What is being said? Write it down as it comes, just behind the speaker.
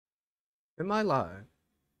Am I live?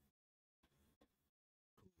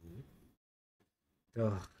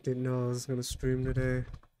 Ugh, didn't know I was gonna stream today.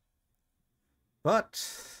 But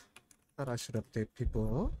thought I should update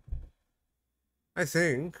people. I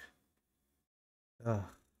think. Ugh.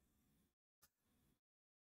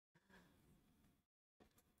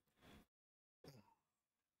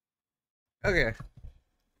 Okay.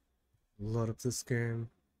 Load up this game.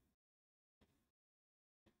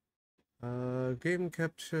 Game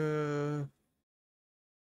capture.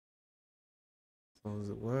 As long as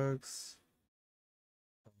it works.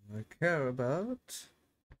 All I care about.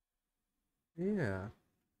 Yeah.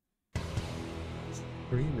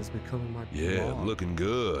 Green is becoming my blog. Looking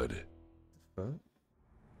good. What?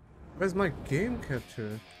 Where's my game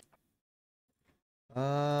capture?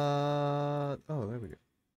 Oh, there we go.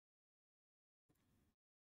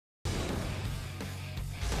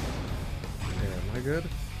 Okay, am I good?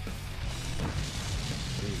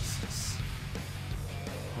 Jesus.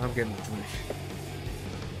 I'm getting a drink.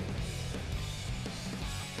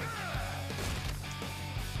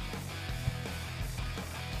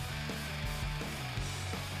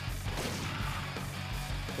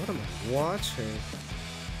 What am I watching?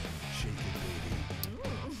 Shake it,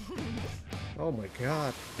 baby. Oh my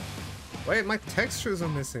god. Wait, my textures are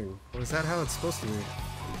missing. Or is that how it's supposed to be?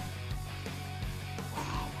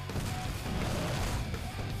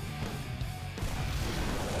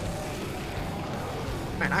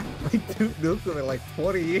 Man, I played Duke Nukem in like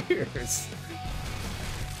 40 years.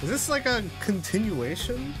 Is this like a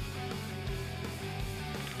continuation?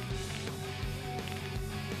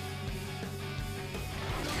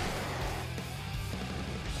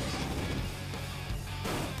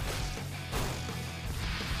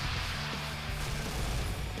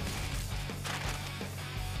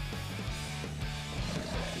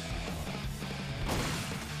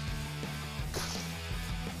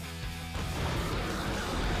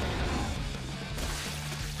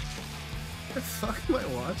 What the fuck am I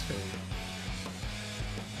watching?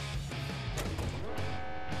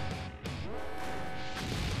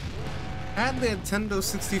 I had the Nintendo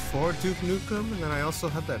 64 Duke Nukem, and then I also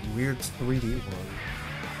had that weird 3D one.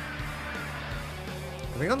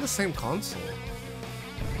 I think on the same console.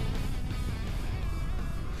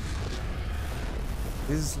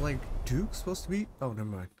 Is like Duke supposed to be? Oh, never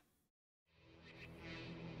mind.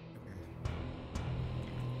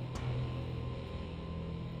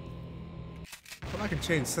 I can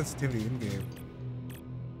change sensitivity in game.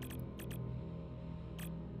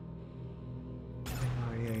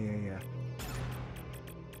 Oh, yeah.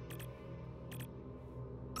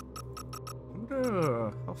 I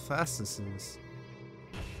wonder how fast this is.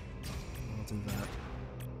 I'll do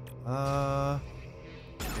that.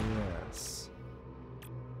 Yes.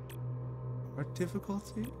 What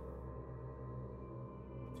difficulty?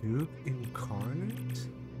 Duke Incarnate?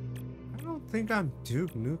 I don't think I'm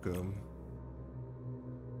Duke Nukem.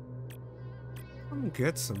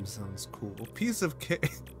 Get some sounds cool. Piece of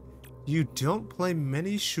cake. You don't play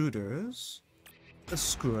many shooters?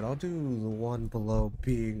 Screw it, I'll do the one below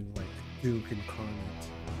being like Duke Incarnate.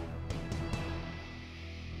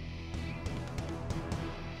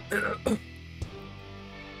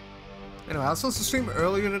 Anyway, I was supposed to stream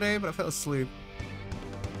earlier today, but I fell asleep.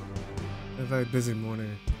 A very busy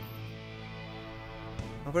morning.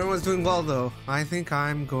 Hope everyone's doing well though. I think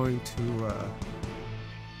I'm going to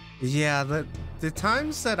yeah, the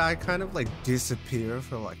times that I kind of like disappear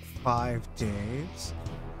for like 5 days,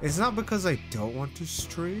 it's not because I don't want to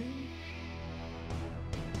stream.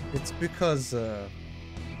 It's because,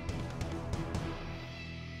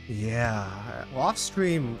 yeah, off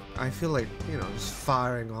stream, I feel like, you know, just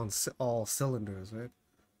firing on all cylinders, right?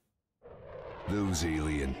 Those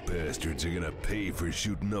alien bastards are gonna pay for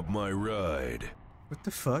shooting up my ride. What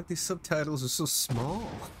the fuck? These subtitles are so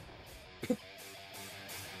small.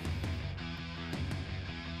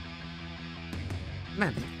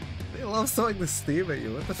 Man, they love throwing the steam at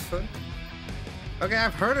you. What the fuck? Okay,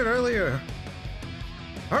 I've heard it earlier.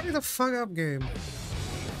 Hurry the fuck up, game.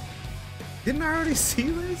 Didn't I already see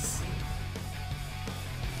this?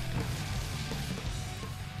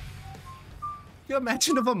 Can you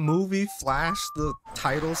imagine if a movie flashed the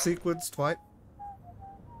title sequence twice?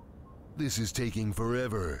 This is taking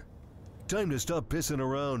forever. Time to stop pissing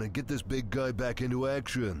around and get this big guy back into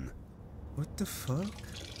action. What the fuck?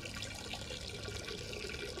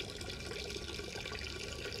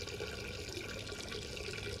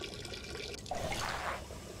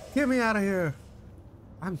 Get me out of here.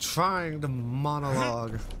 I'm trying to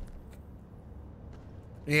monologue.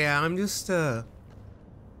 Yeah, I'm just, off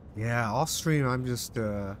stream, I'm just,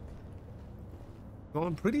 going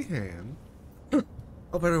pretty ham.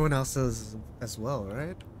 Hope everyone else does as well,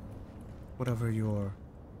 right? Whatever your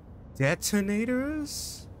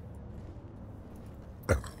detonators.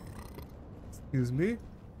 Excuse me.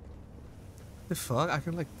 The fuck? I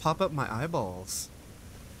can like pop up my eyeballs.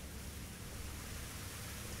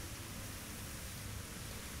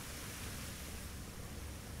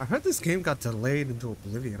 I heard this game got delayed into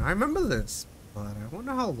oblivion. I remember this, but I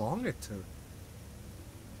wonder how long it took.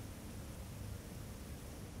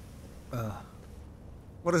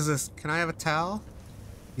 What is this? Can I have a towel?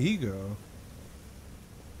 Ego.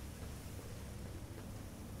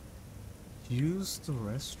 Use the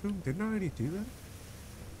restroom? Didn't I already do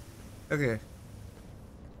that? Okay.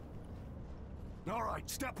 Alright,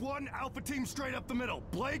 step 1, Alpha Team straight up the middle.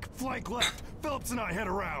 Blake, flank left. Phillips and I head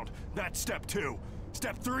around. That's step 2.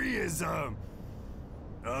 Step 3 is,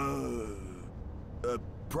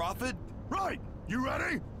 Prophet? Right! You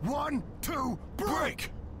ready? 1, 2,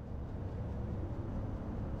 break!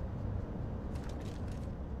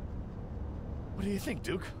 What do you think,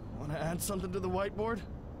 Duke? Want to add something to the whiteboard?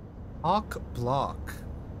 Hawk block.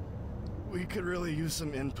 We could really use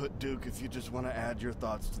some input, Duke. If you just want to add your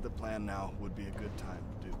thoughts to the plan now, would be a good time,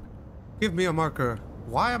 Duke. Give me a marker.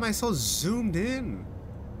 Why am I so zoomed in?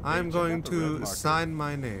 I'm check going out the red to marker. sign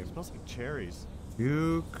my name. Smells like cherries.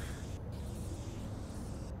 Duke.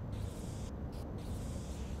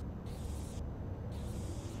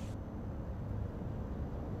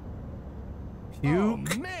 Oh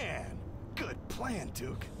Puke. man! Good plan,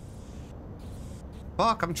 Duke.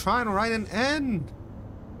 Fuck, I'm trying to write an N.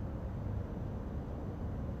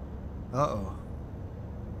 Uh-oh.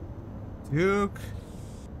 Duke.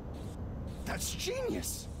 That's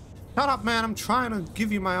genius! Shut up, man. I'm trying to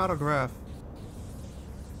give you my autograph.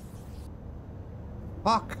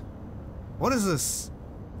 Fuck. What is this?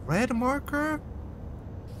 Red marker?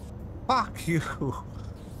 Fuck you.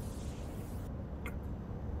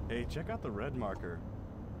 Hey, check out the red marker.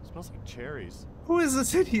 Smells like cherries. Who is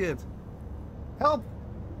this idiot? Help.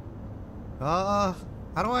 How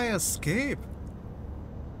do I escape?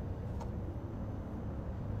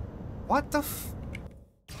 What the f...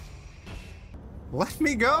 Let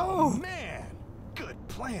me Oh go! man! Good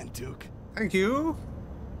plan, Duke. Thank you.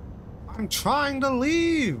 I'm trying to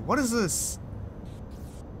leave. What is this?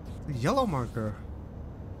 The yellow marker.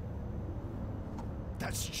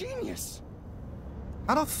 That's genius!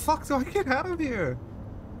 How the fuck do I get out of here?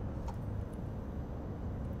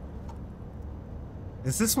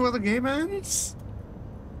 Is this where the game ends?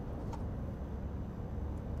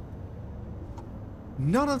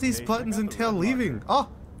 None of these Hey, check buttons out the entail red leaving. marker. Oh!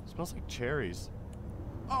 Smells like cherries.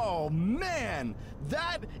 Oh man!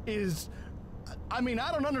 That is... I mean,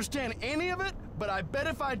 I don't understand any of it, but I bet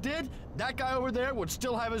if I did, that guy over there would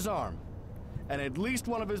still have his arm. And at least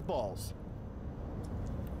one of his balls.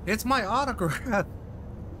 It's my autograph.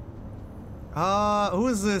 Who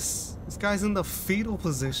is this? This guy's in the fetal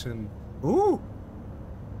position. Ooh!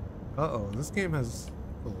 Uh-oh, this game has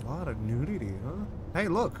a lot of nudity, huh? Hey,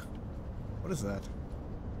 look! What is that?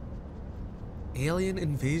 Alien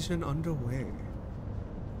invasion underway.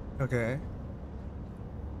 Okay.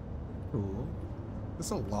 Cool. Is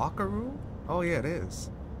this a locker room? Oh yeah, it is.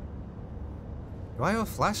 Do I have a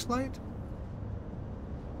flashlight?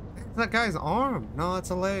 It's that guy's arm. No,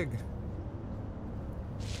 it's a leg.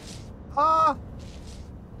 Ah!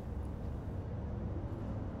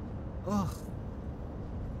 Ugh.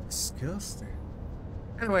 Disgusting.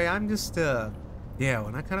 Anyway, I'm just, yeah,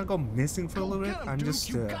 when I kind of go missing for a little bit, I'm Duke, just,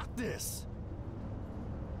 you got this.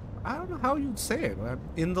 I don't know how you'd say it. I'm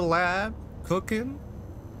in the lab, cooking.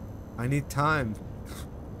 I need time.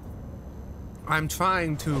 I'm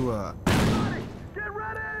trying to, Get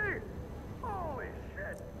ready! Holy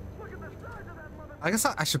shit! Look at the size of that mother... I guess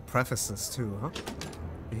I should preface this too, huh?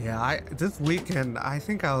 Yeah, this weekend, I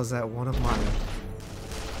think I was at one of my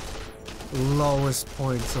lowest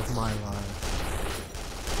points of my life.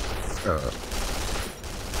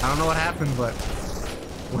 I don't know what happened, but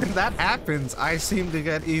when that happens, I seem to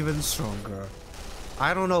get even stronger.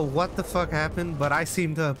 I don't know what the fuck happened, but I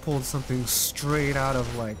seem to have pulled something straight out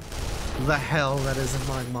of, like, the hell that is in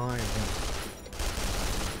my mind.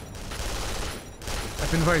 I've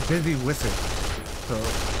been very busy with it, so...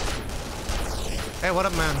 Hey, what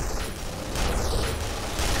up, man?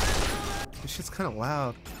 This shit's kind of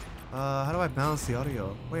loud. How do I balance the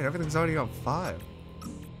audio? Wait, everything's already on 5.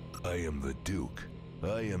 I am the Duke.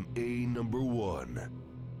 I am A number 1.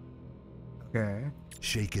 Okay.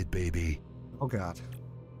 Shake it, baby. Oh god.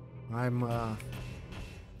 I'm,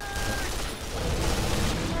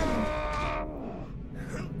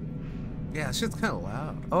 yeah, shit's kind of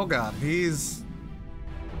loud. Oh god, he's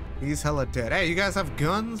hella dead. Hey, you guys have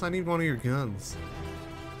guns? I need one of your guns.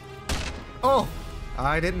 Oh!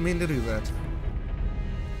 I didn't mean to do that.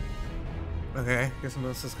 Okay, guess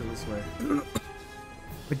I'm supposed to go this way.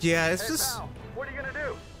 But yeah, it's just... Pal, what are you gonna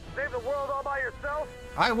do? Save the world all by yourself?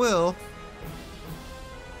 I will.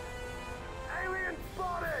 Alien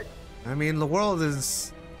spotted! I mean, the world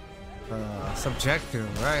is... subjective,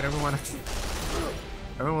 right? Everyone's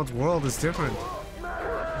world is different.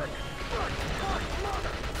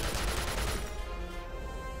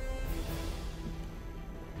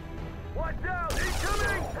 Watch out!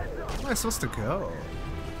 Incoming! Where am I supposed to go?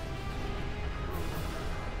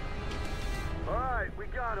 Alright, we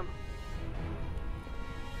got him.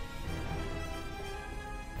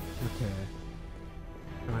 Okay.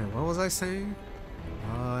 Alright, what was I saying?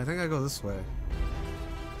 I think I go this way.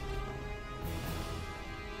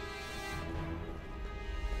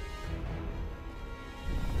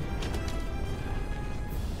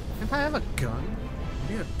 If I have a gun?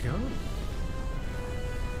 Do you need a gun?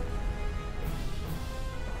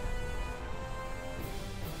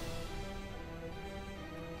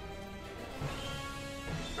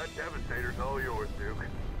 That Devastator's all yours, Duke.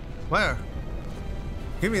 Where?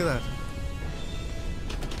 Give me that.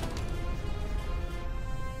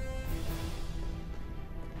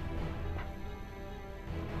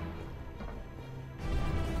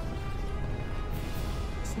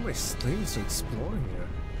 So many things to explore here.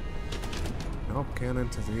 Nope, can't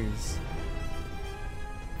enter these.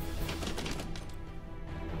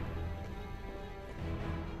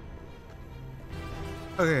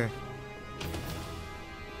 Okay.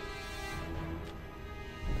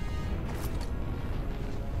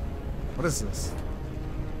 What is this?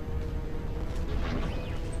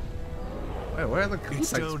 Wait, where are the It's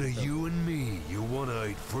contacts down to from? you and me, you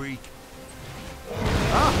one-eyed freak.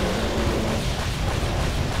 Ah!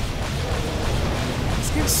 This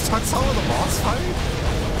game starts out with a boss fight?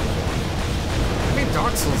 I mean,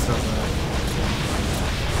 Dark Souls does that.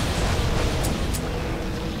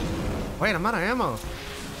 Wait, I'm out of ammo.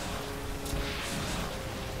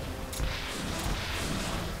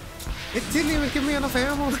 It didn't even give me enough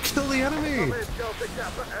ammo to kill the enemy. Come in, Delta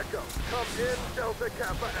Kappa Echo. Come in, Delta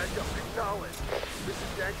Kappa Echo. Acknowledge. This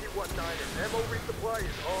is Yankee 19er. Ammo resupply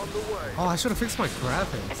is on the way. Oh, I should have fixed my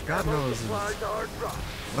graphics. God Ammo knows supplies it's are dropped.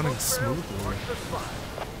 running Smoke barrels smoothly. mark the spot.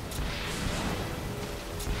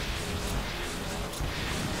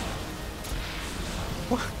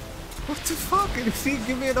 What the fuck? It didn't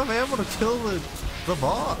give me enough ammo to kill the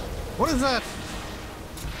boss. What is that?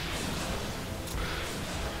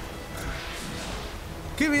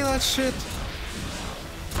 Give me that shit.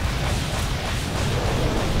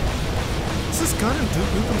 Is this gun in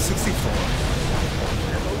Duke Nukem 64?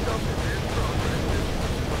 Ammo dump is in progress.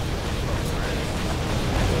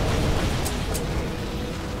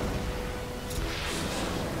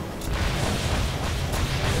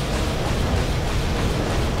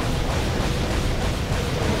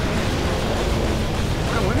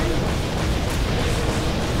 Am I winning?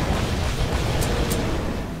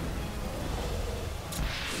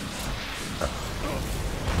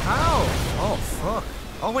 Ow! Oh, fuck.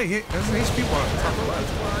 Oh, wait, there's an HP bar on the top left.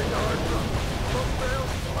 Supplies are dropped. Smoke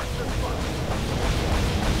barrels mark the spot.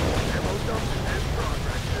 Ammo dump is in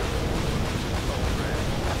progress.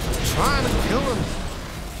 Trying to kill him.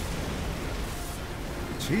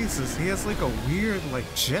 Jesus, he has like a weird, like,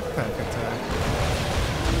 jetpack attack.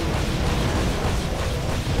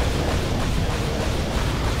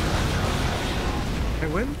 I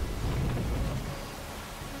win?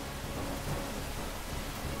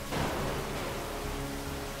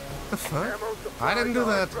 The fuck? Ammo I didn't do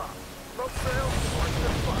supplies are that. dropped. Smoke barrels mark the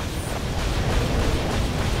spot.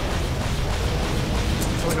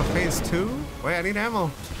 It's like a phase 2? Wait, I need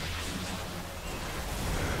ammo.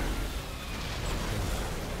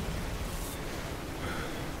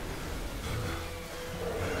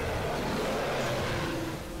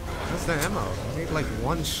 Where's the ammo? I need like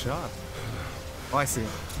one shot. Oh, I see it.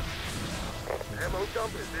 Ammo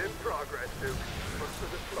dump is in progress, Duke. Look for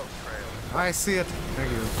the smoke trail. I see it.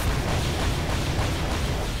 Thank you.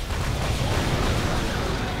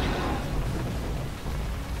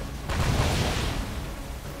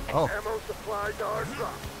 Oh, Ammo supplies are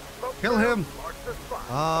dropped. Smoke kill barrels him. mark the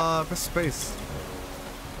spot. Press space.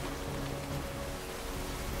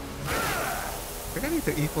 I think I need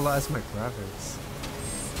to equalize my graphics.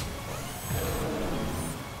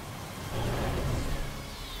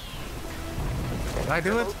 Did I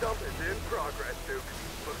do it? Ammo dump is in progress, Duke.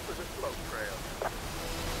 Look for the smoke trail.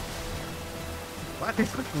 Why did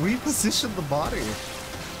I reposition the body?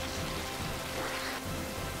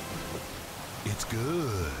 It's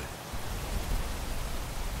good.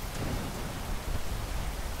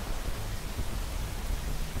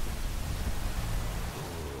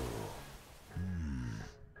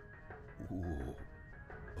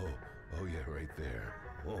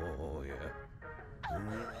 Oh, yeah.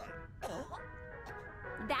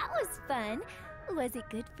 That was fun. Was it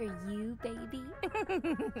good for you, baby?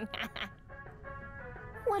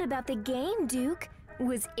 What about the game, Duke?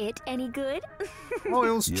 Was it any good? Oh,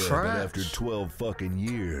 it was Yeah, trash. but after 12 fucking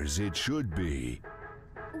years, it should be.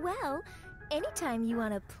 Well, anytime you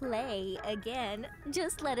want to play again,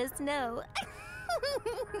 just let us know.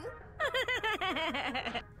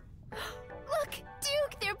 Look,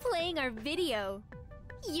 Duke, they're playing our video.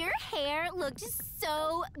 Your hair looked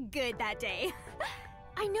so good that day.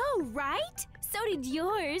 I know, right? So did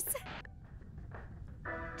yours.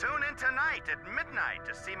 Tune in tonight at midnight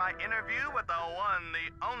to see my interview with the one,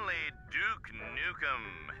 the only Duke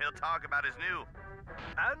Nukem. He'll talk about his new...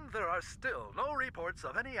 And there are still no reports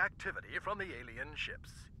of any activity from the alien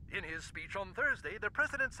ships. In his speech on Thursday, the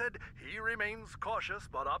president said he remains cautious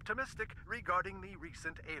but optimistic regarding the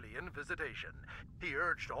recent alien visitation. He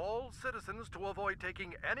urged all citizens to avoid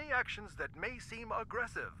taking any actions that may seem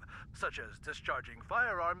aggressive, such as discharging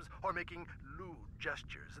firearms or making lewd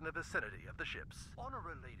gestures in the vicinity of the ships. On a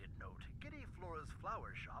related note, Giddy Flora's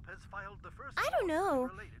flower shop has filed the first... I don't know.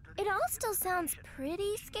 lawsuit related to the It all alien still sounds invasion.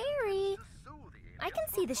 pretty scary. To sue the I can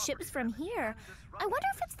aliens see for the ships from property here. damage I wonder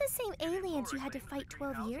if it's the same aliens you had to fight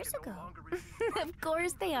 12 years ago. Of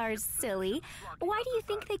course they are, silly. Why do you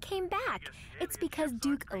think they came back? It's because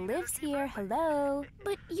Duke lives here, hello.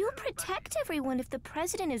 But you'll protect everyone if the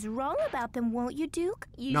president is wrong about them, won't you, Duke?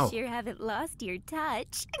 You No. sure haven't lost your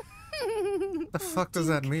touch. What the fuck does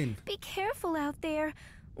that mean? Be careful out there.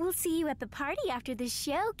 We'll see you at the party after the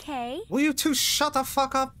show, Kay. Will you two shut the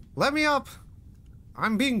fuck up? Let me up.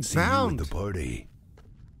 I'm being See you bound. at the party.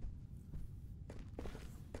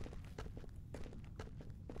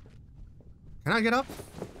 Can I get up?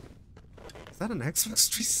 Is that an Xbox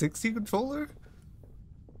 360 controller?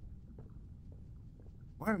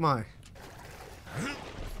 Where am I?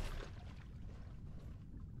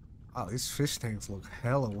 Oh, these fish tanks look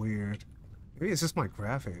hella weird. Maybe it's just my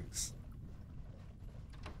graphics.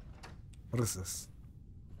 What is this?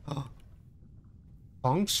 Oh.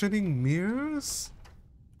 Functioning mirrors?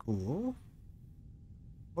 Cool.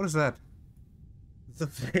 What is that? The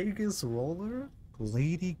Vegas roller?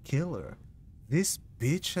 Lady Killer. This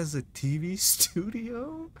bitch has a TV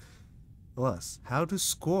studio? Plus, how to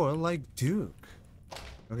score like Duke.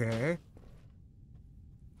 Okay.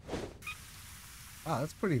 Wow,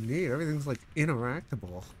 that's pretty neat. Everything's like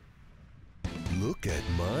interactable. Look at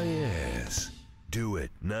my ass. Do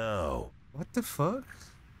it now. What the fuck?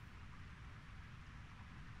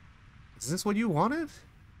 Is this what you wanted?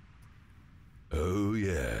 Oh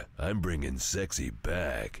yeah, I'm bringing sexy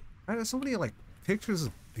back. Why are so many like pictures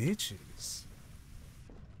of bitches? This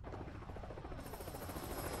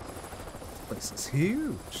place is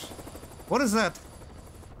huge. What is that?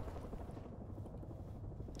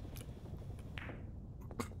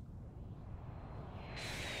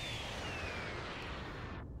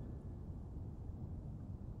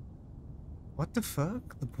 What the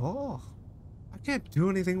fuck? The ball. I can't do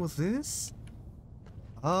anything with this.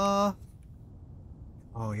 Oh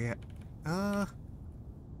yeah. Can't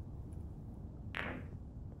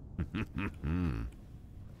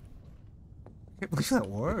believe that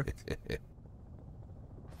worked.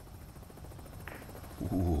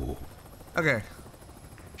 Ooh. Okay.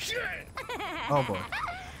 Oh boy.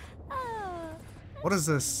 Oh. What is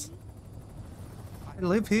this? I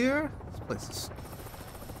live here? This place is...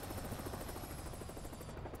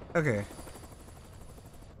 Okay.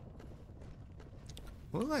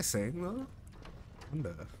 What was I saying though?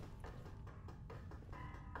 Wonder.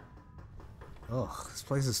 Oh, this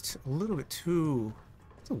place is a little bit too...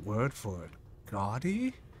 What's the word for it?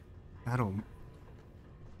 Gaudy? I don't...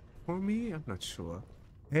 For me? I'm not sure.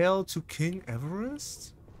 Hail to King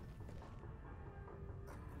Everest?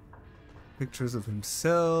 Pictures of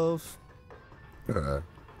himself. Is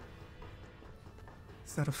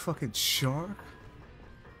that a fucking shark?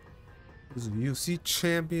 There's a UFC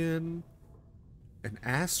champion. An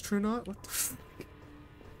astronaut? What the f...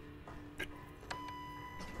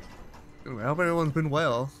 Anyway, I hope everyone's been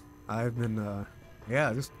well. I've been,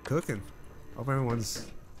 yeah, just cooking. Hope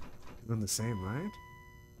everyone's doing the same, right?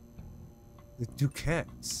 The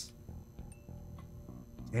Duquettes.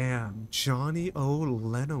 Damn, Johnny O.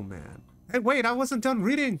 Leno, man. Hey, wait, I wasn't done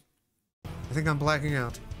reading! I think I'm blacking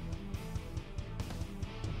out.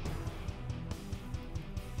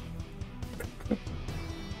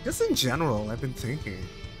 Just in general, I've been thinking.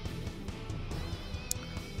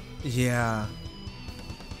 Yeah.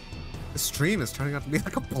 The stream is turning out to be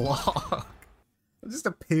like a blog. I'm just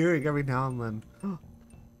appearing every now and then.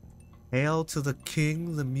 Hail to the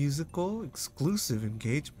King, the musical, exclusive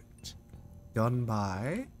engagement. Done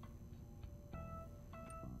by...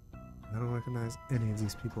 I don't recognize any of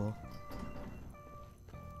these people.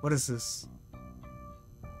 What is this?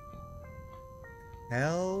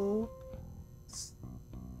 Hell...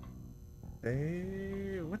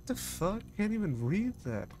 Hey, what the fuck? Can't even read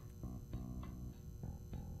that.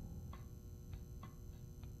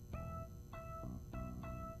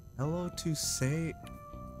 Hello to say...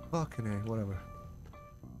 Fucking A, whatever.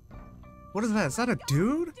 What is that? Is that a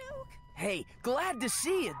dude? Hey, glad to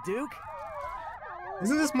see you, Duke.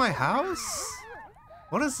 Isn't this my house?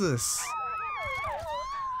 What is this?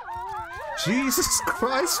 Jesus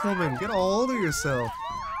Christ, woman, get a hold of yourself.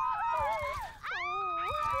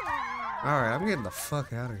 Alright, I'm getting the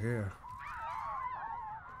fuck out of here.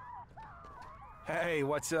 Hey,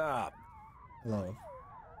 what's up? Hello.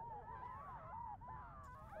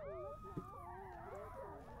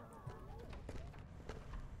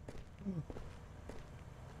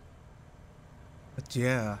 But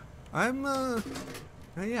yeah, I'm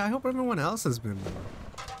yeah, I hope everyone else has been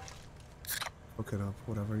hooking up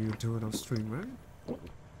whatever you're doing on stream, right?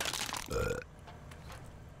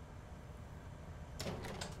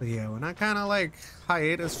 But yeah, when I kind of like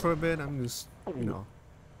hiatus for a bit, I'm just, you know,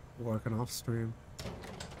 working off stream.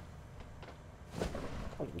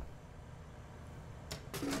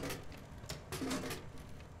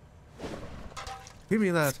 Give me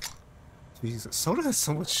that. Jesus, soda has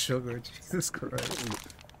so much sugar. Jesus Christ.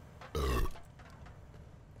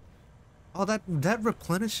 Oh, that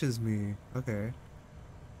replenishes me. Okay.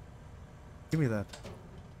 Give me that.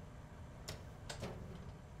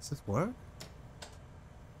 Does this work?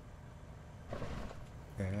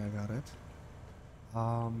 Okay, I got it.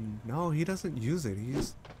 No, he doesn't use it.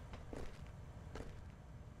 He's...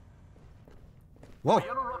 Whoa! We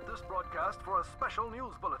interrupt this broadcast for a special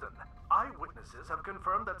news bulletin. Eyewitnesses have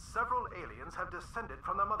confirmed that several aliens have descended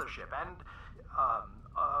from the mothership and,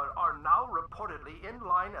 are now reportedly in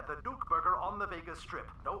line at the Duke Burger on the Vegas Strip.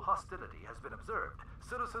 No hostility has been observed.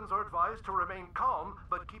 Citizens are advised to remain calm,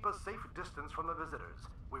 but keep a safe distance from the visitors.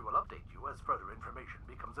 We will update you as further information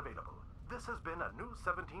becomes available. This has been a News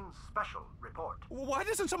 17 special report. Why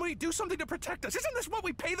doesn't somebody do something to protect us? Isn't this what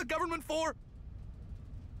we pay the government for?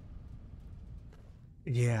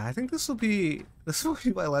 Yeah, I think this will be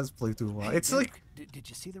my last playthrough. Hey, It's Duke, like... Did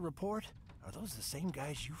you see the report? Are those the same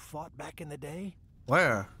guys you fought back in the day?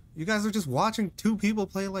 Where? You guys are just watching two people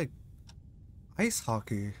play, like, ice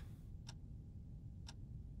hockey.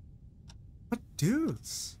 What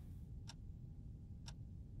dudes?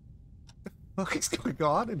 What the fuck is going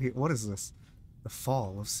on in here? What is this? The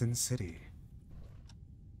fall of Sin City.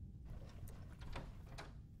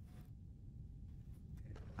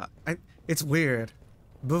 It's weird.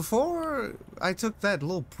 Before I took that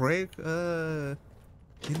little break, in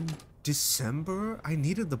December, I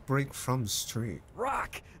needed the break from stream.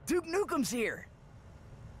 Rock! Duke Nukem's here!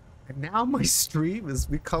 And now my stream has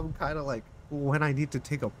become kind of like when I need to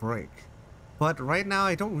take a break. But right now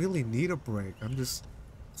I don't really need a break. I'm just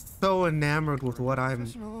so enamored with what I'm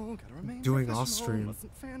doing off stream.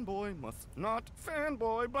 Mustn't fanboy, must not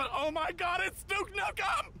fanboy, but oh my god, it's Duke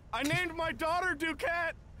Nukem! I named my daughter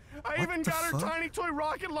Duquette! I even got her tiny toy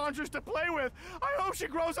rocket launchers to play with. I hope she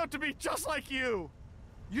grows up to be just like you.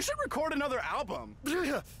 You should record another album.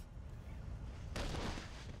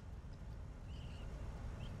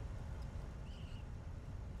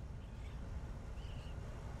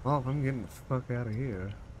 Oh, I'm getting the fuck out of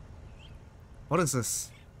here. What is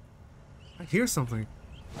this? I hear something.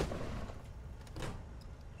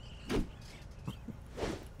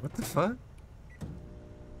 What the fuck?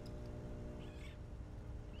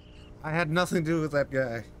 I had nothing to do with that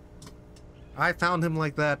guy. I found him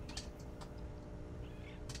like that.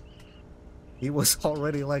 He was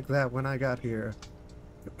already like that when I got here.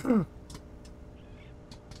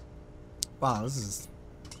 Wow, this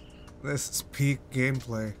is peak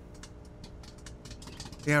gameplay.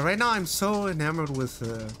 Yeah, right now I'm so enamored with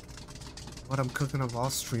what I'm cooking up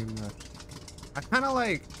off stream that I kind of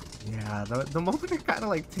like, yeah, the moment I kind of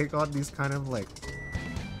like take on these kind of like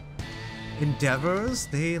endeavors,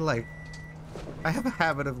 they like, I have a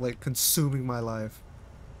habit of like consuming my life.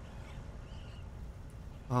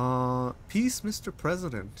 Peace, Mr.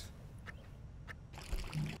 President.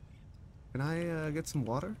 Can I get some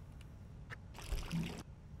water?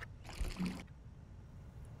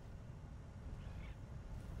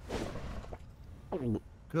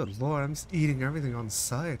 Good lord, I'm just eating everything on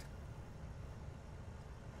sight.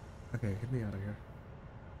 Okay, get me out of here.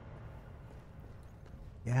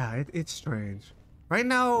 Yeah, it's strange. Right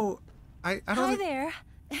now, I don't... Hi there.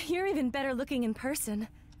 You're even better looking in person.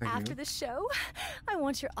 Thank After you. the show, I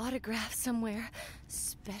want your autograph somewhere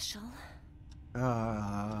special. It's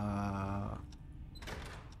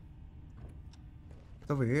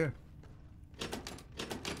over here.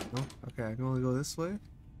 No? Okay, I can only go this way.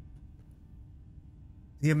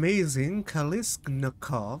 The amazing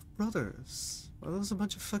Kalisknikov brothers. Are those a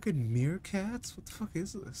bunch of fucking meerkats? What the fuck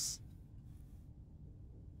is this?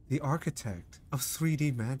 The architect of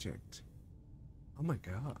 3D magic. Oh my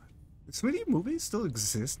god. Do 3D movies still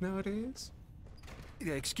exist nowadays?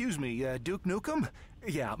 Excuse me, Duke Nukem?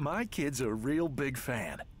 Yeah, my kid's a real big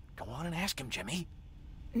fan. Go on and ask him, Jimmy.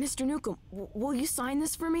 Mr. Nukem, will you sign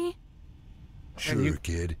this for me? Sure,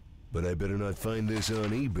 kid. But I better not find this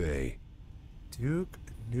on eBay. Duke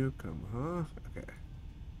Nukem, huh? Okay.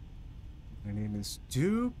 My name is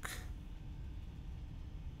Duke.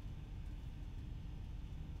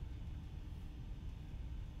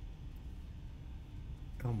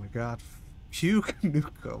 Oh my god. Puke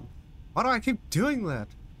Nukem. Why do I keep doing that?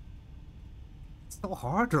 It's so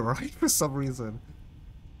hard to write for some reason.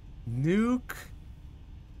 Nuke.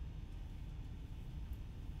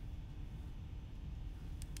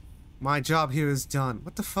 My job here is done.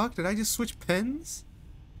 What the fuck? Did I just switch pens?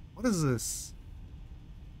 What is this?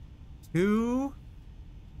 Two.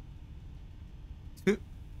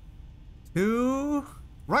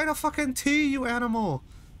 Write a fucking T, you animal.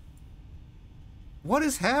 What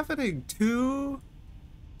is happening?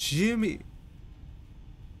 Jimmy.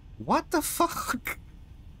 What the fuck?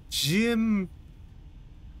 Jimmy.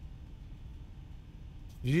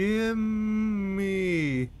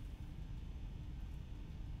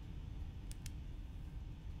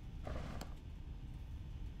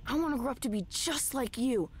 I want to grow up to be just like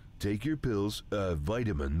you. Take your pills,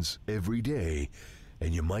 vitamins, every day,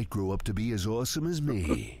 and you might grow up to be as awesome as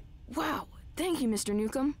me. Wow, thank you, Mr.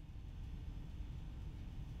 Nukem.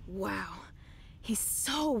 Wow, he's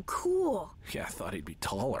so cool. Yeah, I thought he'd be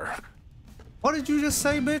taller. What did you just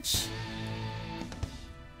say, bitch?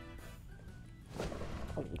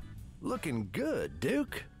 Looking good,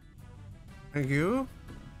 Duke. Thank you.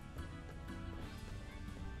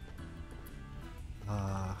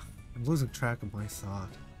 I'm losing track of my thought.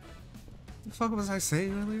 What the fuck was I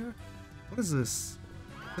saying earlier? What is this?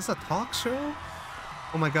 Is this a talk show?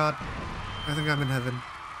 Oh my god. I think I'm in heaven.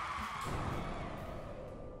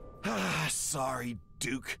 Sorry,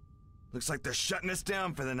 Duke. Looks like they're shutting us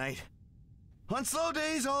down for the night. On slow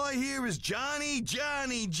days, all I hear is Johnny,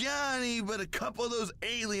 Johnny, Johnny, but a couple of those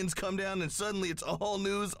aliens come down and suddenly it's all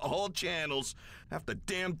news, all channels. Half the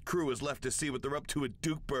damn crew is left to see what they're up to at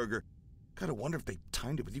Duke Burger. Gotta wonder if they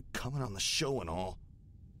timed it with you coming on the show and all.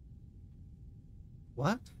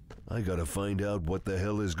 What? I gotta find out what the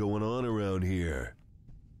hell is going on around here.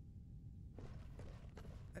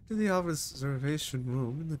 Head to the observation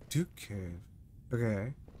room in the Duke Cave.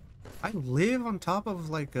 Okay. I live on top of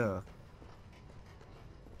like a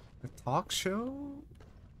talk show?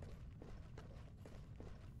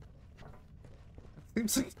 That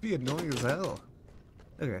seems like it'd be annoying as hell.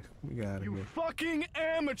 Okay, we got it. You fucking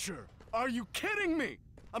amateur! Are you kidding me?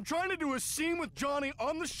 I'm trying to do a scene with Johnny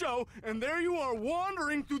on the show, and there you are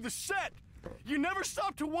wandering through the set. You never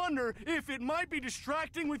stop to wonder if it might be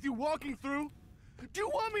distracting with you walking through. Do you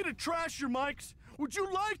want me to trash your mics? Would you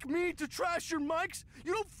like me to trash your mics?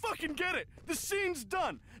 You don't fucking get it. The scene's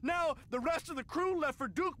done. Now, the rest of the crew left for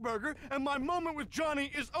Duke Burger, and my moment with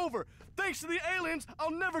Johnny is over. Thanks to the aliens,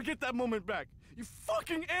 I'll never get that moment back. You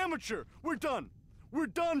fucking amateur. We're done. We're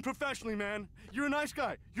done professionally, man. You're a nice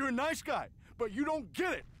guy. You're a nice guy. But you don't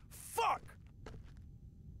get it. Fuck!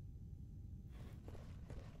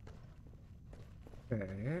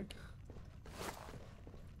 Okay.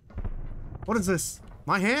 What is this?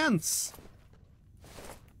 My hands!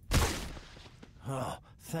 Oh,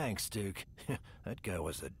 thanks, Duke. That guy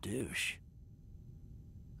was a douche.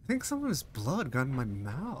 I think some of his blood got in my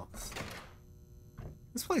mouth.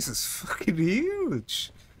 This place is fucking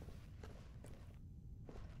huge.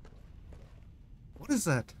 What is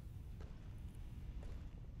that?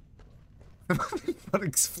 I'm not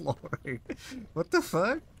exploring. What the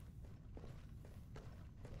fuck?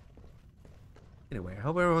 Anyway, I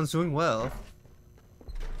hope everyone's doing well.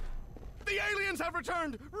 The aliens have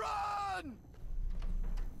returned! Run!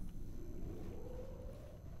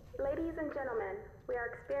 Ladies and gentlemen, we are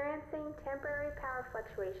experiencing temporary power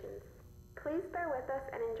fluctuations. Please bear with us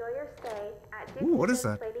and enjoy your stay at Duke what is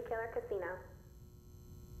that? Lady Killer Casino.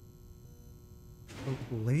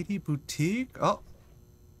 Lady Boutique? Oh.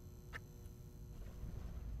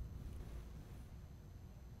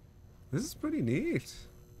 This is pretty neat.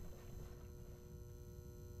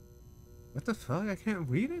 What the fuck? I can't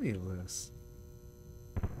read any of this.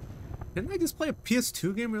 Didn't I just play a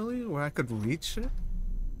PS2 game really where I could reach it?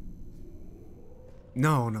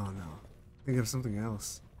 No. Think of something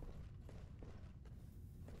else.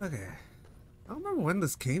 Okay. I don't remember when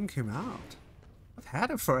this game came out. I've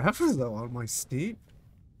had it forever though on my Steam.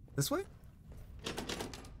 This way?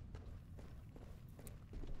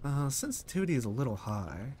 Sensitivity is a little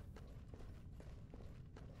high.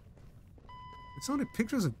 There's only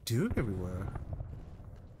pictures of Duke everywhere.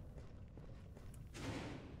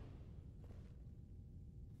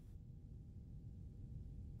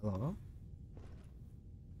 Hello?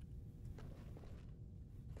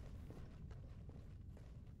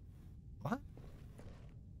 What?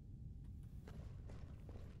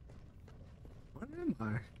 Where am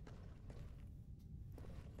I?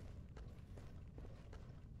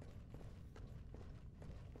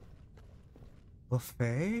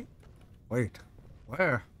 Buffet? Wait,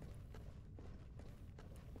 where?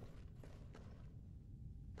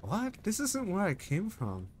 What? This isn't where I came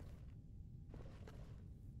from.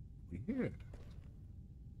 Weird.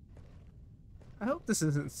 I hope this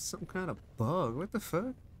isn't some kind of bug. What the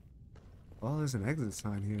fuck? Well, there's an exit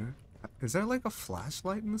sign here. Is there like a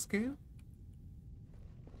flashlight in this game?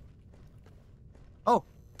 Oh!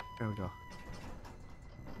 There we go.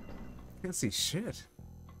 Can't see shit.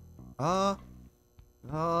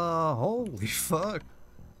 Holy fuck.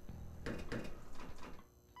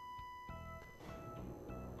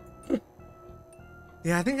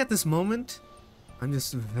 Yeah, I think at this moment, I'm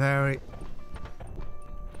just very...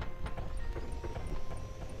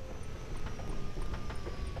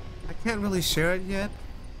 I can't really share it yet,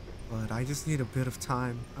 but I just need a bit of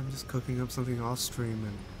time. I'm just cooking up something off stream,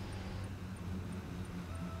 and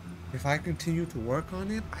if I continue to work on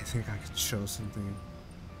it, I think I could show something.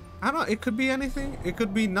 I don't know, it could be anything, it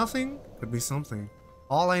could be nothing, it could be something.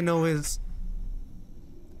 All I know is,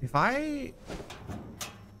 if I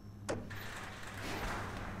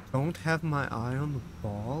don't have my eye on the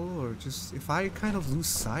ball, or just, if I kind of lose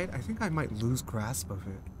sight, I think I might lose grasp of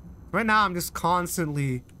it. Right now, I'm just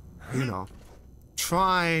constantly, you know,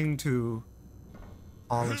 trying to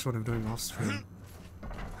polish what I'm doing off stream.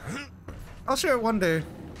 I'll share it one day.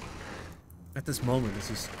 At this moment, it's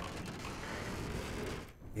just...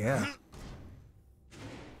 Yeah.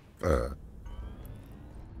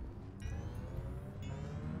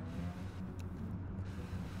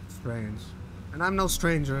 Strange. And I'm no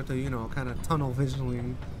stranger to, you know, kind of tunnel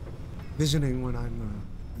visioning when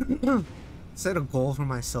I'm set a goal for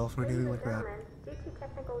myself or anything like that.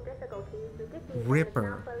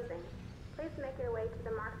 Ripper.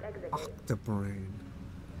 Octobrain.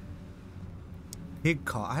 Pig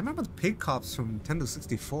Cop. I remember the Pig Cops from Nintendo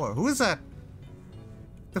 64. Who is that?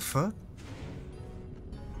 The fuck?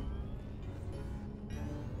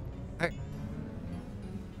 Hey.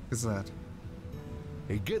 Who's that?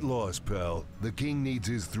 Hey, get lost, pal. The king needs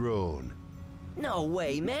his throne. No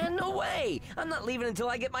way, man, no way! I'm not leaving until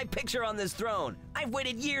I get my picture on this throne. I've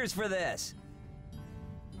waited years for this.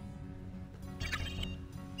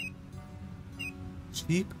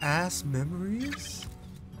 Cheap ass memories?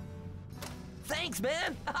 Thanks,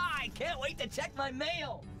 man! I can't wait to check my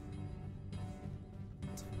mail!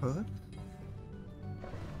 Huh?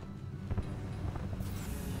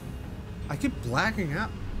 I keep blacking out.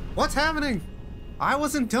 What's happening? I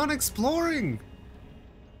wasn't done exploring!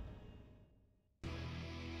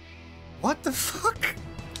 What the fuck?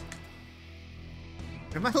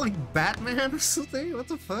 Am I like Batman or something? What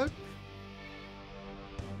the fuck?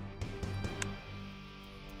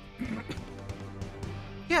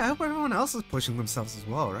 Yeah, I hope everyone else is pushing themselves as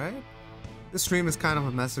well, right? This stream is kind of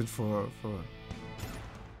a message for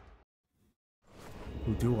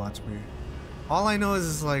who do watch me. All I know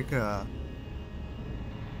is like, yeah.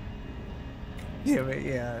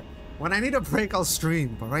 When I need a break, I'll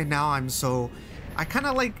stream. But right now, I kind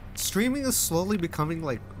of like streaming is slowly becoming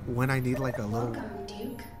like when I need like a little. Welcome,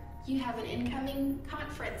 Duke. You have an incoming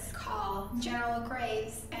conference call. General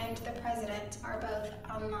Graves and the President are both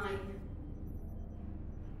online.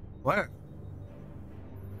 What?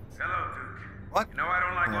 Hello, Duke. What? You know I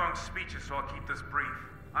don't like long speeches, so I'll keep this brief.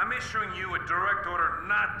 I'm issuing you a direct order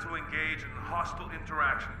not to engage in hostile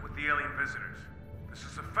interaction with the alien visitors. This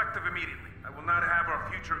is effective immediately. I will not have our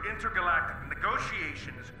future intergalactic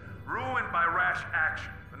negotiations ruined by rash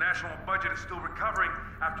action. The national budget is still recovering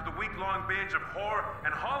after the week-long binge of horror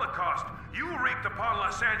and Holocaust you wreaked upon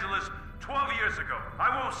Los Angeles 12 years ago.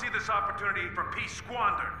 I won't see this opportunity for peace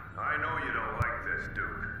squandered. I know you don't like this,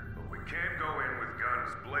 Duke. Can't go in with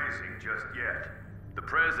guns blazing just yet. The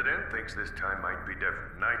president thinks this time might be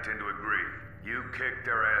different, and I tend to agree. You kicked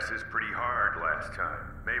their asses pretty hard last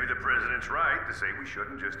time. Maybe the president's right to say we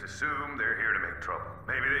shouldn't just assume they're here to make trouble.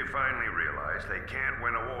 Maybe they finally realize they can't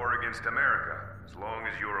win a war against America as long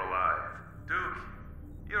as you're alive. Duke,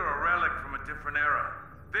 You're a relic from a different era.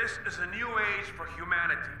 This is a new age for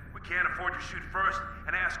humanity. We can't afford to shoot first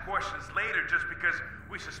and ask questions later just because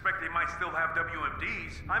we suspect they might still have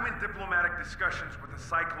WMDs. I'm in diplomatic discussions with the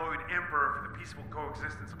Cycloid Emperor for the peaceful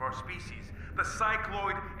coexistence of our species. The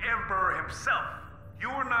Cycloid Emperor himself. You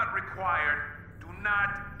are not required. Do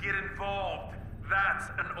not get involved. That's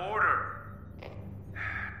an order.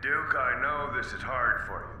 Duke, I know this is hard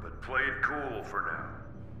for you, but play it cool for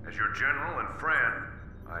now. As your general and friend,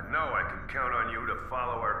 I know I can count on you to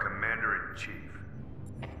follow our commander-in-chief.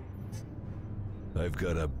 I've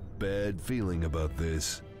got a bad feeling about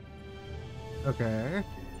this. Okay.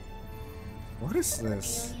 What is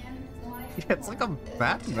this? Yeah, it's like a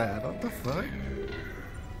Batman. What the fuck?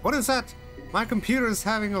 What is that? My computer is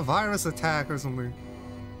having a virus attack or something.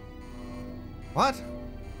 What?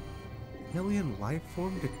 Alien life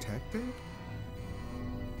form detected?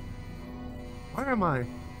 Where am I?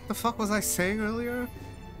 What the fuck was I saying earlier?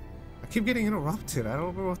 I keep getting interrupted. I don't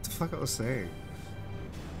remember what the fuck I was saying.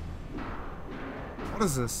 What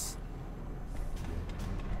is this?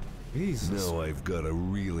 Jesus. Now I've got a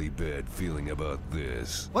really bad feeling about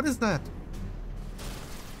this. What is that?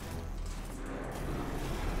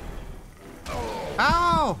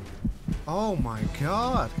 Ow! Oh my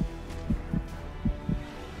god.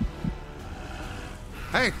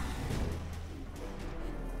 Hey!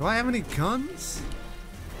 Do I have any guns?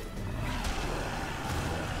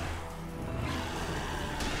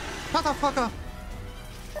 Motherfucker!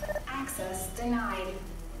 Access denied.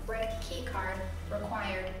 Red keycard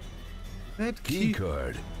required. Red key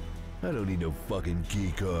card? I don't need no fucking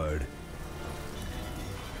key card.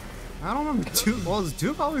 I don't know. Duke, well, is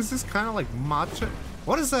Duke always just kind of like macho?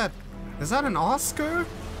 What is that? Is that an Oscar?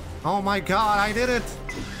 Oh my god, I did it!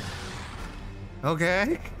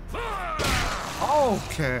 Okay.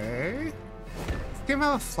 Okay. Does this game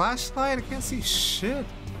have a flashlight? I can't see shit.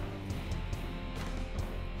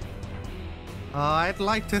 I'd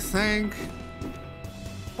like to thank...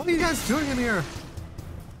 What are you guys doing in here?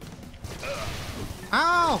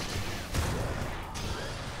 Ow!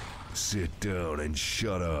 Sit down and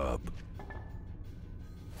shut up.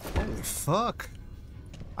 Holy fuck.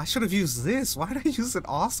 I should have used this. Why did I use an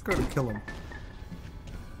Oscar to kill him?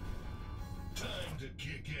 Time to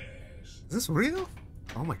kick ass. Is this real?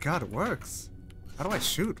 Oh my god, it works. How do I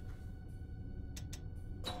shoot?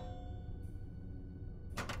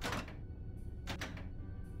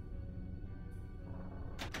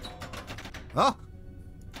 Oh!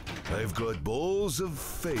 I've got balls of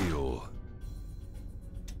fail.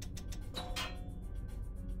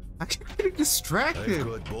 I keep getting distracted. I've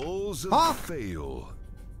got balls of fail.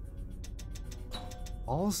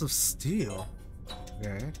 Balls of steel.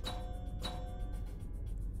 Okay.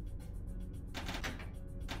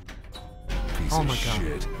 Piece oh of my god.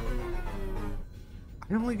 Shit.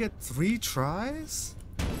 I only get 3 tries?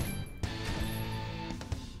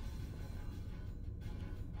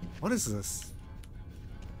 What is this?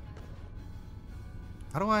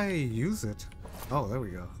 How do I use it? Oh, there we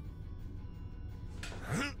go.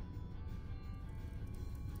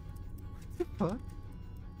 What the fuck?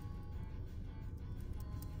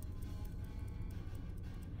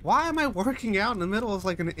 Why am I working out in the middle of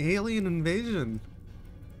like an alien invasion?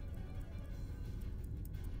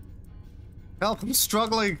 Help, I'm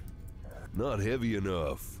struggling. Not heavy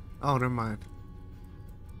enough. Oh, never mind.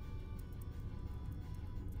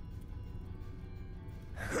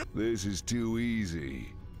 This is too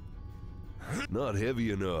easy. Not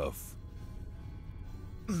heavy enough.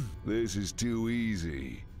 This is too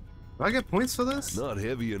easy. Do I get points for this? Not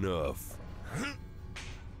heavy enough.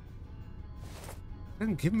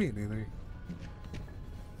 Didn't give me anything.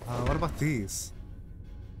 What about these?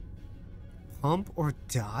 Pump or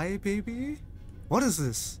die, baby? What is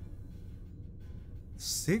this?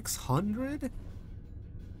 600?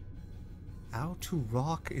 How to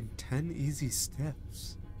rock in 10 easy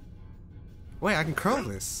steps. Wait, I can curl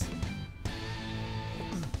this.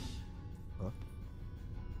 Oh.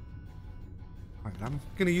 Alright, I'm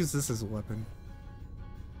gonna use this as a weapon.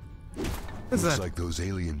 What's Looks that? like those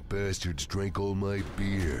alien bastards drank all my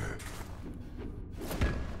beer.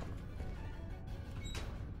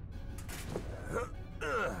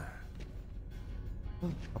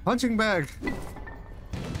 A punching bag.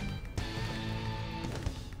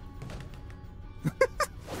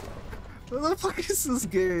 What the fuck is this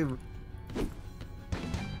game?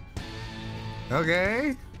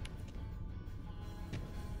 Okay.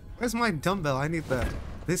 Where's my dumbbell? I need that.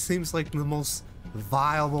 This seems like the most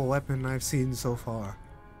viable weapon I've seen so far.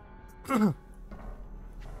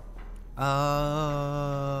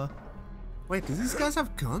 Wait, do these guys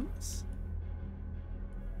have guns?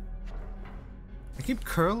 I keep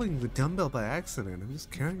curling the dumbbell by accident. I'm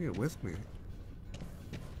just carrying it with me.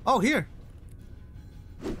 Oh, here!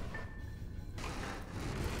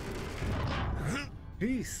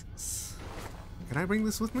 Jesus. Can I bring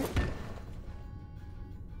this with me?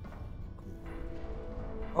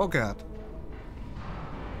 Oh god.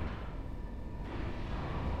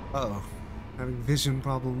 Uh-oh. Having vision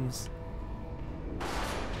problems.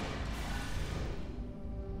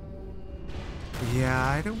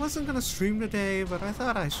 Yeah, I wasn't gonna stream today, but I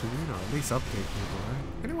thought I should, you know, at least update people,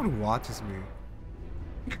 right? Anyone who watches me.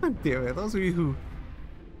 God damn it, those of you who...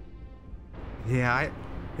 Yeah,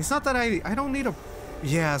 it's not that I don't need a...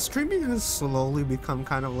 Yeah, streaming has slowly become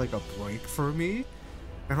kind of like a break for me.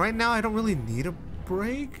 And right now I don't really need a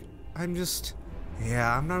break. I'm just...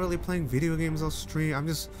 Yeah, I'm not really playing video games on stream. I'm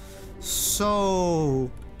just so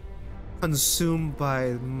consumed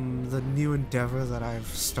by the new endeavor that I've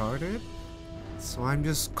started. So I'm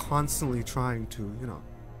just constantly trying to, you know,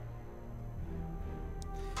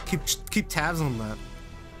 keep tabs on that.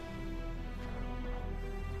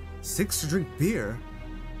 6 to drink beer?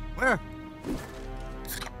 Where?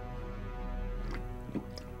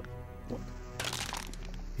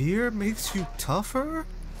 Beer makes you tougher?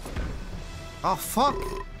 Oh fuck!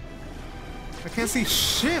 I can't see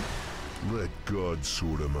shit! Let God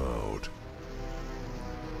sort him out.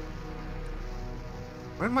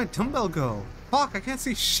 Where'd my dumbbell go? Fuck, I can't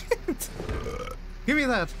see shit! Give me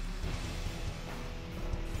that!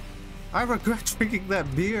 I regret drinking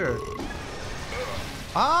that beer.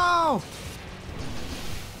 Oh!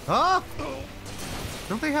 Oh!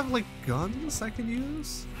 Don't they have like guns I can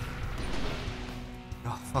use?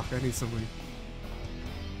 Oh fuck, I need something.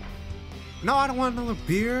 No, I don't want another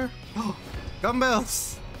beer. Oh,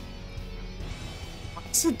 dumbbells! I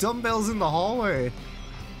see dumbbells in the hallway.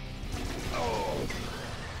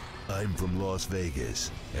 I'm from Las Vegas,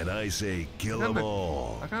 and I say kill them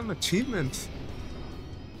all. I got an achievement.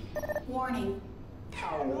 Warning.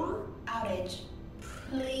 Power outage.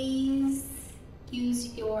 Please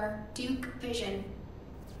use your Duke vision.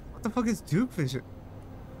 What the fuck is Duke vision?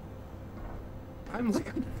 I'm like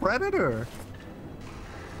a predator.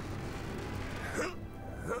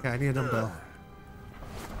 Okay, I need a dumbbell.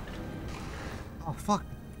 Oh fuck.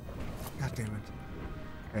 God damn it.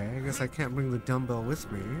 Okay, I guess I can't bring the dumbbell with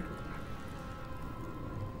me.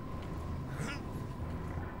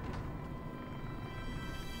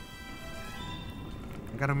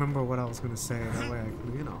 I gotta remember what I was gonna say, that way I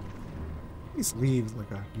can, you know, at least leave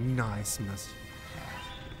like a nice message.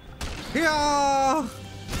 Yeah!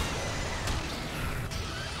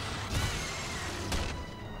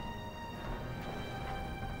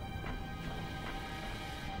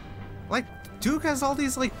 Like, Duke has all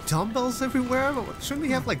these, like, dumbbells everywhere, but shouldn't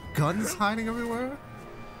he have, like, guns hiding everywhere?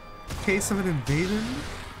 In case of an invasion?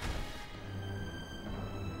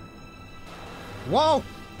 Whoa!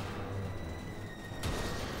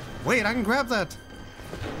 Wait, I can grab that!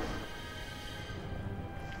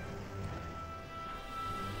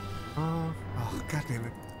 Oh, god damn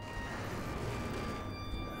it.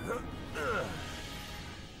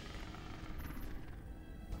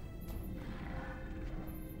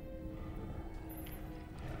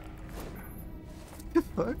 The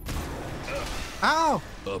fuck? Ow!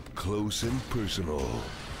 Up close and personal.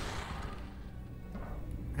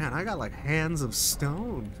 Man, I got like hands of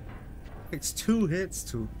stone. Takes 2 hits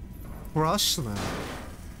to crush them.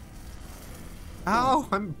 Ow!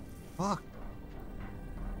 I'm fucked.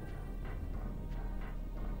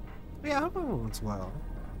 Yeah, I hope everyone's well.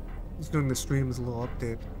 Just doing the stream as a little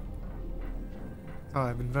update. Oh,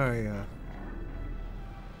 I've been very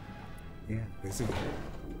yeah, busy.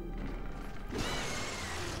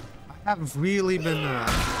 I haven't really been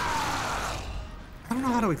I don't know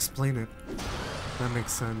how to explain it. If that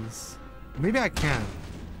makes sense. Maybe I can.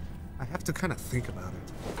 I have to kind of think about it.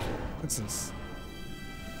 What's this?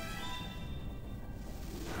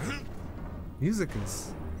 Music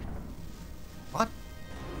is... What?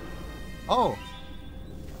 Oh!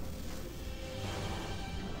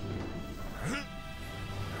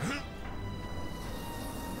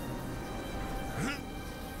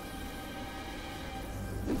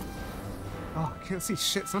 Oh, I can't see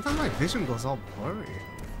shit. Sometimes my vision goes all blurry.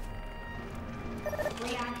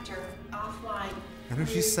 Reactor offline.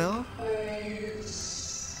 Energy cell?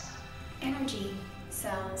 Energy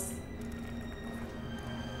cells.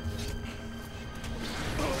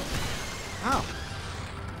 Ow.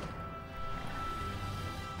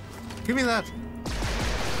 Give me that.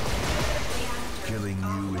 Killing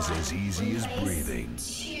you is as easy as breathing.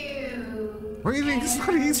 Breathing is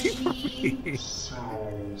not easy for me.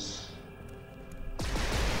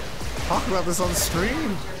 Talk about this on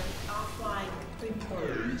stream. Offline.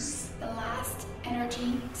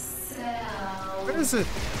 energy cell. Where is it?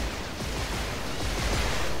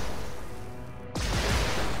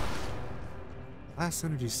 Last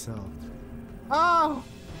energy cell. Oh!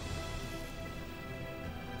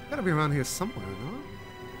 Gotta be around here somewhere, no?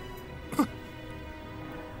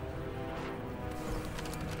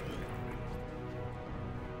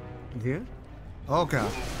 Here? Oh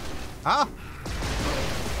god. Ah!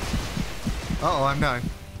 Uh-oh, I'm dying.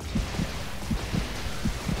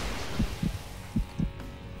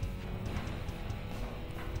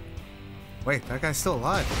 Wait, that guy's still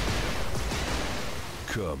alive.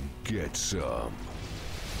 Come get some.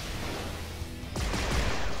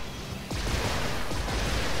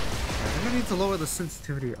 I'm gonna need to lower the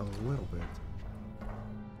sensitivity a little bit.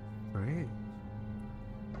 Right.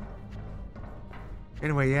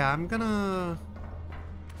 Anyway, yeah, I'm gonna...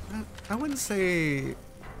 I wouldn't say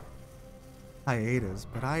hiatus,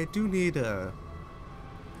 but I do need a...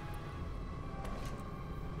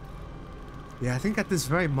 Yeah, I think at this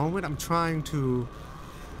very moment I'm trying to...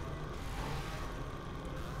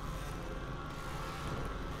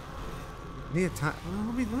 Need a time...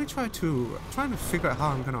 Well, let me try to... I'm trying to figure out how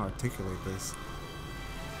I'm gonna articulate this.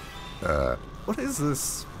 What is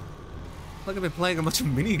this? Look at me playing a bunch of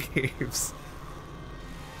mini games.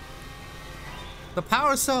 The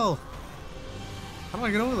power cell! How do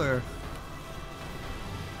I get over there?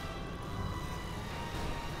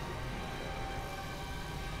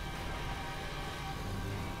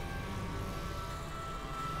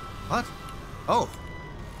 What? Oh!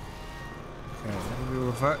 Okay, let me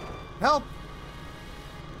revert. Help!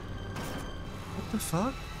 What the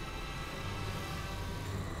fuck?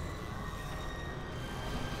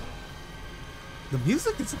 The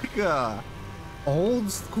music is like old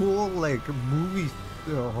school like movie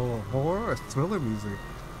horror or thriller music.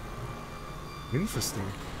 Interesting.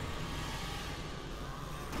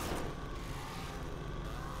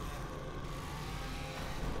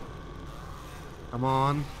 Come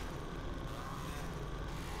on.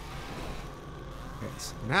 Okay,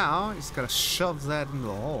 so now I just gotta shove that into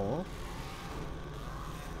the hole.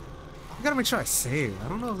 I gotta make sure I save. I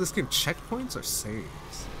don't know if this game checkpoints or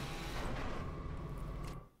saves.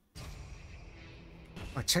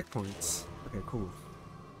 My checkpoints. Okay, cool.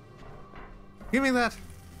 Give me that.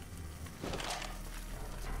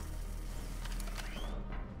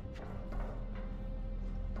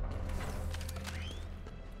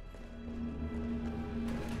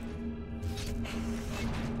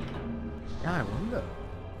 Yeah, I wonder.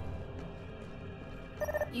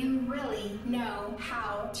 You really know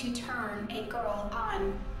how to turn a girl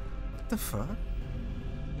on. What the fuck?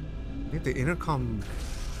 Made the intercom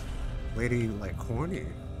lady like horny.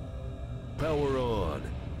 Power on.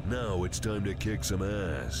 Now it's time to kick some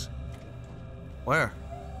ass. Where?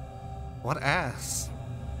 What ass?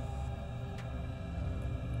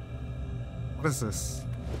 What is this?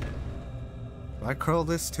 Do I curl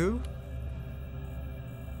this too?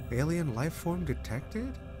 Alien life form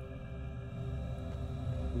detected?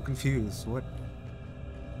 I'm confused. What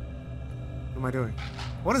am I doing?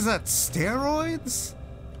 What is that? Steroids?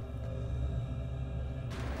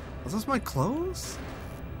 Are those my clothes?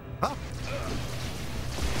 Oh.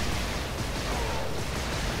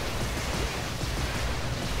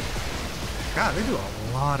 God, they do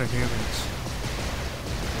a lot of damage.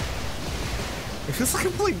 It feels like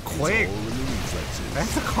I'm playing Quake. I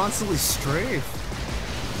have to constantly strafe.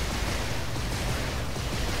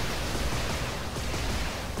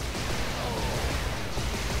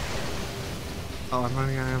 Oh, I'm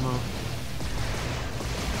running out of ammo.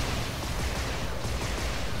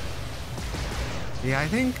 Yeah, I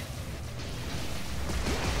think...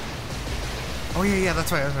 Oh yeah,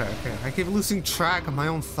 that's right, okay. I keep losing track of my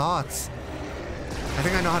own thoughts. I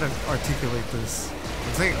think I know how to articulate this.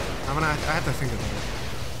 I have to think about it.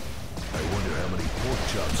 I wonder how many pork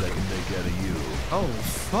chops I can make out of you. Oh,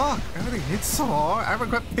 fuck! Everything hits so hard. I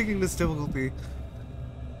regret picking this difficulty.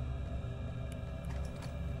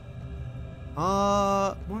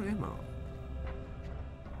 More ammo.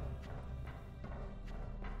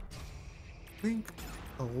 I think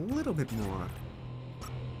a little bit more.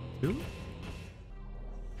 Two?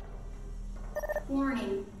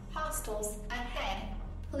 Warning, hostiles ahead.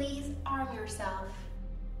 Please arm yourself.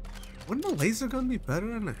 Wouldn't a laser gun be better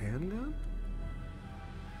than a handgun?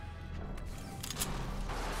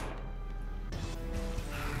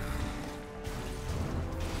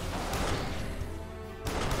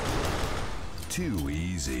 Too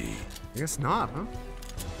easy. I guess not, huh?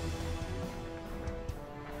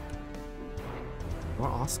 More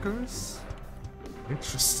Oscars?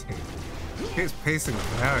 Interesting. He's pacing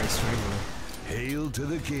very strangely. Hail to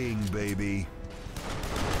the king, baby.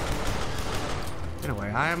 Anyway,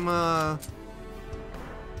 I'm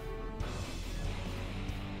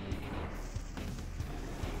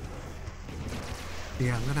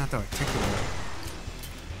yeah, I'm gonna have to articulate.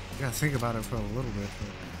 I gotta think about it for a little bit.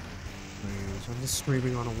 But I'm just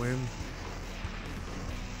screaming on a whim.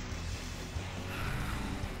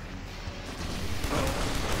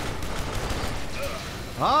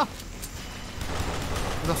 Ah!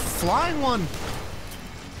 The flying one!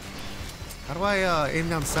 How do I aim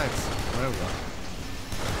down sights? There we go.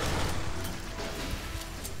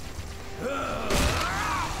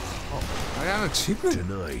 Oh, I got an achievement.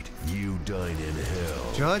 Tonight, you dine in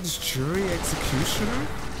hell. Judge, jury, executioner?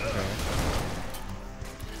 Okay.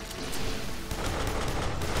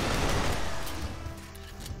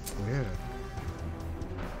 Weird.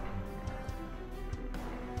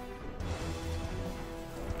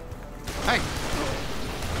 Hey!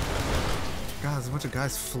 God, there's a bunch of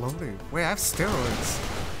guys floating. Wait, I have steroids.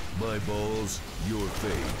 My balls, your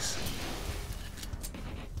face.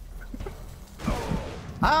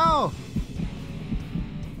 Ow!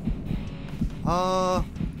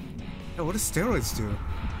 Yeah, what do steroids do?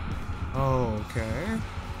 Oh, okay.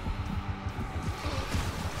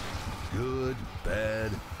 Good,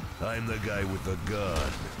 bad. I'm the guy with the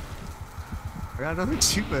gun. I got another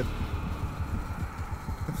achievement.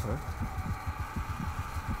 What the fuck?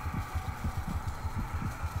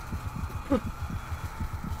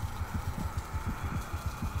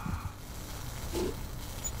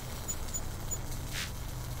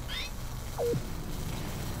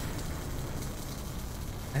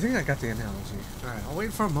 I think I got the analogy. Alright, I'll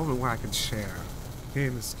wait for a moment where I can share.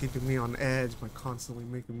 Game is keeping me on edge by constantly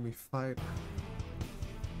making me fight.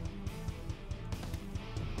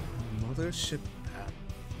 Mothership pad.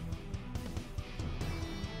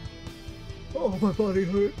 Oh, my body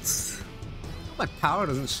hurts. My power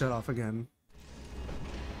doesn't shut off again.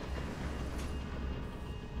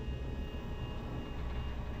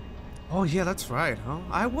 Oh yeah, that's right, huh?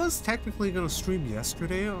 I was technically gonna stream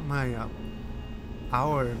yesterday on my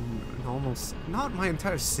power and almost, not my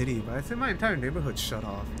entire city, but I think my entire neighborhood shut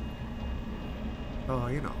off. Oh,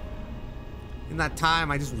 you know. In that time,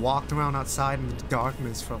 I just walked around outside in the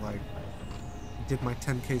darkness for like, did my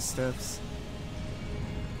 10K steps.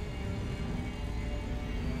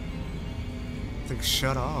 Things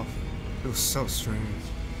shut off. It was so strange.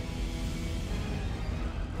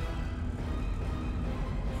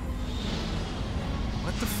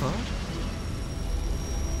 What the fuck?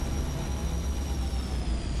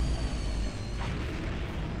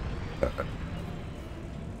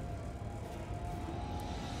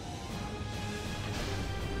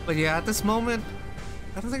 But yeah, at this moment,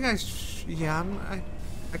 I don't think I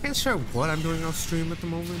can't share what I'm doing off stream at the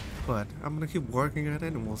moment, but I'm gonna keep working at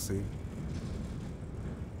it and we'll see.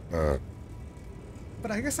 But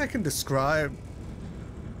I guess I can describe.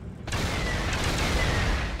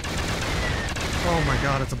 Oh my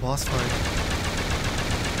god, it's a boss fight.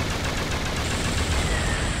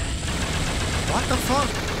 What the fuck?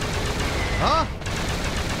 Huh?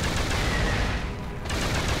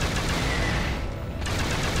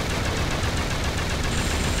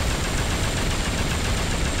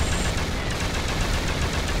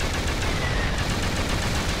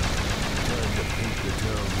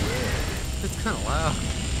 It's kind of loud.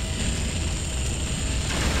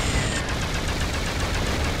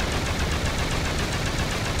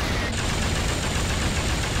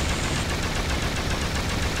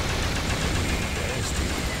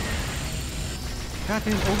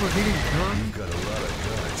 Goddamn overheating gun. You've got a lot of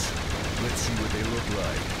guts. Let's see what they look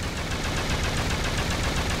like.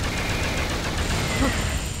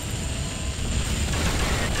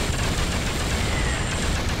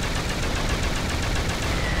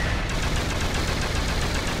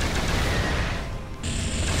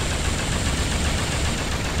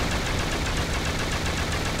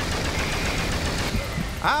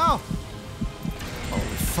 Ow!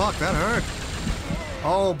 Holy fuck, that hurt.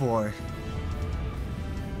 Oh boy.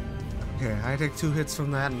 Okay, I take 2 hits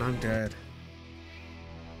from that and I'm dead.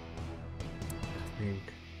 I think.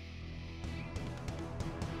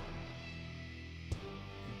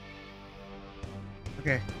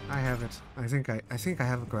 Okay, I have it. I think I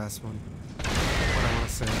have a grasp on what I want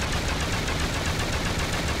to say.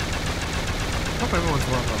 Hope everyone's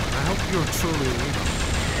well though. I hope you're truly,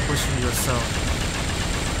 pushing yourself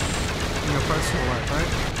in your personal life, right?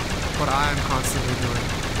 What I'm constantly doing.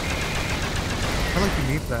 I feel like you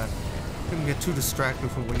need that. You can get too distracted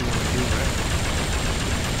from what you want to do, right?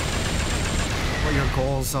 What your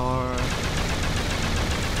goals are,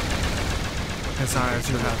 what desires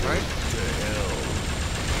you have, right?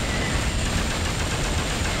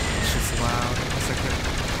 It's just loud. It's like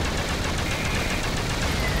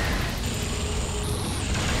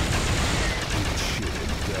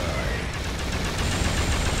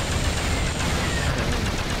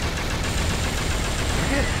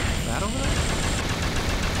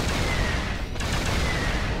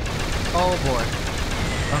boy.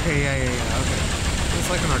 Okay, yeah, okay. It's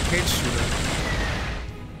like an arcade shooter.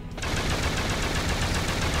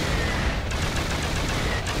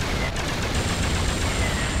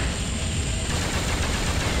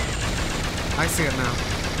 I see it now.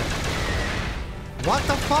 What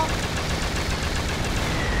the fuck?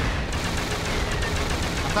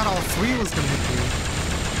 I thought all three was gonna hit me.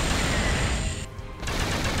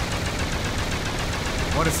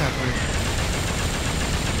 What is happening?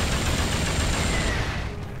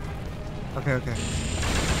 Okay, okay.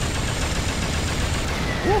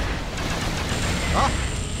 Woo! Ah!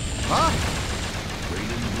 Ah!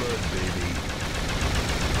 Raining blood, baby.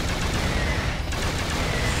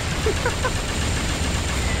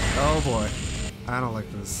 Oh boy. I don't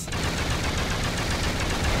like this.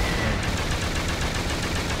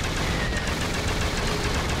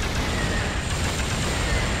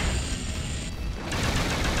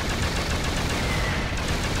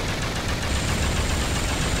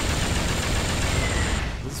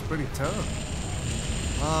 This is pretty tough.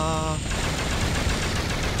 Oh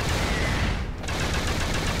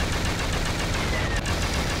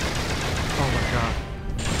my god.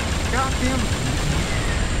 Goddamn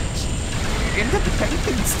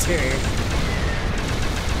Independence Day.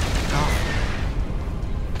 Oh.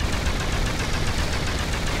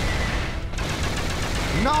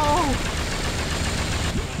 No!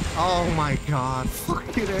 Oh my god.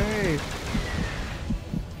 Fucking A.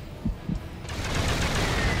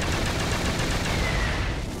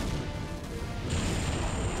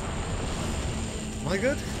 Am I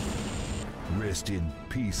good? Rest in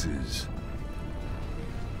pieces.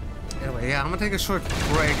 Anyway, yeah, I'm gonna take a short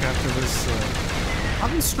break after this. I've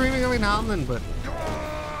been streaming every now and then, but.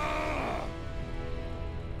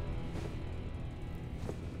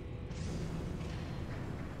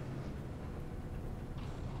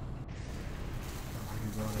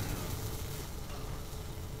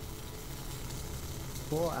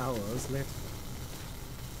 Four hours later.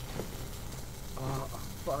 Oh,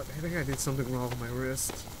 fuck. I think I did something wrong with my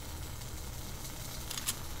wrist.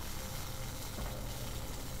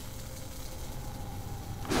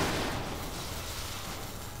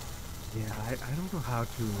 Yeah, I don't know how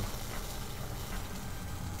to...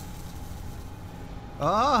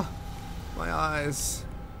 Ah! My eyes.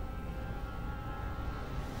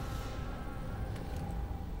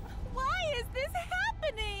 Why is this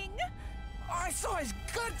happening? I saw his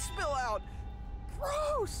guts spill out.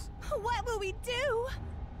 Gross. What will we do?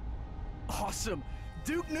 Awesome.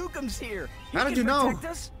 Duke Nukem's here. How did you know?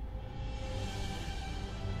 Protect us?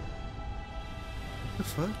 What the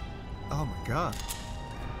fuck? Oh my god.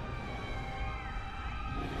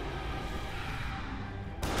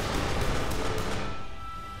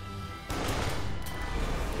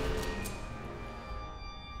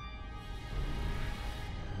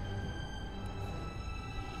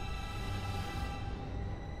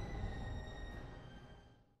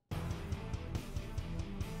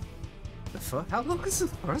 How long is the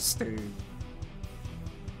first stage?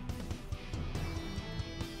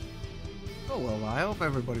 Oh well, I hope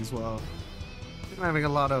everybody's well. I'm having a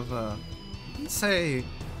lot of, I'd say...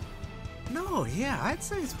 No, yeah, I'd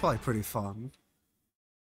say it's probably pretty fun.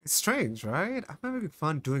 It's strange, right? I'm having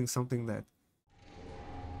fun doing something that...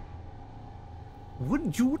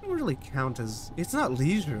 you wouldn't really count as... It's not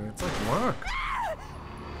leisure, it's like work.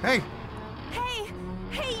 Hey! Hey,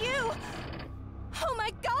 you! Oh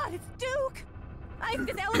my god, it's Duke!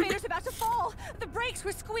 This elevator's about to fall. The brakes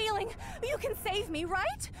were squealing. You can save me,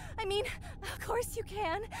 right? I mean, of course you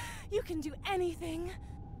can. You can do anything.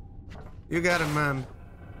 You got it, man.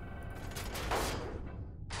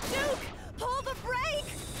 Duke, pull the brake!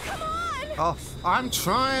 Come on! Oh, I'm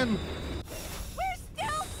trying. We're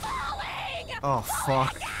still falling! Oh,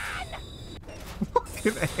 fuck.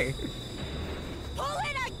 Fucking A. Pull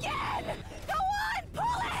it again! Go on,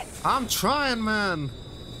 pull it! I'm trying, man.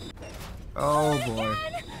 Oh boy.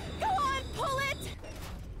 Go on, pull it!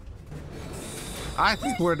 I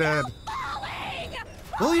think we're dead.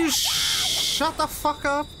 Will you shut the fuck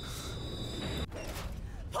up?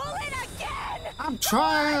 Pull it again! I'm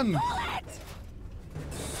trying! Pull it!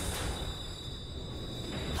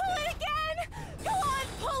 Pull it again! Go on,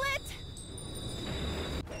 pull it!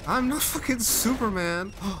 I'm not fucking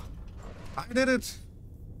Superman. I did it.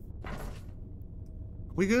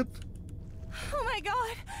 We good? Oh my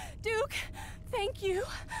god, Duke, thank you.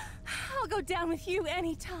 I'll go down with you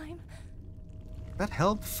anytime. That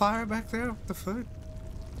help fire back there? What the fuck?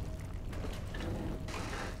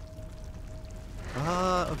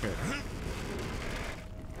 Okay.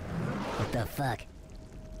 What the fuck?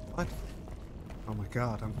 What? Oh my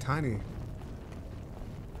god, I'm tiny.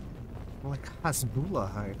 I'm like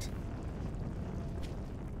Hasbulla height.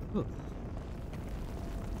 Ugh.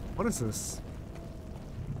 What is this?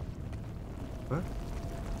 What?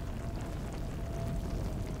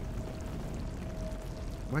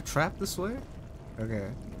 Am I trapped this way? Okay.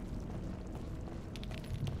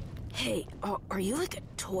 Hey, are you like a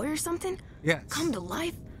toy or something? Yes. Come to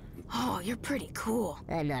life? Oh, you're pretty cool.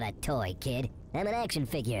 I'm not a toy, kid. I'm an action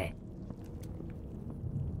figure.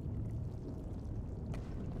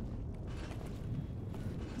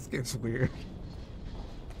 This game's weird.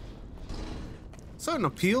 So an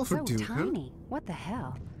appeal for so Duke, tiny. huh? What the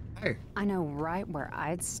hell? Hey. I know right where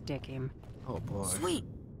I'd stick him. Oh boy. Sweet.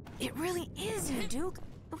 It really is you, Duke.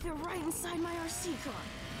 Look, they're right inside my RC car.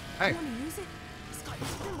 Hey. You want to use it? It's got your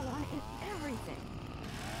symbol on it and everything.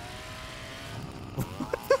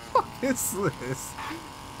 What the fuck is this?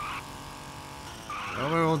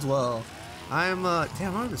 Hope everyone's well. I'm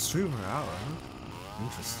damn, I'm the streamer hour, huh?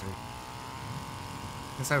 Interesting.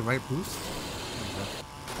 Is that right boost? Okay.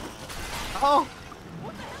 Oh!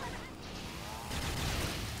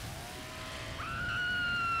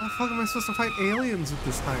 How the fuck am I supposed to fight aliens with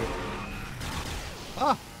this height?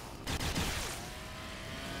 Ah!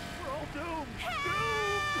 We're all doomed.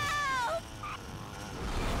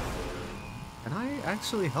 Can I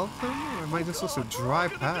actually help them, or am I just supposed to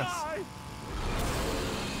drive past?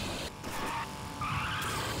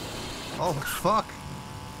 Oh fuck!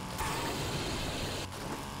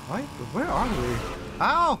 What? Where are we?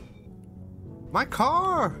 Ow! My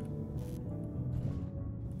car!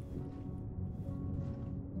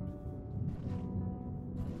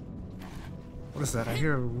 What is that? I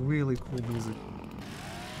hear really cool music.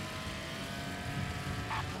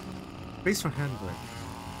 Base for handbrake.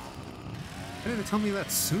 Why didn't it tell me that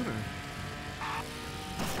sooner?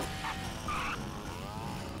 I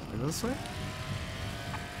go this way?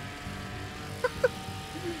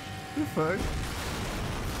 The fuck?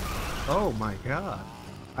 Oh my god.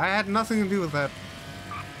 I had nothing to do with that.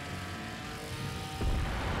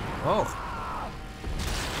 Oh.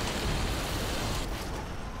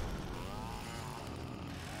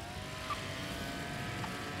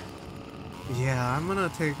 Yeah, I'm gonna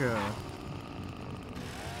take a...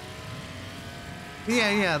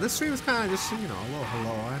 Yeah, this stream is kind of just, you know, a little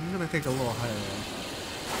hello. I'm gonna take a little higher.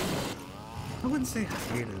 I wouldn't say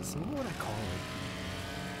hiatus. What would I call it?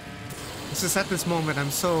 It's just at this moment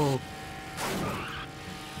I'm so...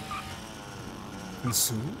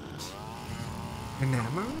 consumed?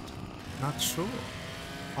 Enamored? Not sure.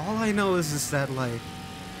 All I know is just that, like...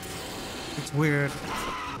 it's weird.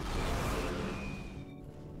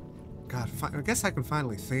 God, I guess I can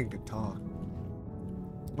finally think and talk.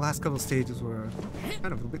 The last couple stages were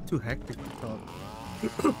kind of a bit too hectic to talk.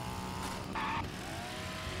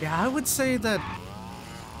 Yeah, I would say that...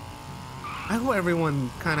 I hope everyone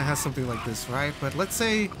kind of has something like this, right? But let's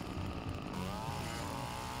say...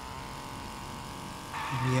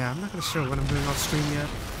 Yeah, I'm not gonna sure what I'm doing off stream yet.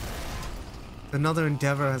 Another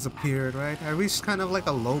endeavor has appeared, right? I reached kind of like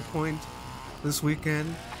a low point this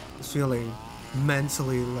weekend. Just feeling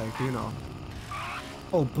mentally, like, you know,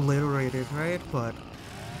 obliterated, right? But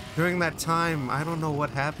during that time, I don't know what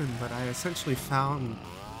happened, but I essentially found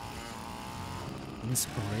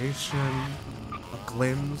inspiration, a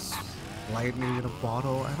glimpse, lightning in a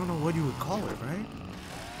bottle. I don't know what you would call it, right?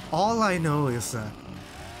 All I know is that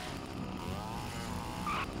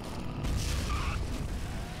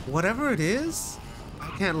whatever it is, I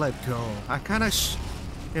can't let go. I kind of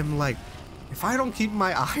am like, if I don't keep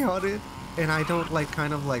my eye on it, and I don't like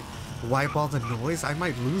kind of like wipe all the noise, I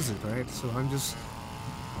might lose it, right? So I'm just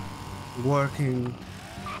working,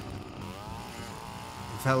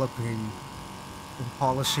 developing, and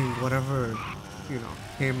polishing whatever, you know,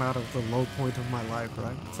 came out of the low point of my life,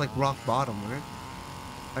 right? It's like rock bottom, right?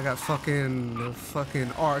 I got fucking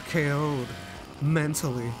RKO'd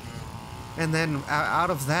mentally. And then out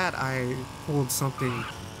of that, I pulled something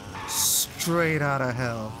straight out of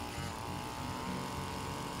hell.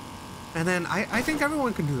 And then I think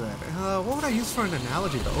everyone can do that. What would I use for an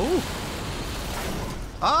analogy though? Oh!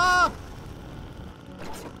 Ah!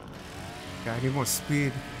 Yeah, I need more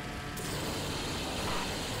speed.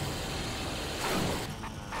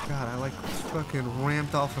 God, I like fucking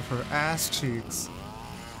ramped off of her ass cheeks.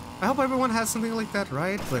 I hope everyone has something like that,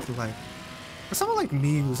 right? But like, for someone like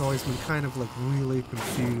me who's always been kind of like really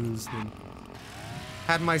confused and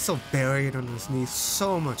had myself buried underneath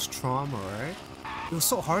so much trauma, right? It was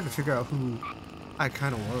so hard to figure out who I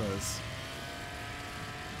kind of was.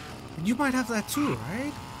 And you might have that too,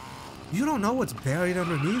 right? You don't know what's buried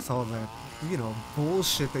underneath all that, you know,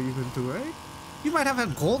 bullshit that you've been through, right? You might have a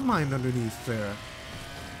gold mine underneath there.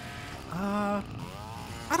 I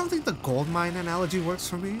don't think the gold mine analogy works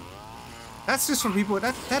for me. That's just for people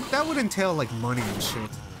that would entail like money and shit.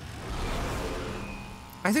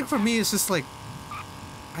 I think for me it's just like,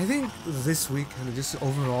 I think this week and just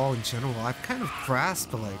overall in general, I've kind of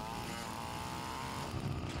grasped like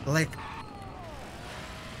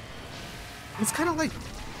it's kind of like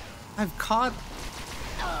I've caught.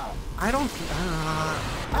 I don't.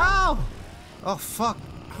 Ow! Oh fuck!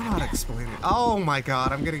 I don't know how to explain it. Oh my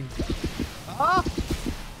god! I'm getting. Oh!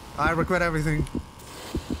 I regret everything.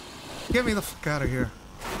 Get me the fuck out of here.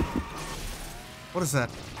 What is that?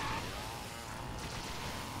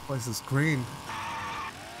 What is this green?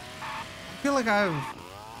 I feel like I've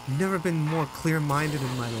never been more clear-minded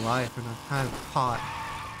in my life, and I've kind of caught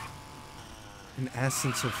an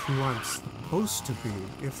essence of who I'm supposed to be,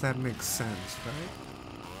 if that makes sense, right?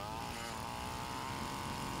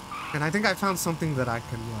 And I think I found something that I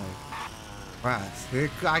can like grasp.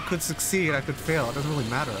 I could succeed, I could fail, it doesn't really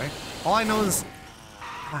matter, right? All I know is,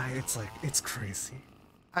 it's like, it's crazy.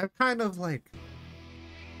 I've kind of like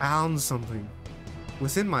found something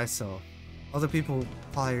within myself. Other people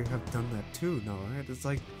probably have done that too, no, right? It's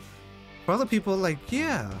like, for other people, like,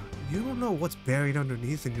 yeah, you don't know what's buried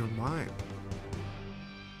underneath in your mind.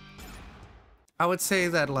 I would say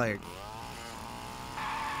that, like,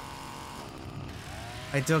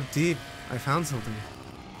 I dug deep, I found something.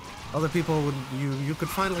 Other people would, you could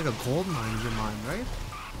find like a gold mine in your mind, right?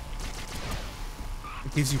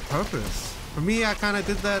 It gives you purpose. For me, I kind of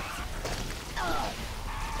did that.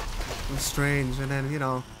 It was strange, and then, you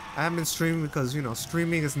know, I haven't been streaming because, you know,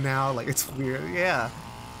 streaming is now, like, it's weird, yeah.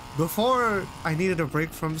 Before I needed a break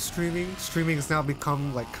from streaming, streaming has now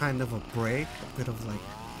become, like, kind of a break, a bit of, like,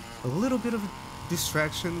 a little bit of a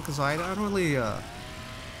distraction, because I don't really,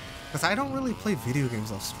 because I don't really play video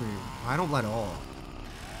games off stream. I don't at all.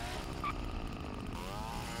 I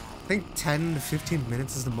think 10 to 15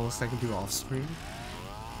 minutes is the most I can do off stream.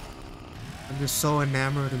 I'm just so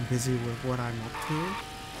enamored and busy with what I'm up to.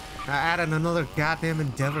 I added another goddamn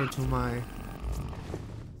endeavor to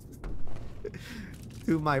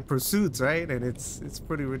my pursuits, right? And it's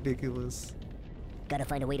pretty ridiculous. Gotta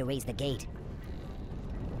find a way to raise the gate.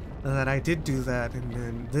 That I did do that, and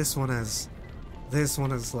then this one has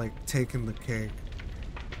like taken the cake.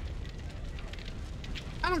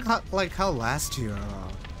 I don't like how last year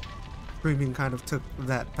streaming kind of took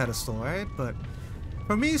that pedestal, right? But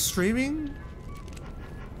for me, streaming,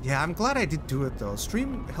 yeah, I'm glad I did do it though.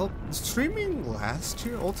 Streaming last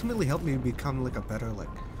year ultimately helped me become like a better like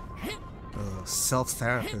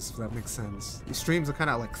self-therapist, if that makes sense. These streams are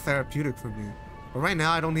kind of like therapeutic for me. But right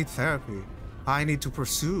now, I don't need therapy. I need to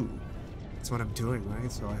pursue. That's what I'm doing,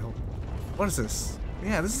 right? So I hope. What is this?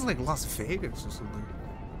 Yeah, this is like Las Vegas or something.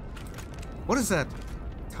 What is that?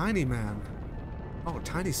 Tiny man. Oh,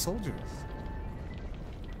 tiny soldiers.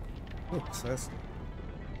 Oops, that's...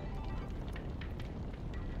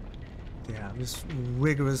 Yeah, I'm just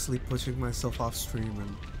rigorously pushing myself off stream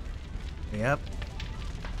and... Yep.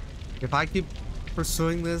 If I keep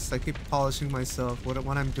pursuing this, I keep polishing myself.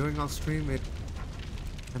 What I'm doing off stream,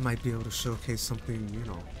 I might be able to showcase something, you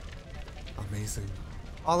know, amazing.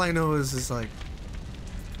 All I know is like,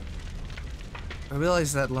 I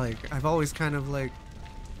realize that like, I've always kind of like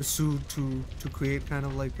pursued to create kind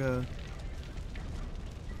of like a,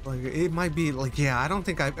 like it might be like, yeah, I don't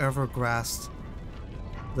think I've ever grasped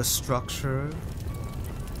the structure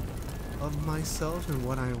of myself and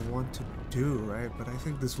what I want to do, right? But I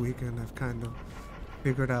think this weekend I've kind of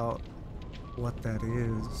figured out what that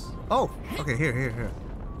is. Oh, okay, here.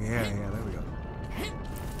 Yeah, there we go.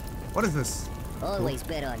 What is this? Always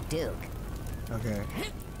bet on Duke. Okay.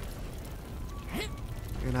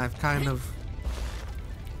 And I've kind of...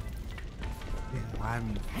 Yeah,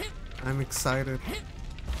 I'm excited.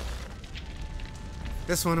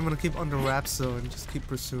 This one I'm gonna keep under wraps though and just keep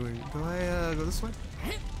pursuing. Do I go this way?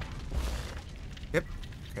 Yep.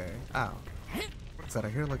 Okay. Ow. What's that? I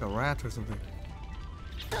hear like a rat or something.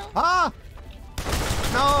 Ah!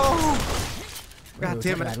 No! God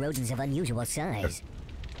damn it. Rodents of unusual size.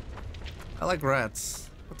 I like rats.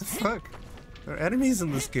 What the fuck? There are enemies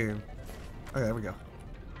in this game. Okay, there we go.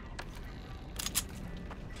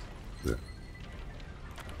 Yeah.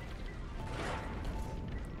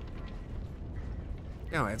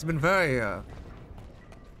 Anyway, it's been very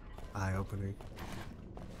eye-opening.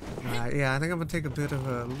 Yeah, I think I'm gonna take a bit of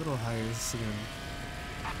a little hiatus again.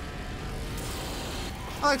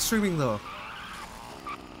 I like streaming though.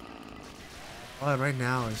 Well, right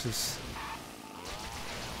now it's just...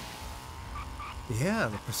 Yeah,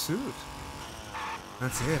 the pursuit.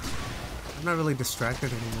 That's it. I'm not really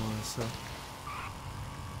distracted anymore, so...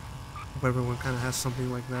 Hope everyone kind of has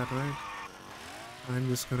something like that, right? I'm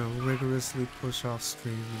just gonna rigorously push off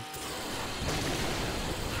streaming.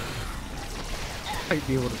 I'd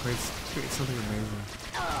be able to create something amazing.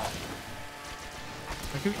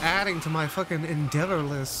 I keep adding to my fucking endeavor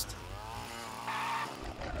list.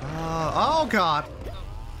 Oh god!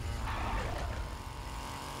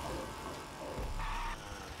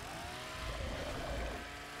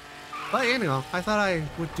 But anyhow, I thought I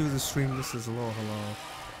would do the stream. This is hello.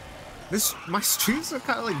 My streams are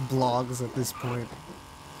kind of like blogs at this point.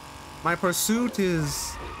 My pursuit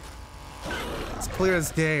is it's clear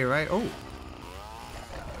as day, right? Oh,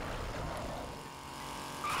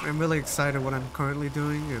 I'm really excited what I'm currently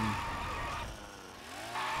doing, and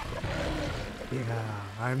yeah,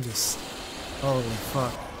 I'm just holy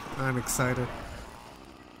fuck, I'm excited.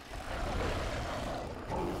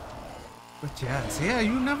 But yes, yeah,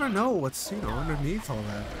 you never know what's, underneath all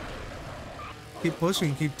that. Keep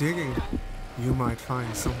pushing, keep digging. You might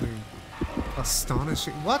find something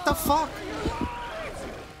astonishing. What the fuck?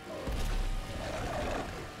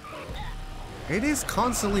 It is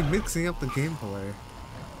constantly mixing up the gameplay.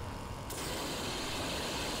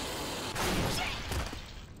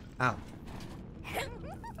 Ow.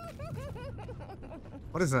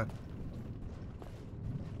 What is that?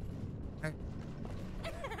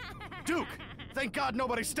 Duke! Thank God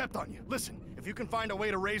nobody stepped on you. Listen, if you can find a way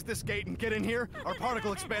to raise this gate and get in here, our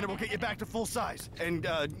particle expander will get you back to full size. And,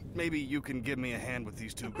 maybe you can give me a hand with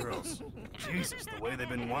these two girls. Jesus, the way they've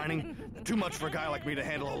been whining. Too much for a guy like me to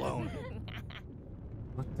handle alone.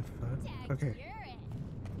 What the fuck? Okay.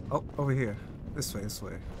 Oh, over here. This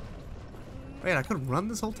way. Wait, I couldn't run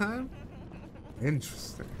this whole time?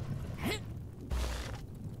 Interesting.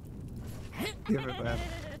 Give it back.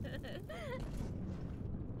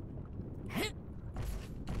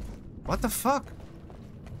 What the fuck?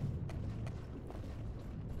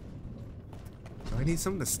 Do I need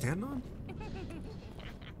something to stand on?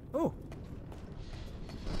 Oh.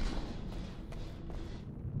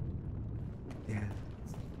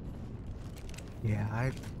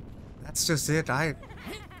 Yeah, that's just it. I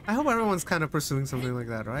hope everyone's kind of pursuing something like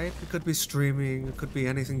that, right? It could be streaming, it could be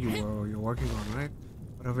anything you're working on, right?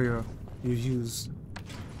 Whatever you use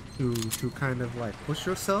to kind of like push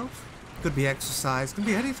yourself. It could be exercise, could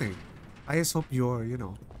be anything. I just hope you're,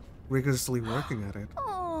 rigorously working at it.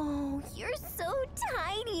 Oh, you're so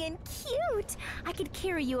tiny and cute. I could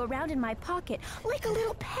carry you around in my pocket like a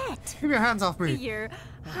little pet. Keep your hands off me. Your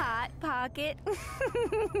hot pocket.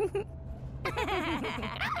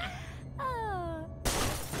 Oh.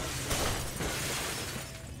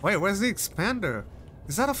 Wait, where's the expander?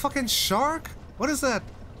 Is that a fucking shark? What is that?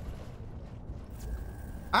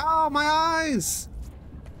 Ow, my eyes!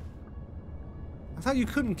 I thought you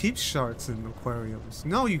couldn't keep sharks in aquariums.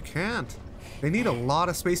 No, you can't. They need a lot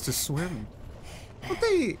of space to swim. But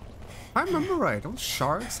if I remember right, don't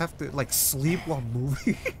sharks have to, like, sleep while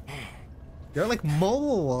moving? They're, like,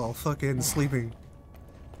 mobile while fucking sleeping.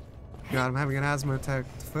 God, I'm having an asthma attack.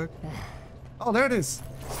 What the fuck? Oh, there it is.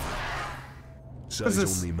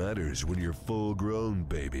 Size only matters when you're full grown,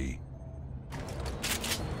 baby.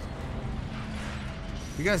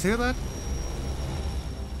 You guys hear that?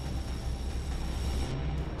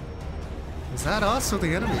 Is that us or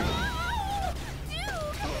the enemy? Dude,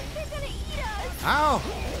 they're gonna eat us. Ow!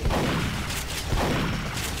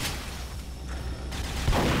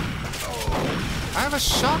 I have a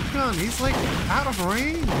shotgun. He's like out of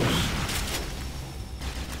range.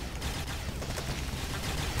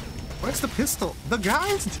 Where's the pistol? The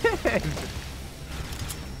guy's dead.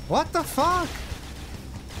 What the fuck?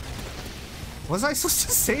 Was I supposed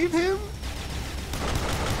to save him?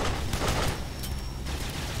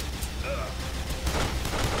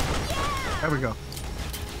 There we go.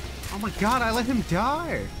 Oh my god, I let him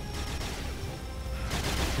die.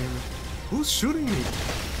 Damn it. Who's shooting me?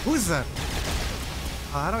 Who is that?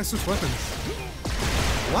 How do I switch weapons?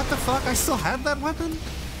 What the fuck? I still had that weapon?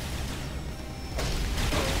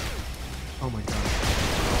 Oh my god.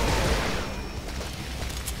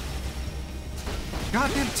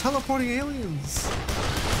 Goddamn teleporting aliens.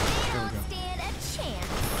 There we go. Stand a chance.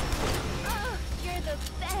 Oh, you're the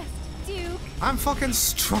best, Duke. I'm fucking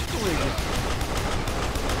struggling.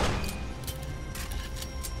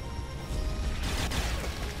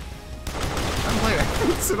 I haven't played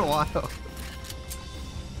games in a while.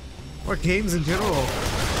 Or games in general.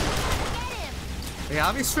 Yeah,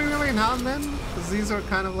 I'll be streaming every now and then, because these are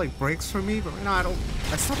kind of like breaks for me, but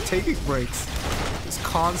I stopped taking breaks. Just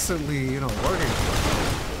constantly, working.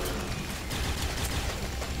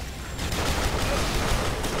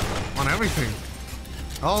 On everything.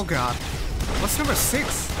 Oh god. What's number 6?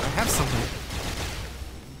 I have something.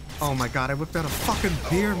 Oh my god, I whipped out a fucking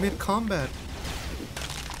beer mid-combat.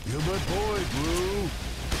 You're my boy, Blue.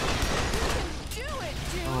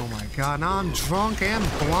 Oh my god, now I'm drunk and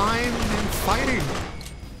blind and fighting.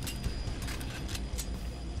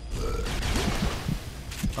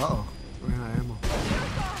 Uh-oh. Ran out of ammo.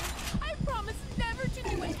 I promise never to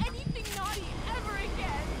do anything naughty ever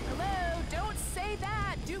again. Hello, don't say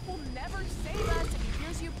that. Duke will never save us if he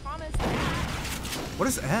hears you promise that. What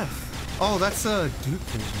is F? Oh, that's a Duke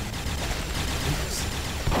vision.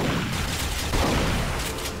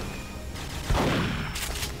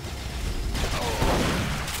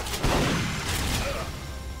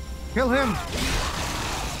 Kill him!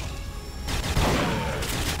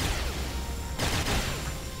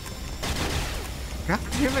 God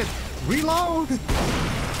damn it! Reload!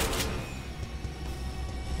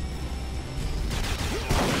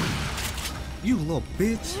 You little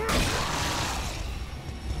bitch!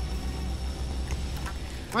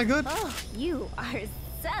 Am I good? Oh, you are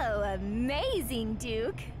so amazing,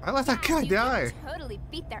 Duke. I let that guy die. Totally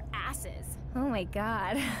beat their asses. Oh my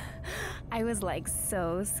god. I was like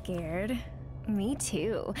so scared. Me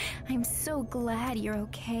too. I'm so glad you're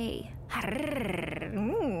okay.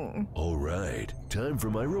 All right, time for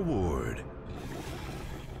my reward.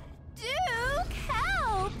 Duke,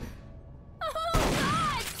 help! Oh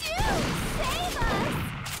god, Duke, save us!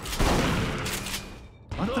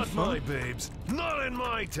 Not my babes, not in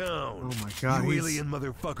my town. Oh my god, you alien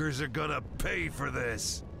motherfuckers are gonna pay for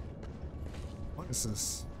this. What is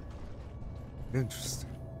this? Interesting.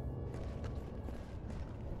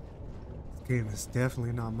 This game is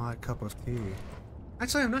definitely not my cup of tea.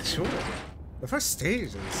 Actually, I'm not sure. The first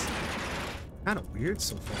stage is kind of weird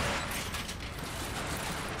so far.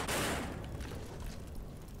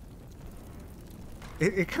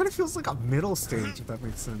 It kind of feels like a middle stage, if that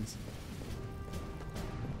makes sense.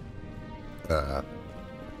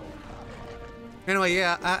 Anyway,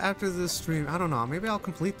 yeah, after this stream, I don't know, maybe I'll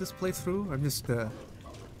complete this playthrough. I'm just,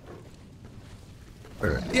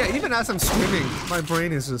 yeah, even as I'm streaming, my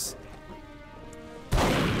brain is just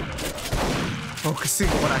focusing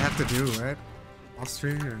on what I have to do, right? While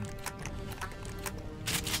streaming.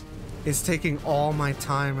 It's taking all my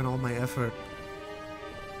time and all my effort.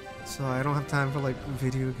 So I don't have time for, like,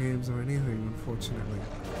 video games or anything, unfortunately.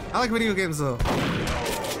 I like video games, though.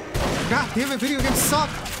 God damn it, video games suck!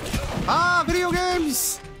 Ah, video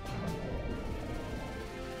games!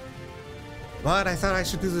 But I thought I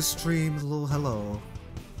should do the stream with a little hello.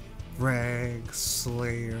 Greg,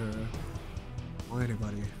 Slayer, or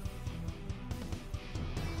anybody.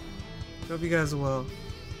 Hope you guys are well.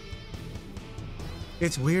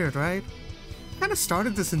 It's weird, right? I kind of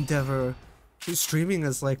started this endeavor, streaming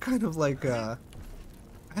as like, kind of like, I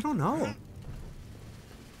don't know.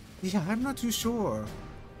 Yeah, I'm not too sure.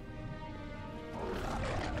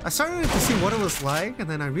 I started to see what it was like, and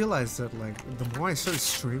then I realized that, like, the more I started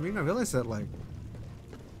streaming, I realized that, like,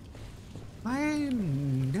 I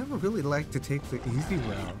never really like to take the easy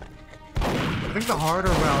route. I think the harder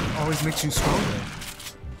route always makes you stronger.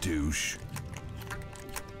 Douche.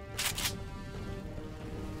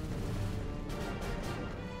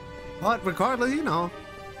 But regardless, you know,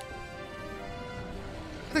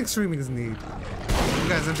 I think streaming is neat. You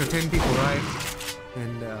guys entertain people, right?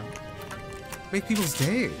 And, make people's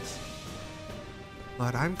days.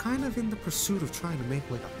 But I'm kind of in the pursuit of trying to make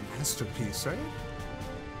like a masterpiece, right?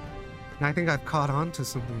 And I think I've caught on to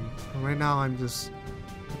something. Right now I'm just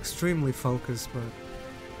extremely focused, but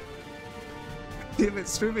damn it,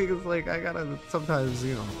 streaming is like, I gotta sometimes,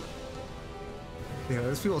 you know, yeah,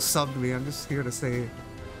 there's people subbed me, I'm just here to say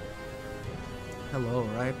hello,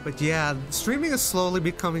 right? But yeah, streaming is slowly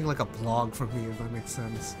becoming like a blog for me, if that makes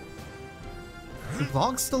sense. Do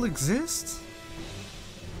blogs still exist?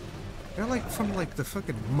 They're like from like the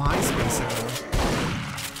fucking MySpace era.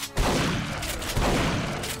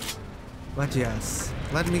 But yes,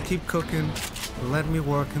 let me keep cooking, let me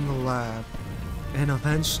work in the lab, and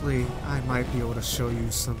eventually I might be able to show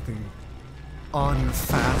you something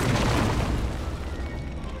unfathomable.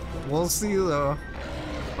 We'll see though.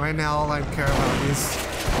 Right now all I care about is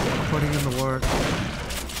putting in the work.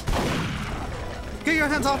 Get your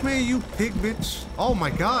hands off me, you pig bitch! Oh my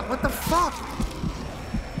god, what the fuck?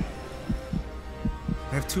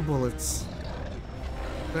 I have 2 bullets.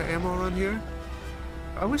 Is there ammo around here?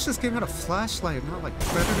 I wish this game had a flashlight, not like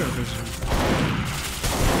predator vision.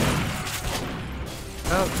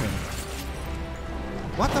 Okay.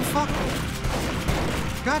 What the fuck?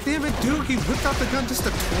 God damn it, dude, he whipped out the gun just to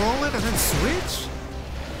twirl it and then switch?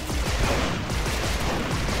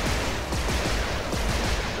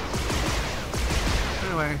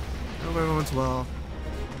 Anyway, hope everyone's well.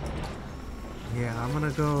 Yeah, I'm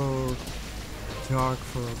gonna go dark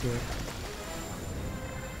for a bit.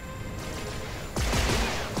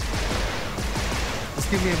 This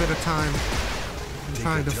Just give me a bit of time.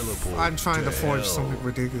 I'm trying to forge something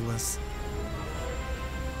ridiculous.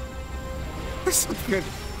 There's something good.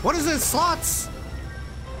 What is this? Slots?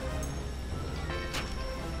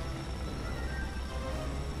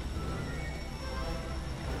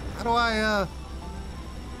 How do I,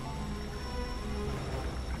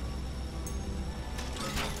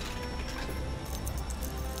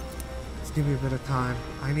 Just give me a bit of time.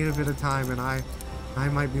 I need a bit of time, and I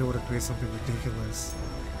might be able to create something ridiculous.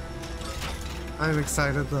 I'm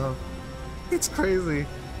excited, though. It's crazy.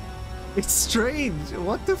 It's strange.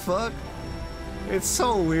 What the fuck? It's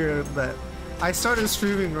so weird that I started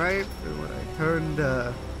streaming, right, when I turned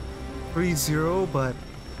 3-0, but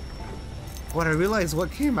what I realized,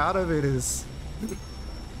 what came out of it is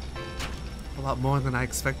a lot more than I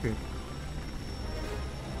expected.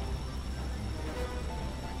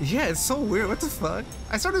 Yeah, it's so weird. What the fuck?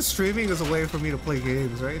 I started streaming as a way for me to play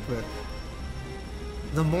games, right? But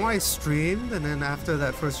the more I streamed, and then after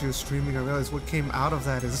that first year of streaming, I realized what came out of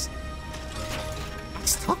that is I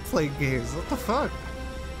stopped playing games. What the fuck?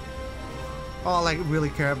 All I really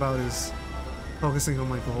care about is focusing on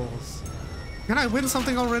my goals. Can I win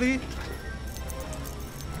something already?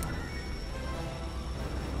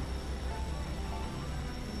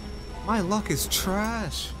 My luck is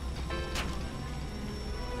trash.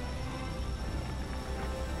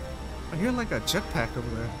 I hear like a jetpack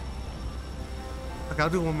over there. Like, I'll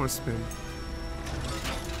do one more spin.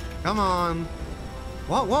 Come on.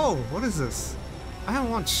 Whoa, whoa, what is this? I don't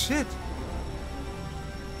want shit.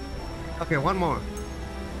 Okay, one more.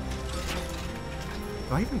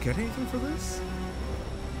 Do I even get anything for this?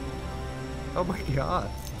 Oh my god.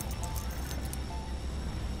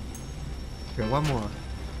 Okay, one more.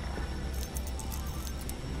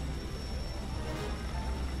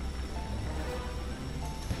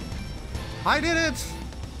 I did it!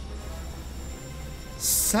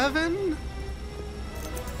 7?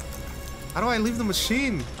 How do I leave the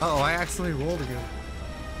machine? Uh oh, I accidentally rolled again.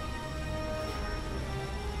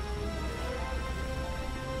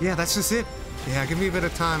 Yeah, that's just it. Yeah, give me a bit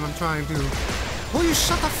of time. I'm trying to... Will you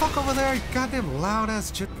shut the fuck over there, you goddamn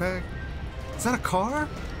loud-ass jetpack? Is that a car?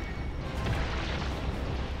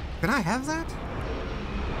 Can I have that?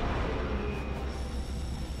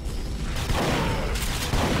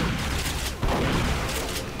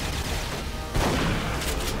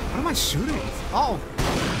 What am I shooting? Oh!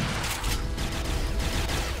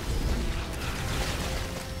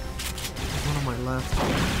 There's one on my left.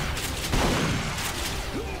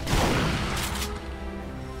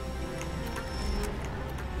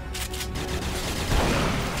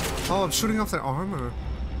 Oh, I'm shooting off their armor.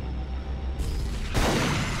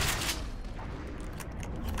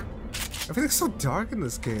 Everything's so dark in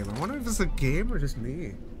this game. I wonder if it's a game or just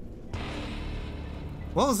me.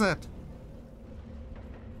 What was that?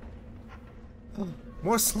 Oh,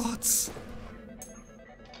 more slots.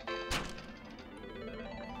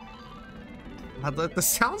 The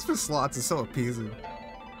sounds for slots is so appeasing.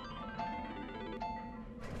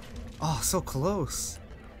 Oh, so close.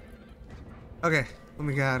 Okay, let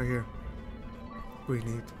me get out of here. Pretty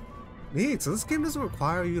neat. Neat, so this game doesn't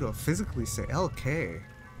require you to physically say LK.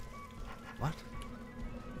 What?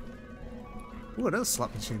 Ooh, another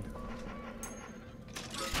slot machine.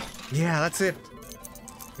 Yeah, that's it.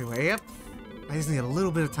 Anyway, yep. I just need a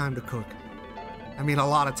little bit of time to cook. I mean, a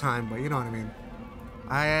lot of time, but you know what I mean.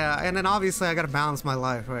 And then obviously I gotta balance my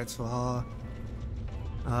life, right? So,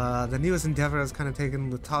 the newest endeavor has kind of taken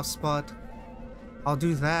the top spot. I'll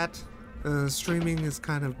do that. Streaming has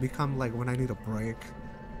kind of become like when I need a break.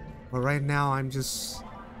 But right now I'm just...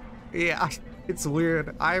 Yeah, it's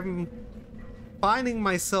weird. I'm finding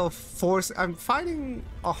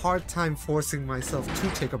a hard time forcing myself to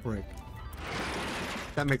take a break.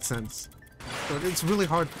 That makes sense. So it's really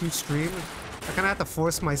hard to stream. I kind of have to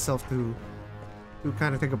force myself to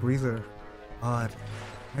kind of take a breather. But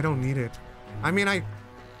I don't need it. I mean,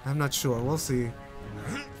 I'm not sure. We'll see.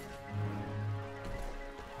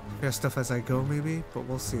 Share stuff as I go, maybe, but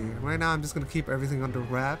we'll see. Right now, I'm just gonna keep everything under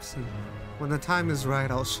wraps, and when the time is right,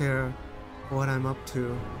 I'll share what I'm up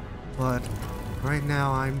to. But right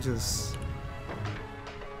now, I'm just...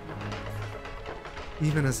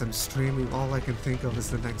 Even as I'm streaming, all I can think of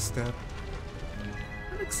is the next step.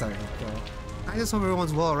 I'm excited, though. I just hope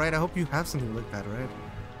everyone's well, right? I hope you have something like that, right?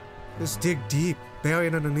 Just dig deep.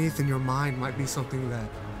 Buried underneath in your mind might be something that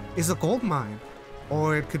is a gold mine.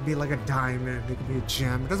 Or it could be like a diamond, it could be a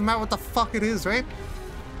gem. It doesn't matter what the fuck it is, right?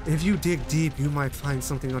 If you dig deep, you might find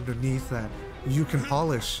something underneath that you can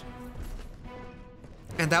polish.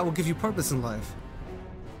 And that will give you purpose in life.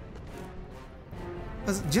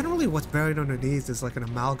 Because generally what's buried underneath is like an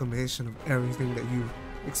amalgamation of everything that you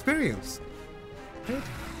experience. Right?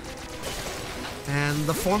 And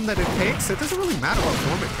the form that it takes, it doesn't really matter what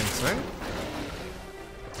form it takes, right?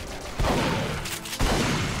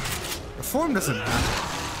 The form doesn't matter.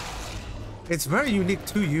 It's very unique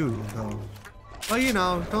to you, though. But you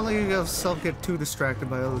know, don't let yourself get too distracted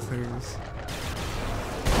by other things.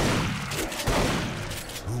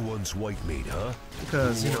 Who wants white meat, huh?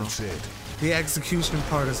 Because, you know, the execution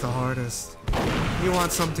part is the hardest. You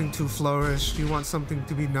want something to flourish, you want something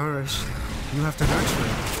to be nourished, you have to nurture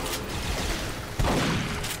it.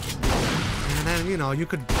 And then, you know, you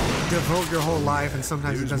could devote your whole life and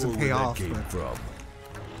sometimes it doesn't pay off. But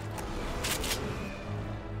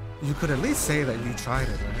you could at least say that you tried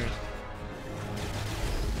it, right?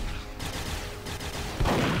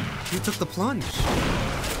 You took the plunge.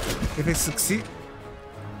 If it succeeds,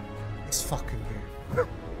 it's fucking game.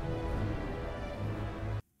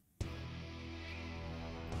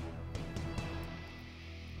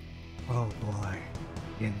 Oh boy.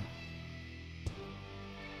 Yeah.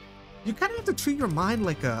 You kind of have to treat your mind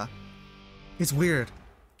like a... It's weird.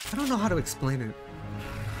 I don't know how to explain it.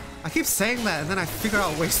 I keep saying that and then I figure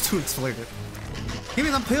out ways to explain it. Give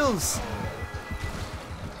me them pills!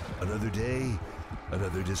 Another day,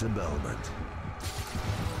 another disembowelment.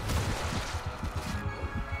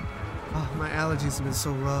 Oh, my allergies have been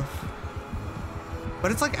so rough.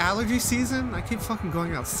 But it's like allergy season. I keep fucking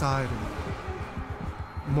going outside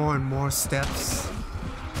and more steps.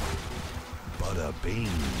 Bada bing.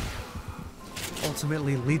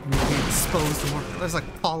 Ultimately lead me to be exposed to more. There's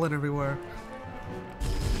like pollen everywhere.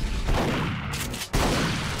 You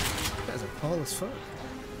guys are tall as fuck.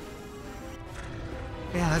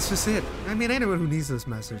 Yeah, that's just it. I mean, anyone who needs this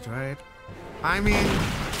message, right? I mean,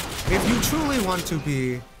 if you truly want to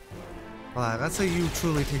be... let's say you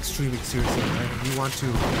truly take streaming seriously, right? If you want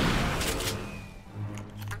to...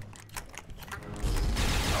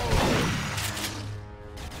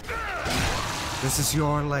 This is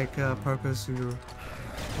your, like, purpose, your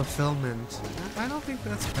fulfillment. I don't think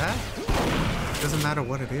that's bad. It doesn't matter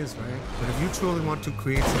what it is, right? But if you truly want to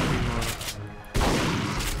create something or...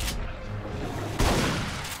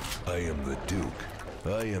 I am the Duke.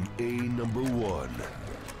 I am A#1.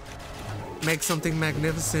 Make something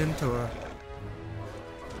magnificent or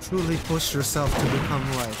truly push yourself to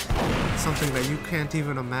become like something that you can't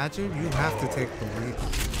even imagine, you have to take the leap.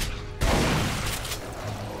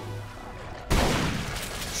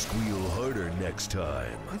 Squeal harder next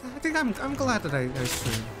time. I think I'm glad that I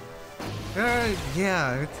stream.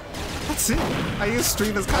 Yeah, that's it. I use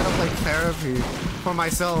stream as kind of like therapy for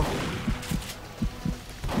myself.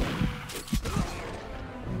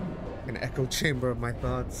 An echo chamber of my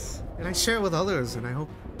thoughts. And I share it with others, and I hope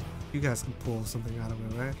you guys can pull something out of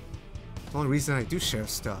it, right? The only reason I do share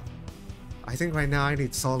stuff. I think right now I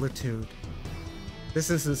need solitude. This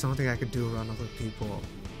isn't something I could do around other people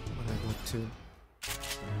when I want to.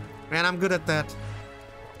 And I'm good at that.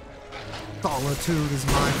 Solitude is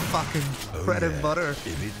my fucking bread and butter.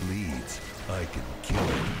 If it bleeds, I can kill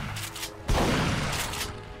it.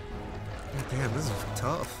 Oh, damn, this is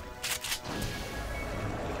tough.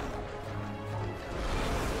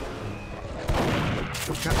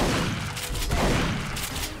 Okay.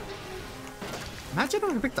 Imagine if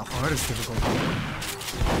I picked the hardest difficulty.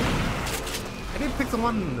 I didn't pick the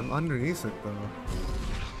one underneath it though.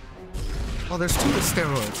 Oh, there's two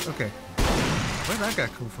steroids. Okay. Where'd that guy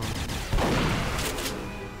come from?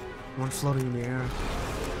 One floating in the air.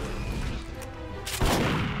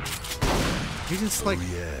 He just like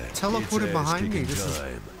teleported behind me. This is...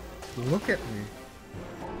 Look at me.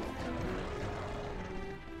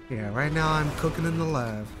 Yeah, right now I'm cooking in the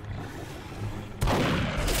lab.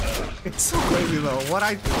 It's so crazy though. What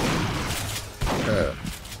I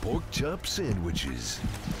pork chop sandwiches.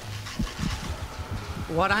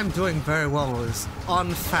 What I'm doing very well is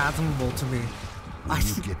unfathomable to me. When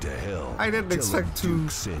you get to hell, I didn't expect to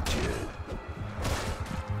sent you.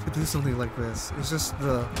 Do something like this. It's just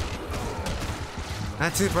the...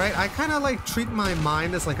 That's it, right? I kind of like treat my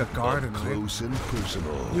mind as like a garden, right? Close and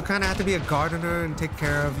personal. You kind of have to be a gardener and take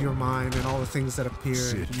care of your mind and all the things that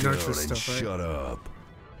appear and nurture stuff, right? Shut up.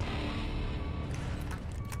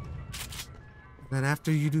 Then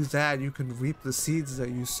after you do that, you can reap the seeds that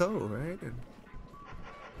you sow, right? And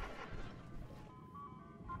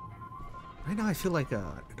right now I feel like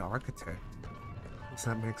an architect. If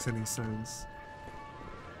that makes any sense.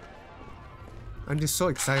 I'm just so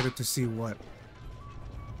excited to see what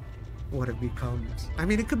it becomes. I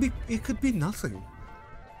mean, it could be nothing.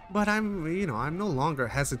 But I'm no longer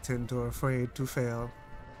hesitant or afraid to fail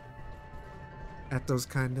at those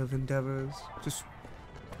kind of endeavors. Just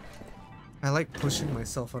I like pushing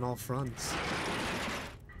myself on all fronts.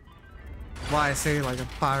 why I say like I'm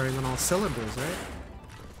firing on all cylinders, right?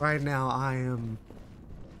 Right now I'm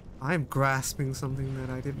grasping something that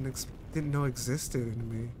I didn't know existed in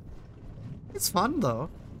me. It's fun though.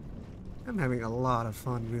 I'm having a lot of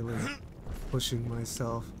fun really pushing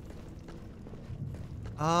myself.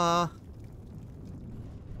 I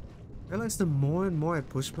realize the more and more I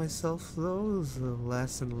push myself though, the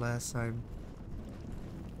less and less I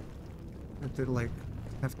did like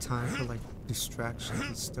have time for like distractions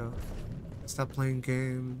and stuff. Stop playing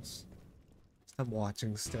games. Stop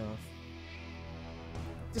watching stuff.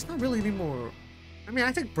 Just not really anymore. I mean,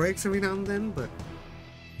 I take breaks every now and then, but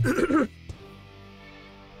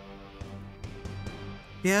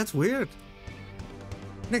yeah, it's weird.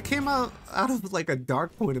 And it came out of like a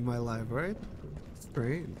dark point in my life, right?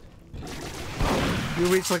 Strange. You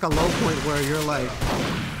reach like a low point where you're like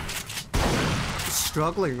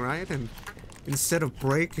struggling, right? And instead of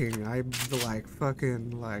breaking, I'm like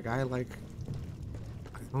fucking like I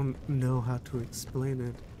don't know how to explain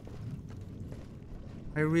it.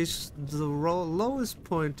 I reached the lowest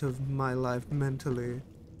point of my life mentally,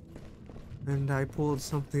 and I pulled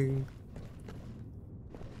something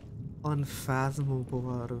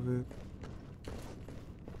unfathomable out of it.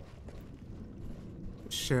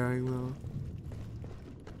 Sharing though.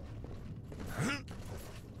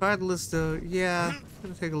 Regardless though, yeah, I'm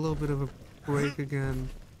gonna take a little bit of a break again.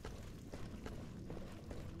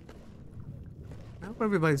 I hope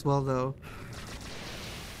everybody's well though.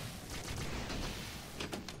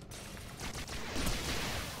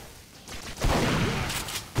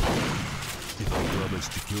 If I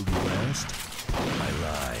promised to kill you last, I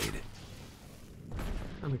lied.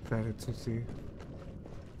 I'm excited to see.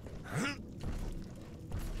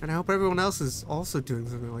 And I hope everyone else is also doing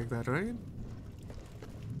something like that, right?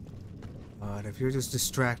 But if you're just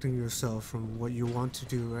distracting yourself from what you want to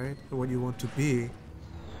do, right? Or what you want to be,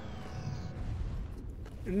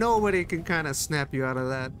 nobody can kind of snap you out of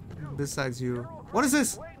that besides you. What is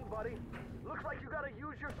this? Looks like you gotta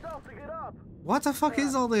use yourself to get up. What the fuck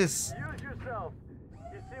is all this? Use yourself.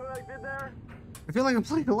 You see what I did there? I feel like I'm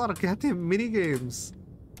playing a lot of goddamn mini games.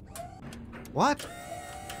 What?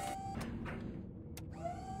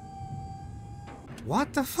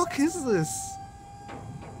 What the fuck is this?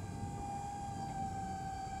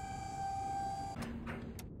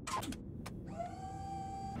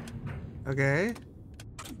 Okay.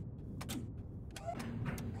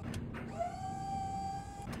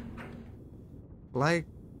 Like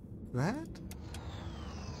that?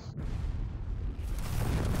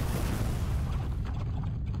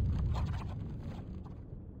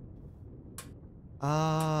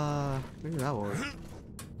 Maybe that worked.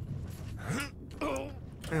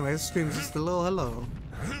 Anyway, this stream's just a little hello.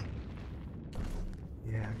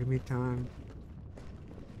 Yeah, give me time.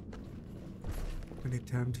 I need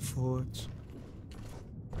time to forge.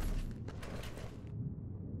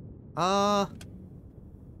 God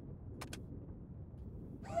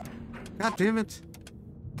damn it.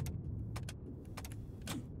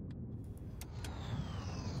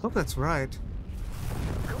 Hope that's right.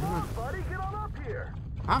 Come on, buddy, get on up here.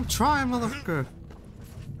 I'm trying, motherfucker.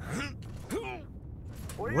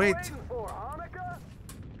 What are you Wait. waiting for, Hanukkah?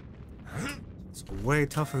 It's way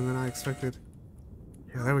tougher than I expected.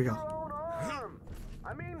 Yeah, there we go.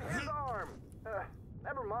 I mean his arm.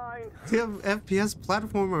 Never mind. FPS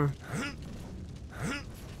platformer.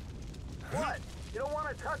 What? You don't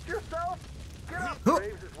want to touch yourself? Get up.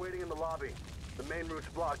 Graves is waiting in the lobby. The main route's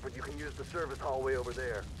blocked, but you can use the service hallway over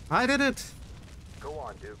there. I did it. Go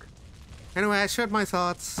on, Duke. Anyway, I shared my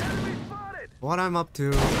thoughts. What I'm up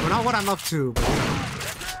to. Well, not what I'm up to,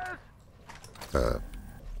 but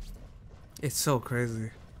it's so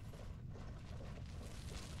crazy.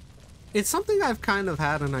 It's something I've kind of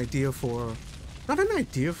had an idea for. Not an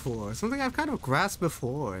idea for. Something I've kind of grasped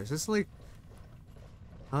before. It's just like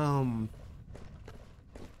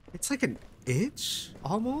it's like an itch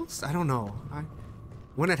almost. I don't know.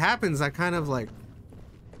 When it happens, I kind of like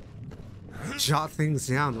jot things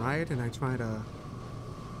down, right? And I try to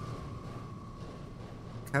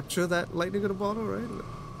capture that lightning in a bottle,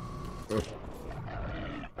 right?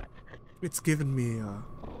 It's given me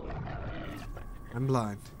I'm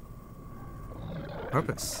blind.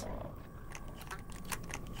 Purpose.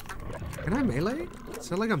 Can I melee? Is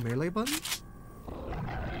there like a melee button?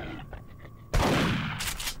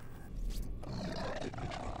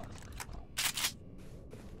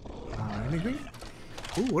 Anything?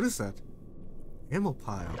 Ooh, what is that? Ammo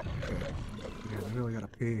pile. Okay. Yeah, I really gotta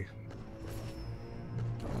pee.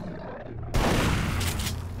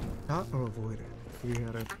 Dot or avoid it? We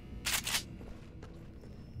got it.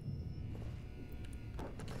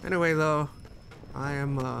 Anyway, though, I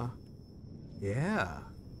am Yeah.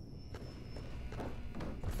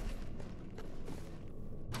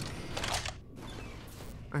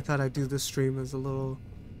 I thought I'd do this stream as a little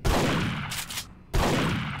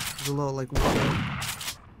like water.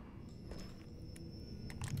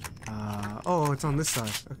 Oh, it's on this side.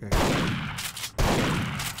 Okay.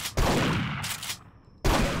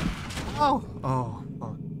 Oh, oh,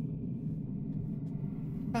 oh.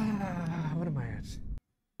 What am I at?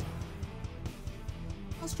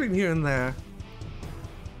 I'll stream here and there.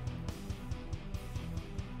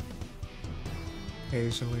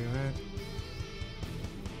 Occasionally, right?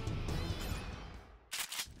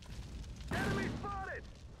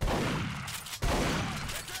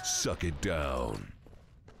 Suck it down.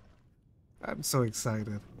 I'm so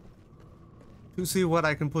excited to see what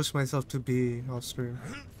I can push myself to be off stream.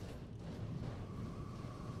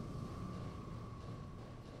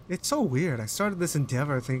 It's so weird. I started this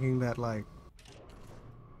endeavor thinking that, like,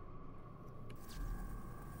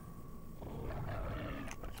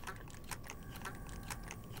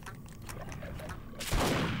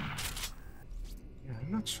 yeah,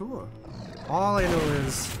 I'm not sure. All I know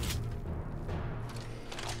is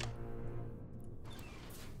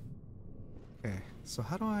so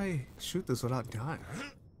how do I shoot this without dying?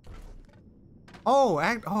 Oh,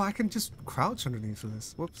 I can just crouch underneath of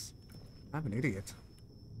this. Whoops. I'm an idiot.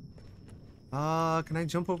 Can I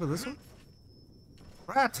jump over this one?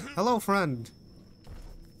 Rat! Hello, friend!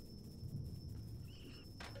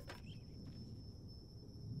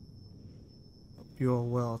 Hope you're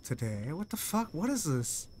well today. What the fuck? What is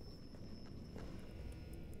this?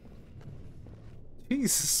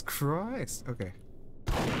 Jesus Christ. Okay.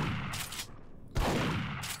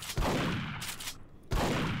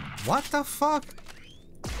 What the fuck?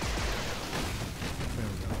 There we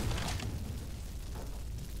go.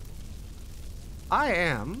 I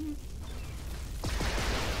am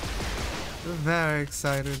very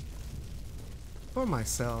excited for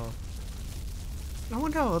myself. I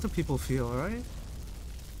wonder how other people feel, right?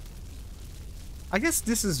 I guess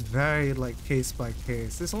this is very, like, case by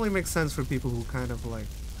case. This only makes sense for people who kind of, like,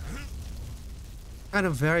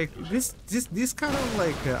 this kind of,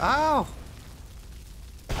 like, ow!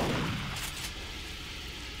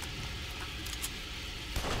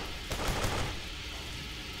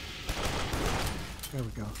 There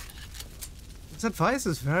we go. This advice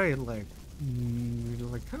is very, like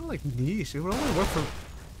kind of like niche. It would only work for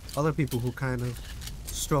other people who kind of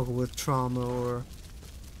struggle with trauma or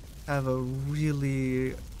have a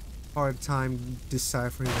really hard time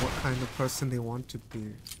deciphering what kind of person they want to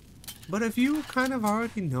be. But if you kind of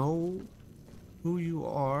already know who you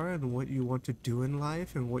are and what you want to do in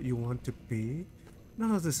life and what you want to be,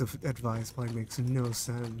 none of this advice probably makes no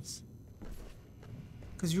sense.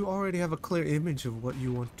 Because you already have a clear image of what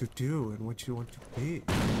you want to do and what you want to be.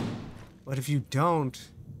 But if you don't,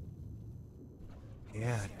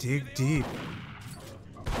 yeah, dig deep.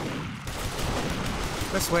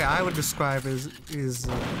 Best way I would describe is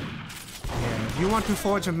yeah, if you want to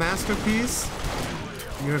forge a masterpiece,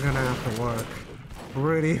 you're gonna have to work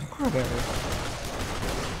pretty hard at it.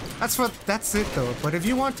 That's it though. But if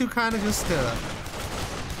you want to kind of just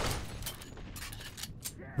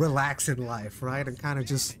relax in life, right? And kind of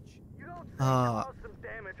just some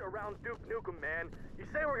damage around Duke Nukem, man. You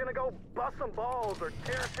say we're gonna go bust some balls or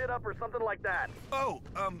tear shit up or something like that. Oh,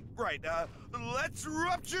 right. Let's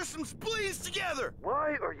rupture some spleens together.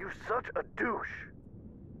 Why are you such a douche?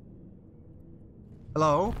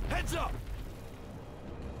 Hello? Heads up.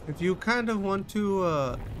 If you kind of want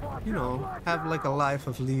to, you know, have like a life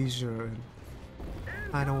of leisure and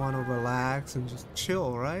I don't want to relax and just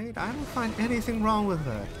chill, right? I don't find anything wrong with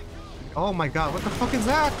that. Oh my god, what the fuck is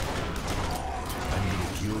that? I'm gonna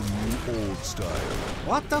kill you old style.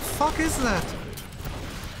 What the fuck is that?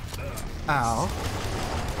 Ow.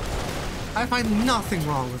 I find nothing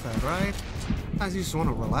wrong with that, right? I just want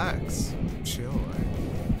to relax, chill, right?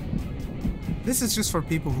 This is just for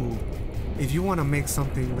people who, if you want to make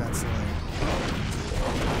something that's like,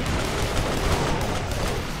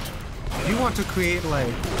 you want to create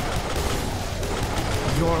like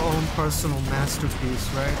your own personal masterpiece,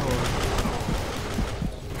 right? Or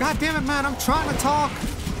god damn it, man, I'm trying to talk.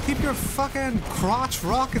 Keep your fucking crotch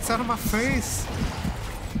rockets out of my face.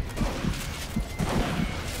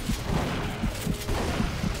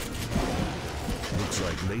 Looks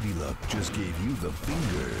like Lady Luck just gave you the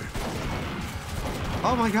finger.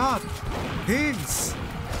 Oh my god, pigs!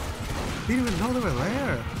 Didn't even know they were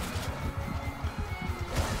there.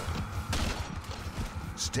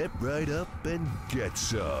 Step right up and get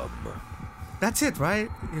some. That's it, right?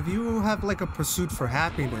 If you have like a pursuit for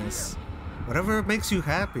happiness, Whatever makes you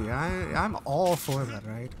happy, I'm all for that,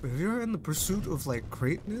 right? But if you're in the pursuit of like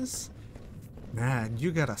greatness, man,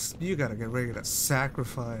 you gotta get ready to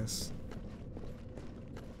sacrifice.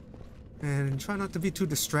 And try not to be too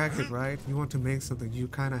distracted, right? You want to make something, you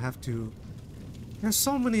kind of have to. There's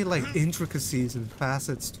so many like intricacies and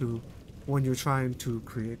facets to when you're trying to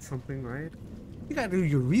create something, right? You gotta do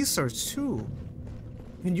your research too.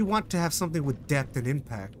 And you want to have something with depth and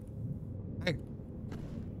impact. Hey,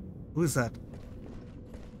 who is that?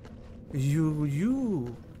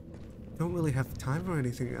 You don't really have time for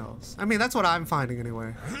anything else. I mean, that's what I'm finding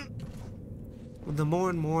anyway. The more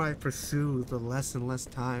and more I pursue, the less and less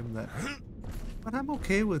time that... But I'm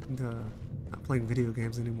okay with not playing video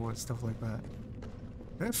games anymore and stuff like that.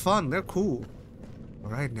 They're fun, they're cool.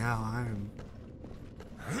 But right now, I'm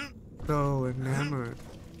so enamored.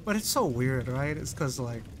 But it's so weird, right? It's because,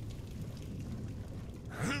 like...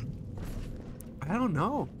 I don't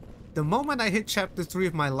know. The moment I hit chapter 3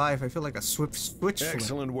 of my life, I feel like a switch flip.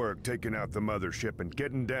 Excellent work taking out the mothership and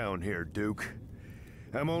getting down here, Duke.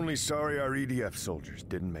 I'm only sorry our EDF soldiers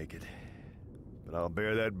didn't make it. But I'll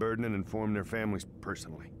bear that burden and inform their families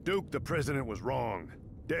personally. Duke, the president was wrong.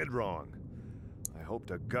 Dead wrong. I hope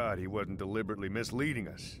to God he wasn't deliberately misleading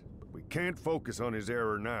us. But we can't focus on his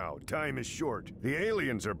error now. Time is short. The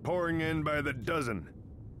aliens are pouring in by the dozen.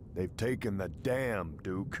 They've taken the dam,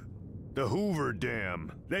 Duke. The Hoover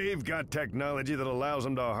Dam. They've got technology that allows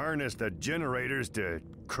them to harness the generators to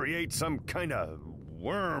create some kind of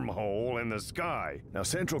wormhole in the sky. Now,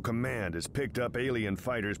 Central Command has picked up alien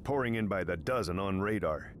fighters pouring in by the dozen on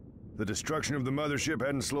radar. The destruction of the mothership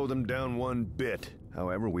hadn't slowed them down one bit.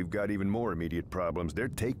 However, we've got even more immediate problems. They're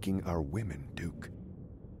taking our women, Duke.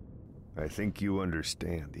 I think you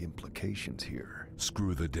understand the implications here.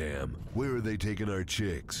 Screw the dam. Where are they taking our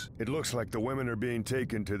chicks? It looks like the women are being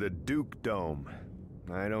taken to the Duke Dome.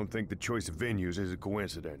 I don't think the choice of venues is a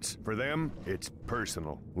coincidence. For them, it's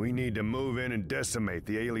personal. We need to move in and decimate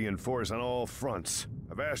the alien force on all fronts.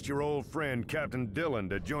 I've asked your old friend, Captain Dillon,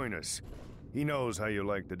 to join us. He knows how you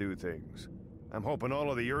like to do things. I'm hoping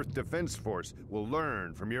all of the Earth Defense Force will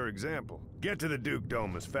learn from your example. Get to the Duke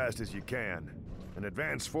Dome as fast as you can. An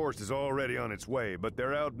advanced force is already on its way, but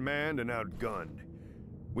they're outmanned and outgunned.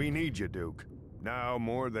 We need you, Duke. Now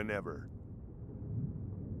more than ever.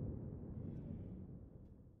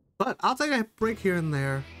 But I'll take a break here and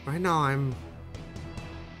there. Right now I'm...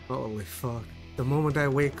 Holy fuck. The moment I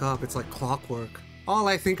wake up, it's like clockwork. All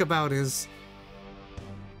I think about is...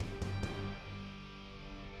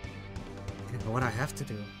 You know what I have to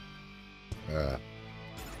do.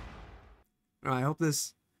 I hope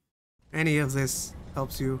this... Any of this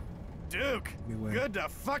helps you. Duke, anyway. Good to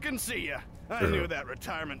fucking see ya. I knew that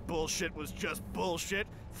retirement bullshit was just bullshit.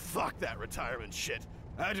 Fuck that retirement shit.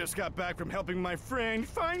 I just got back from helping my friend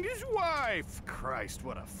find his wife. Christ,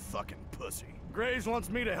 what a fucking pussy. Graves wants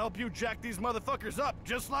me to help you jack these motherfuckers up,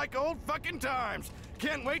 just like old fucking times.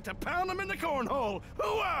 Can't wait to pound them in the cornhole.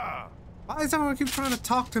 Hooah! Why does everyone keep trying to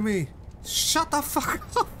talk to me? Shut the fuck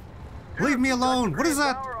up! Leave me alone! What is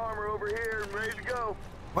that? Power armor over here and ready to go.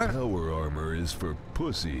 What? Power armor is for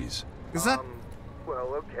pussies. Is that?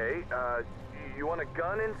 Well, okay. You want a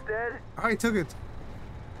gun instead? I already took it.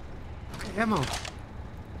 Ammo.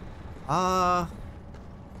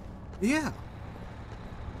 Yeah.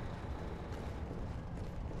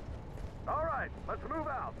 All right, let's move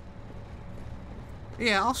out.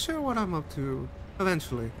 Yeah, I'll share what I'm up to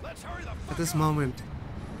eventually. At this moment,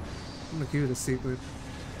 I'm gonna give you the secret.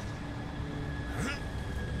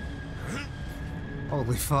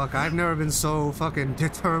 Holy fuck, I've never been so fucking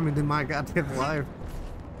determined in my goddamn life.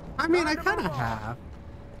 I mean, I kinda have.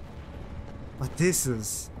 But this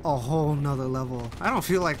is a whole nother level. I don't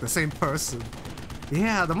feel like the same person.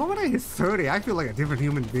 Yeah, the moment I hit 30, I feel like a different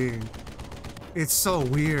human being. It's so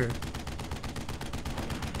weird.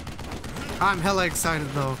 I'm hella excited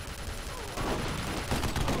though.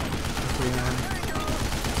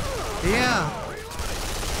 Yeah.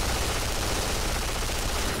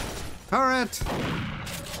 Turret!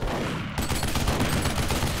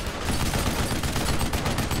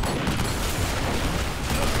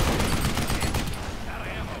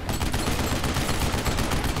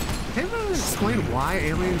 Can you explain why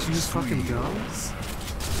aliens use fucking guns?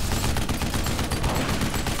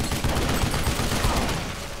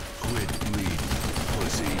 Quit bleeding,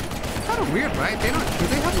 pussy. Kind of weird, right? They don't. Do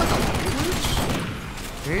they have like a language?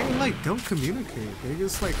 They like don't communicate. They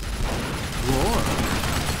just like roar.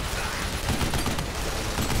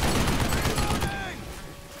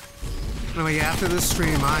 Anyway, after this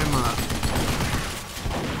stream, I'm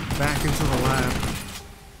back into the lab.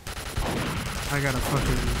 I gotta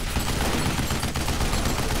fucking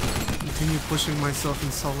continue pushing myself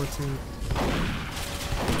in solitude.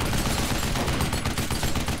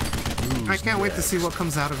 I can't wait to see what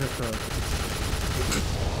comes out of it though.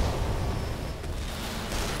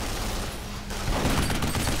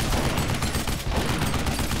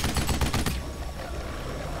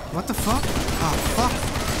 What the fuck? Oh fuck.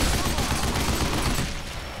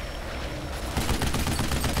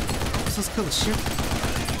 Let's kill the shit.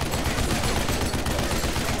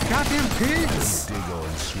 Goddamn pigs! Dig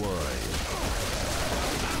on swine.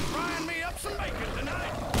 Frying me up some bacon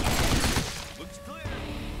tonight. Looks clear.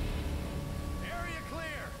 Area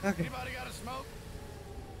clear. Okay. Anybody got a smoke?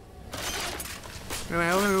 Anyway, I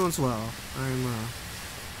hope everyone's well.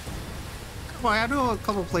 Well, I do a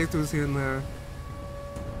couple playthroughs here and there.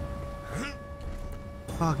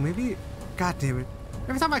 Fuck, maybe... God damn it.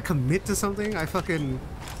 Every time I commit to something, I fucking...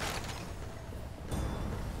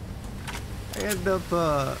 I end up,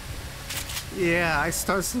 yeah, I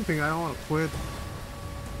start something, I don't want to quit.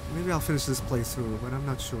 Maybe I'll finish this playthrough, but I'm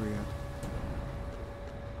not sure yet.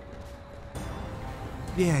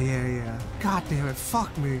 Yeah. God damn it,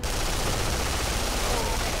 fuck me.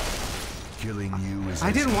 Killing you is...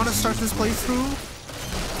 I didn't want to start this playthrough,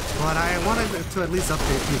 but I wanted to at least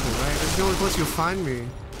update people, right? It's the only place you'll find me.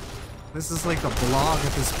 This is like a blog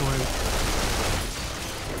at this point.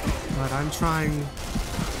 But I'm trying...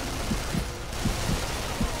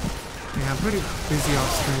 Yeah, I'm pretty busy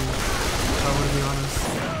off screen, if I want to be honest.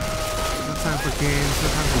 No time for games, no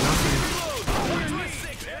time for nothing.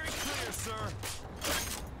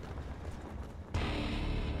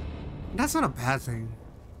 That's not a bad thing.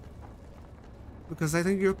 Because I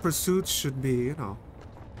think your pursuits should be, you know,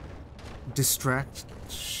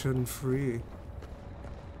 distraction-free.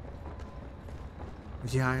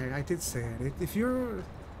 Yeah, I did say it. If you're...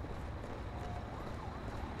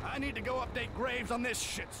 I need to go update Graves on this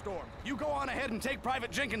shitstorm. You go on ahead and take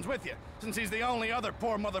Private Jenkins with you, since he's the only other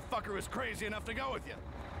poor motherfucker who's crazy enough to go with you.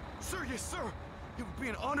 Sir, yes, sir. It would be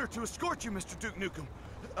an honor to escort you, Mr. Duke Nukem.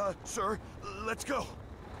 Sir, let's go.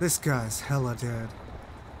 This guy's hella dead.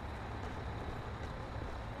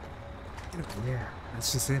 Yeah,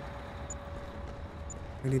 that's just it.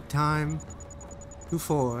 I need time to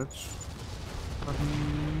forge a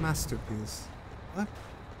masterpiece. What?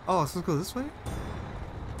 Oh, so let's go this way?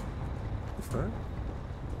 What?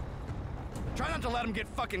 Try not to let him get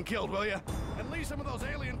fucking killed, will you? And leave some of those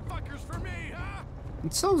alien fuckers for me, huh?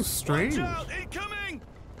 It's so strange. Watch out, incoming!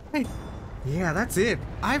 Hey, yeah, that's it.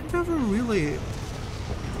 I've never really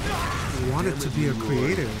wanted to be a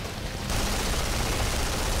creative.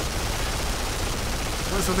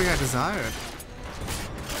 It was something I desired.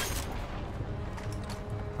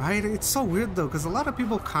 Right? It's so weird though, because a lot of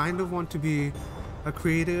people kind of want to be a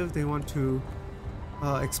creative. They want to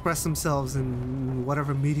express themselves in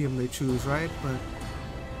whatever medium they choose, right?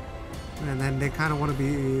 And then they kind of want to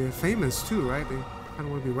be famous too, right? They kind of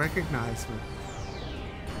want to be recognized. But,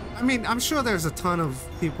 I mean, I'm sure there's a ton of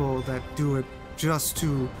people that do it just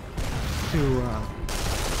to throw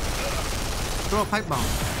a pipe bomb.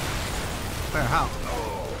 Where? How?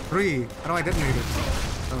 3. How do I detonate it?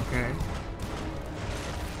 Okay.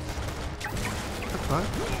 What the fuck?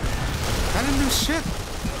 I didn't do shit.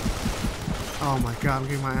 Oh my god, I'm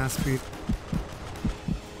getting my ass beat.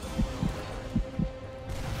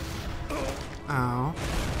 Ow.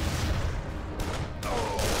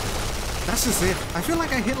 That's just it. I feel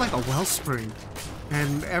like I hit like a wellspring.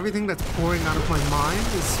 And everything that's pouring out of my mind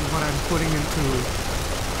is what I'm putting into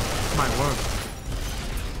my work.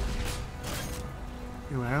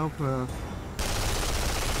 Anyway, I hope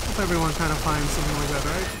everyone kind of finds something like that,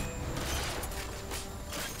 right?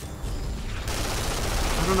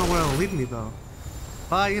 I don't know where it'll lead me though.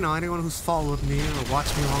 But, you know, anyone who's followed me or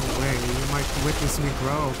watched me along the way, you might witness me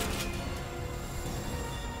grow.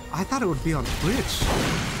 I thought it would be on Twitch,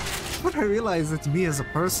 but I realized it's me as a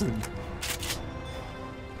person.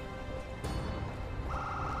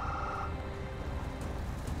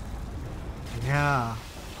 Yeah.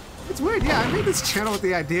 It's weird, yeah, I made this channel with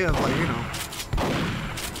the idea of like, you know,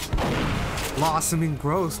 blossoming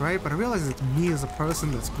growth, right? But I realized it's me as a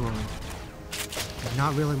person that's growing.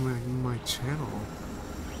 Not really my channel.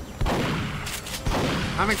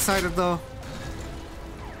 I'm excited though.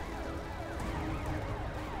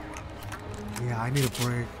 Yeah, I need a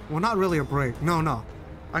break. Well, not really a break. No.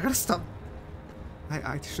 I gotta stop.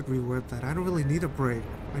 I should reword that. I don't really need a break.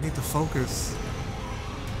 I need to focus.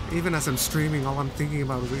 Even as I'm streaming, all I'm thinking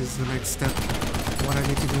about is the next step. What I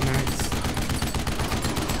need to do next.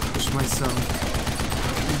 Push myself.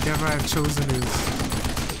 The endeavor I've chosen is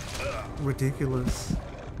ridiculous.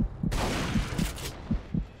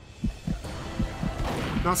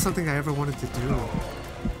 Not something I ever wanted to do.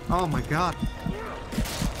 Oh my god.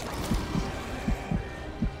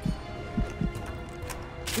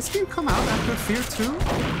 This game come out after Fear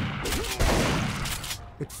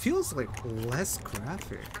 2? It feels like less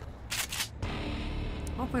graphic.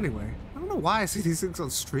 Oh, but anyway, I don't know why I see these things on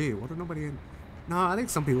stream. What are nobody in? No, I think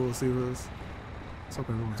some people will see this. Some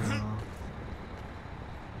people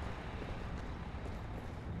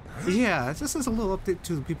do. Yeah, it's just as a little update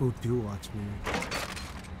to the people who do watch me.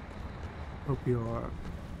 Hope you are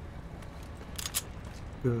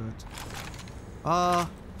good.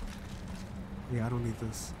 Yeah, I don't need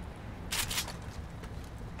this.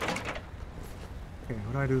 Okay,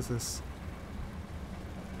 what do I do with this?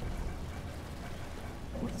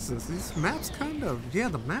 What is this? These maps kind of... Yeah,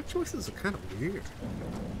 the map choices are kind of weird.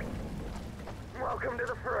 Welcome to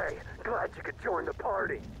the fray. Glad you could join the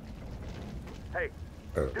party. Hey,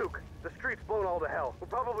 Duke, the street's blown all to hell. We'll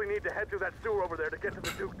probably need to head through that sewer over there to get to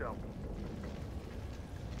the Duke Dome.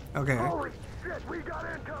 Okay. Holy shit, we got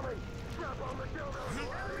incoming! Strap on the dildo.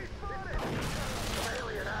 Enemy spotted!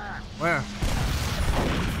 Alien ass! Where?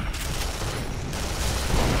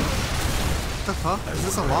 What the fuck? Is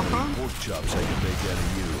this a lock on? Pork chops I can make out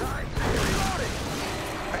of you.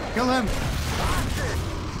 Kill him!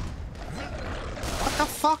 What the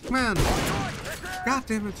fuck, man? God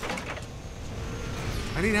damn it.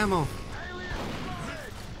 I need ammo.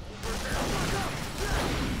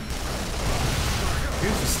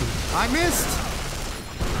 Interesting. I missed!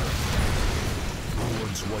 Who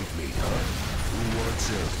wants white meat, huh? Who wants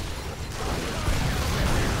it?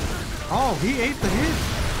 Oh, he ate the hit!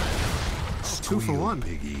 Squeal, 2 for 1.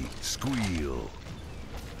 piggy. Squeal.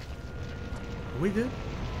 Are we good?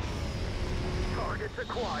 Targets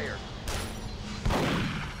acquired.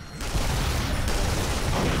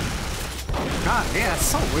 God, yeah, it's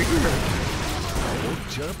so weird. Pork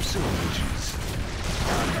chop sandwiches.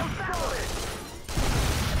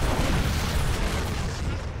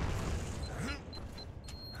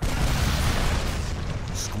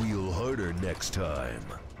 Squeal harder next time.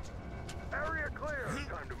 Area clear.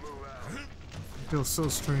 Time to move out. It feels so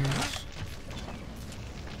strange.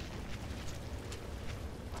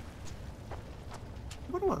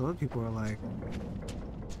 I wonder what other people are like.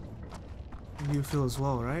 You feel as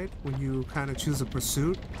well, right? When you kind of choose a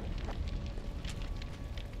pursuit.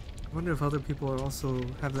 I wonder if other people are also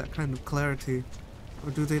have that kind of clarity,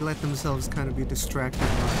 or do they let themselves kind of be distracted by,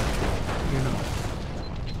 you know,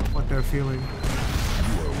 what they're feeling? You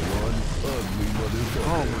are one ugly motherfucker.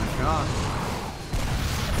 Oh my god.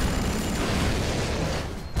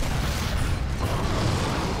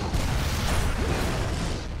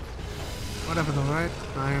 Whatever though, right?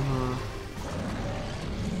 I am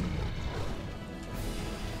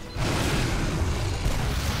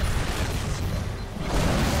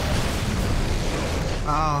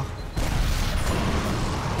Oh.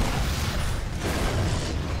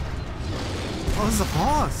 Oh, this is a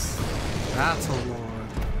boss. That's a lord.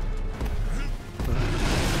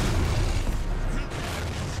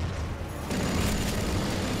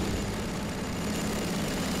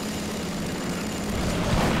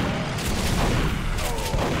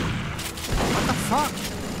 What the fuck?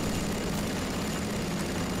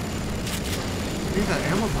 I need that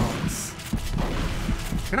ammo box.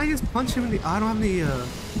 Can I just punch him in the... I don't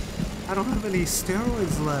have any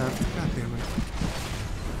steroids left. God damn it.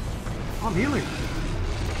 Oh, I'm healing.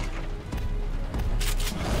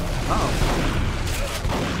 Uh-oh.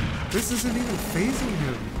 This isn't even phasing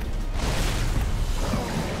him.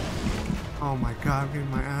 Oh my god, I'm getting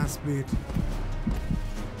my ass beat.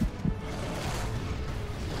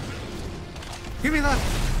 Give me that!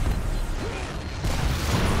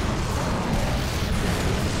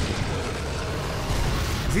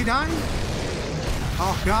 Is he dying?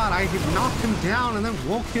 Oh god, I knocked him down and then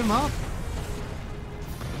woke him up.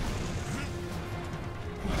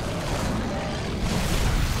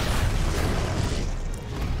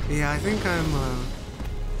 Yeah, I think I'm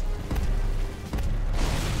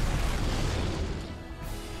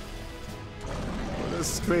what a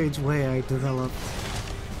strange way I developed.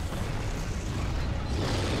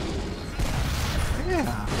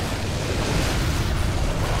 Yeah.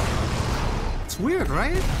 It's weird,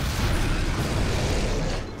 right?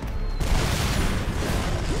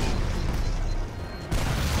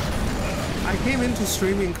 I came into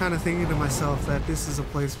streaming kind of thinking to myself that this is a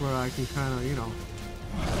place where I can kind of, you know,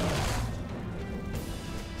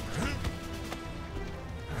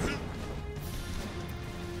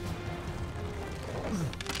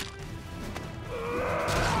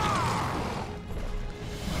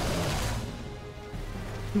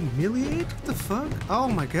 humiliate? What the fuck? Oh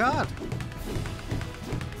my god.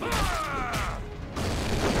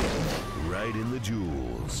 hide in the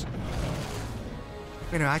jewels.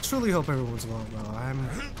 Anyway, I truly hope everyone's well, though.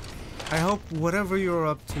 I hope whatever you're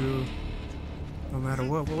up to, no matter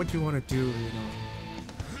what you want to do, you know,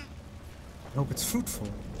 I hope it's fruitful.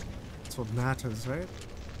 That's what matters, right?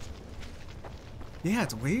 Yeah,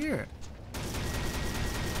 it's weird.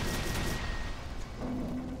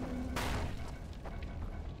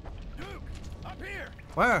 Duke, up here!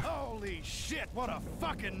 Where? Holy shit, what a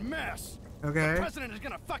fucking mess! Okay. The president is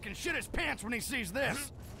gonna fucking shit his pants when he sees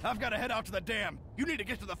this! I've gotta head out to the dam. You need to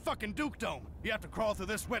get to the fucking Duke Dome. You have to crawl through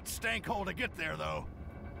this wet stank hole to get there, though.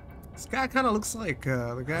 This guy kind of looks like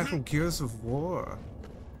the guy from Gears of War.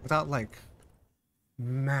 Without, like,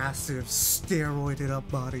 massive, steroided up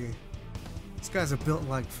body. These guys are built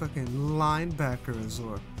like fucking linebackers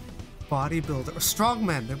or bodybuilders. Or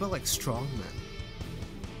strongmen. They're built like strongmen.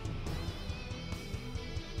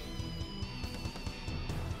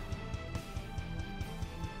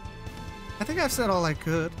 I think I've said all I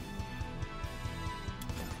could.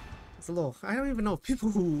 It's a little... I don't even know people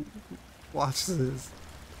who watch this.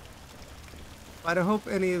 But I hope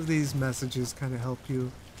any of these messages kind of help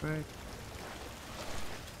you, right?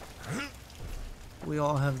 We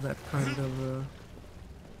all have that kind of,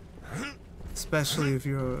 especially if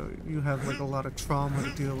you have like a lot of trauma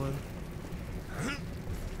to deal with.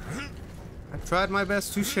 I've tried my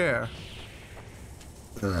best to share.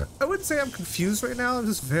 I wouldn't say I'm confused right now. I'm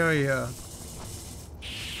just very,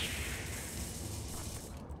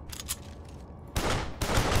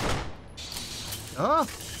 Oh!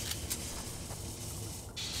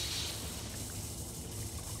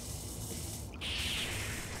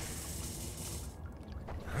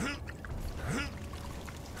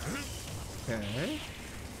 Okay.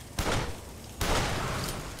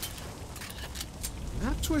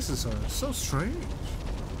 Map choices are so strange.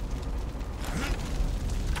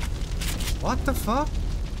 What the fuck?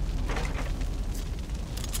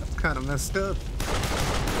 That's kind of messed up.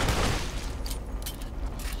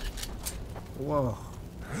 Whoa.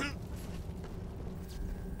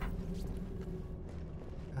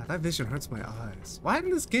 God, that vision hurts my eyes. Why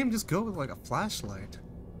didn't this game just go with like a flashlight?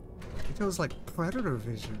 It was like predator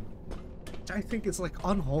vision. Which I think is like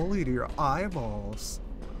unholy to your eyeballs.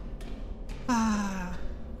 Ah.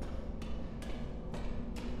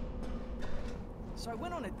 So I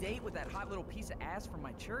went on a date with that hot little piece of ass from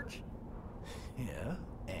my church. Yeah,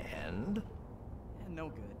 and? And no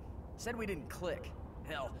good. Said we didn't click.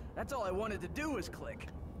 Hell, that's all I wanted to do was click.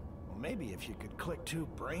 Well, maybe if you could click two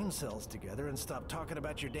brain cells together and stop talking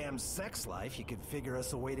about your damn sex life, you could figure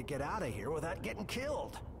us a way to get out of here without getting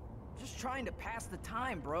killed. Just trying to pass the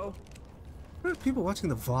time, bro. How are people watching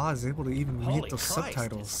the VODs able to even read Holy those Christ,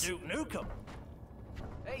 subtitles? it's Duke Nukem.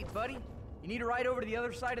 Hey, buddy, you need a ride over to the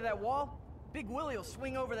other side of that wall? Big Willie will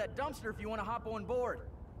swing over that dumpster if you want to hop on board.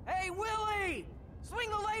 Hey, Willie! Swing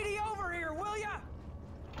the lady over here, will ya?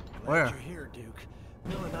 Where? Glad you're here, Duke.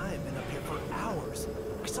 Bill and I have been up here for hours.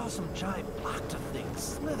 We saw some giant octa things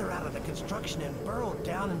slither out of the construction and burrow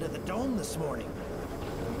down into the dome this morning.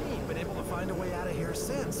 We ain't been able to find a way out of here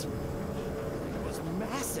since. It was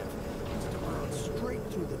massive. Must have burrowed straight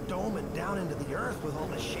through the dome and down into the earth with all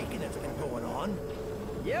the shaking that's been going on.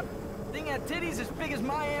 Yep. Thing had titties as big as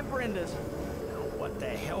my Aunt Brenda's. Now, what the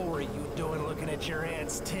hell were you doing looking at your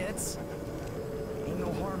aunt's tits? Ain't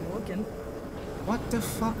no harm looking. What the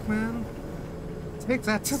fuck, man? Take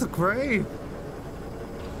that to the grave.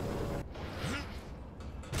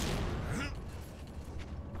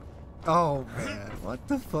 Oh man, what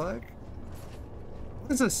the fuck?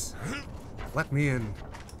 What is this? Let me in.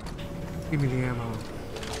 Give me the ammo.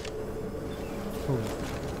 Cool.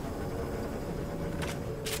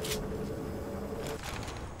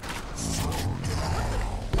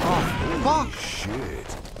 Oh fuck!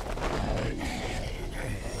 Shit.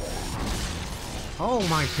 Oh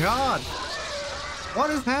my god! What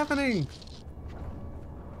is happening?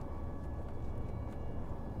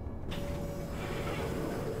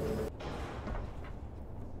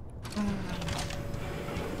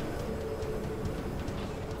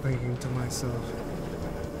 Thinking to myself.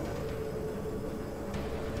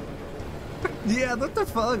 Yeah, what the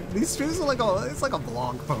fuck? These streams are like it's like a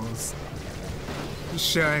blog post. Just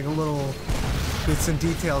sharing a little bits and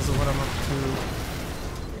details of what I'm up to.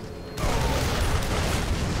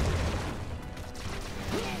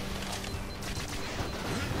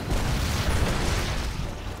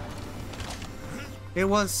 It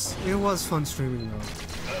was fun streaming though.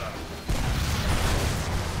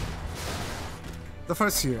 The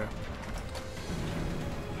first year.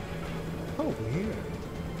 Oh, weird.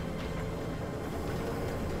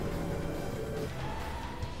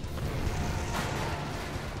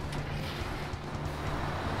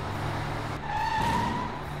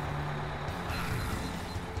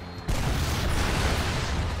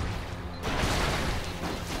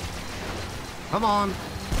 Come on.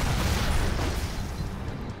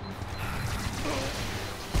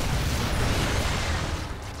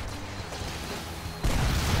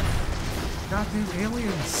 Goddamn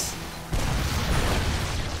aliens.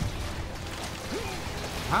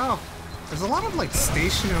 Wow. There's a lot of like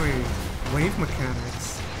stationary wave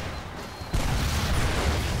mechanics.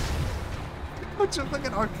 Much of like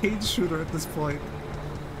an arcade shooter at this point.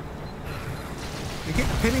 They keep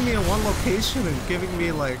pinning me in one location and giving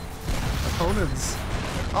me like opponents.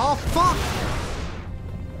 Oh fuck!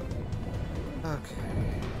 Okay.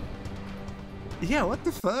 Yeah, what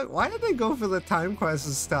the fuck? Why did they go for the Time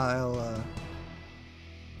Crisis style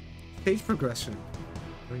stage progression?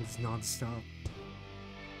 Rings non-stop.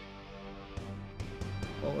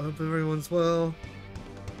 Well, I hope everyone's well.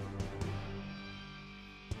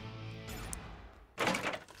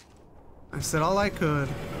 I said all I could.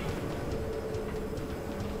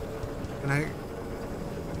 And I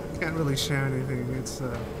can't really share anything. It's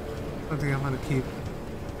something I'm gonna keep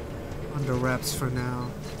under wraps for now.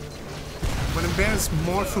 When it bears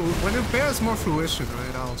more fruition,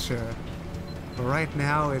 right, I'll share it. But right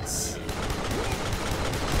now, it's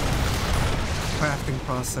crafting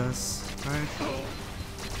process, right?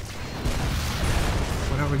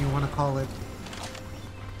 Whatever you want to call it.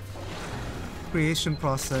 Creation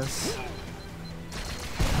process.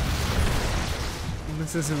 And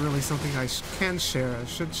this isn't really something I can share, I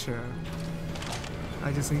should share.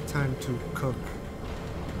 I just need time to cook.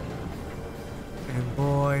 And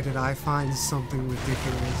boy, did I find something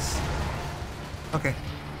ridiculous. Okay.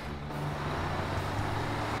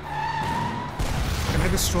 Can I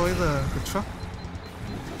destroy the truck?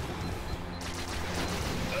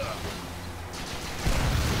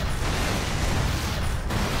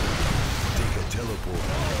 Take a teleport.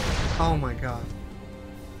 Oh my god.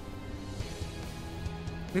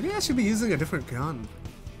 Maybe I should be using a different gun.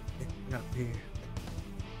 I gotta pee.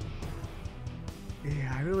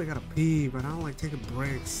 Yeah, I really gotta pee, but I don't like taking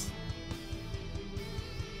breaks.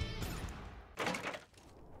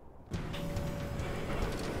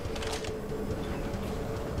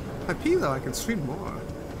 If I pee though, I can stream more.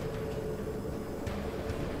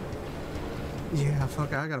 Yeah,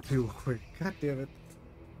 fuck it, I gotta pee real quick. God damn it.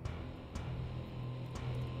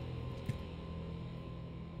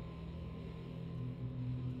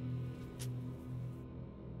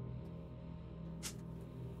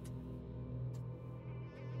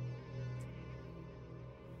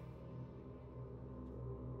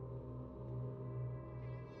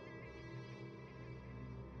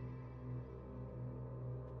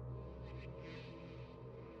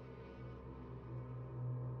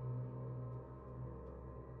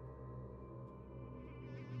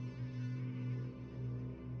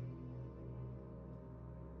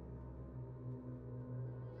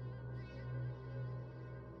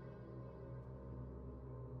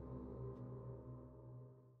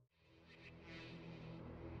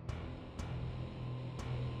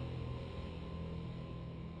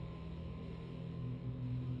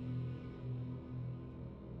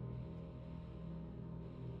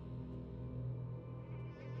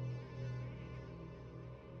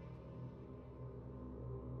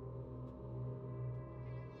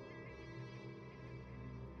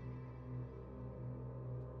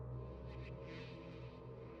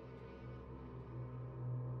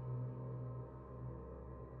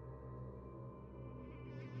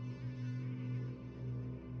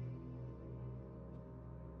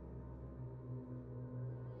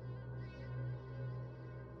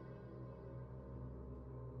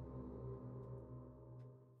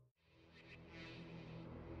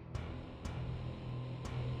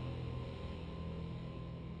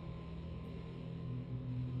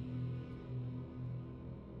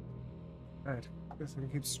 Alright, guess I can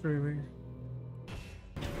keep streaming.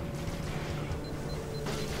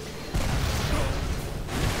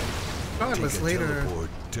 Regardless, later.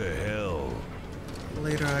 To hell.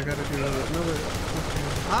 Later, I gotta do another.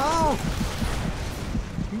 Ow!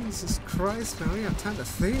 Jesus Christ, man, we don't have time to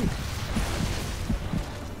think.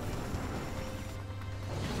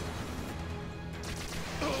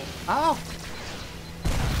 Ow!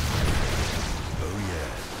 Oh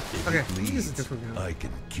yeah. If Okay, it bleeds, use a different gun. I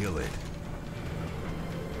can kill it.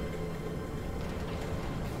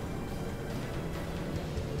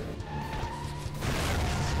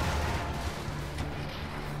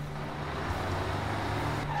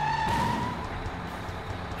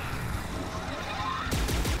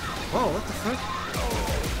 Whoa, what the fuck?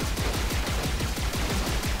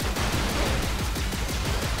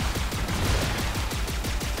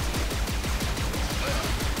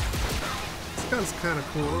 This gun's kind of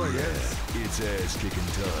cool, I guess. It's ass kicking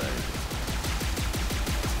time.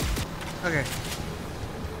 Okay.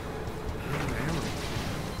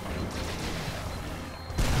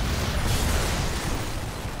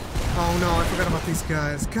 Oh no, I forgot about these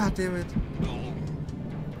guys. God damn it.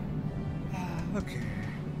 Okay.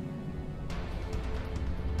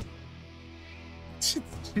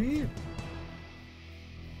 Cheap.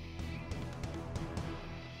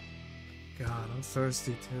 God, I'm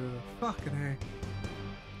thirsty too. Fucking A.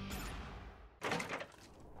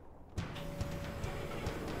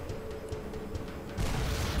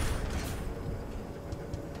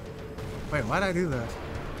 Wait, why'd I do that? Oh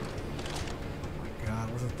my god,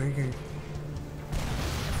 I wasn't thinking.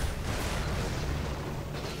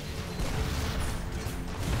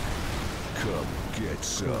 Come get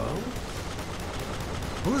some.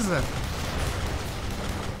 Who is that?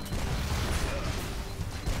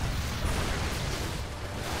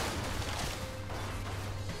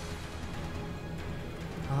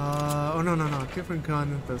 Oh no, different gun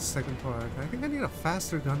than the second part. I think I need a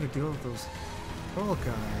faster gun to deal with those troll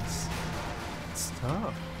guys. It's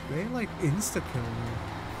tough. They like insta-kill me.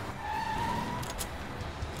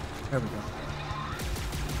 There we go.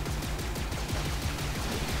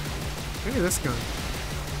 Maybe this gun.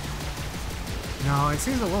 No, it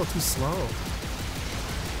seems a little too slow.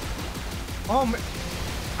 Oh man,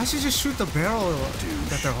 I should just shoot the barrel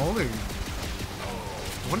that they're holding.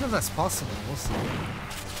 I wonder if that's possible. We'll see.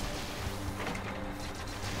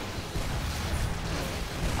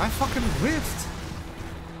 I fucking whiffed.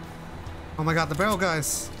 Oh my god, the barrel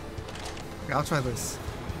guys. Okay, I'll try this.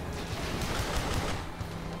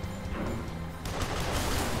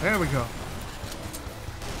 There we go.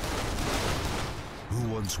 Who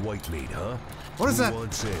wants white meat, huh? What is that? Who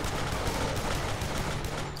wants it?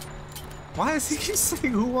 Why is he keep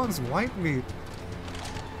saying who wants white meat?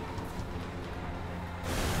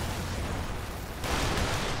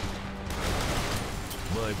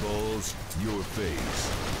 My balls, your face.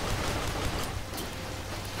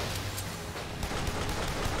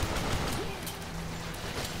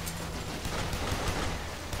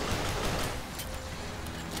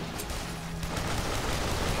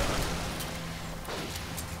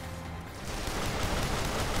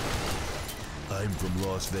 I'm from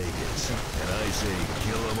Las Vegas, and I say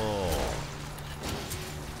kill them all.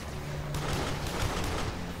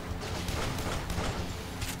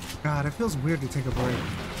 God, it feels weird to take a break.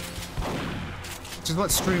 Which is what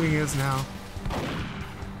streaming is now.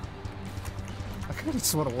 I kind of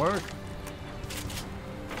just want to work.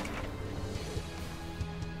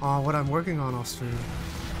 What I'm working on off stream.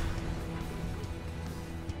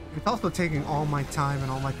 It's also taking all my time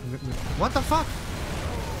and all my commitment. What the fuck?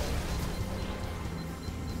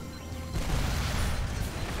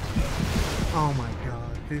 Oh my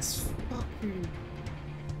god, this fucking...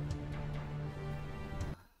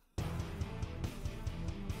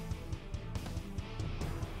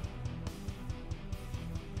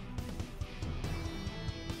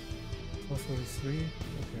 +43?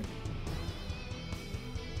 Okay.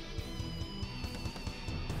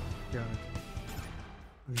 Got it.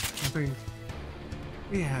 I think...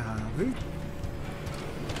 Yeah,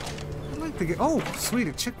 I'd like to get... Oh, sweet,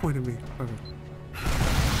 it checkpointed me. Perfect.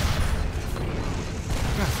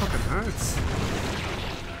 Yeah, it fucking hurts.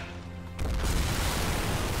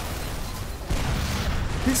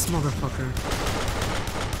 This motherfucker.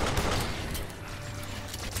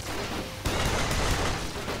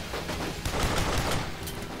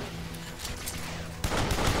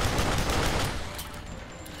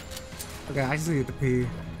 Okay, I just need to pee.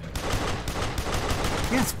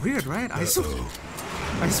 Yeah, it's weird, right? I just want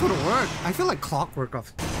to work. I feel like clockwork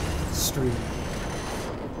off the stream.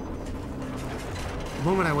 The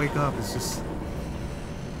moment I wake up, it's just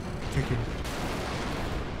ticking.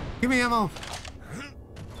 Give me ammo.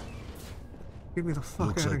 Give me the fuck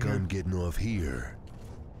Looks out like of here. I'm getting off here.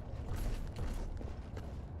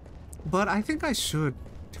 But I think I should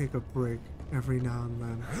take a break every now and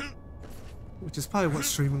then, which is probably what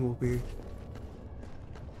streaming will be.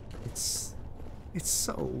 It's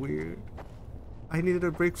so weird. I needed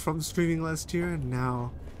a break from streaming last year, and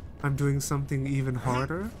now I'm doing something even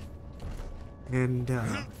harder. And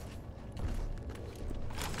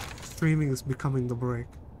streaming is becoming the break.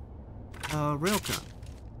 Railgun.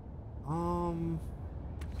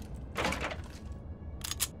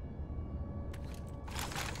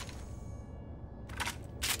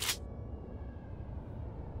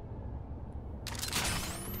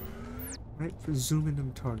 Right, for zooming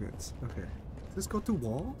in targets. Okay. Does this go through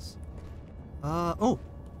walls? Oh!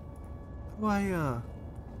 How do I,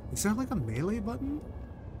 is there like a melee button?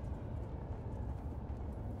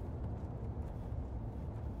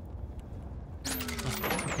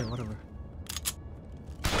 Oh, okay, whatever.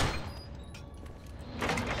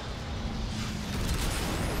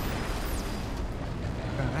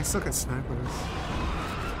 I suck at snipers.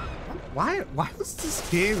 Why was this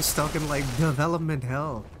game stuck in like development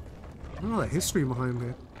hell? I don't know the history behind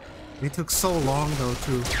it. It took so long though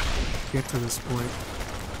to get to this point.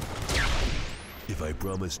 If I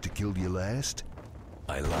promised to kill you last,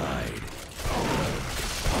 I lied.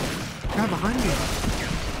 Guy behind me.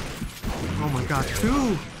 Oh my god,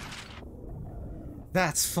 2!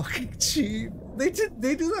 That's fucking cheap. They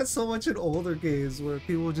do that so much in older games where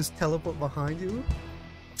people will just teleport behind you.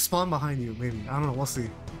 Spawn behind you, maybe. I don't know, we'll see.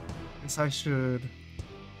 Guess I should...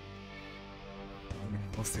 Yeah,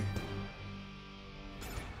 we'll see.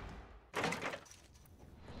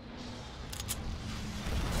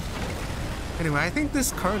 Anyway, I think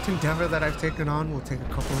this current endeavor that I've taken on will take a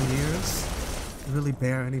couple of years to really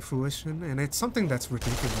bear any fruition, and it's something that's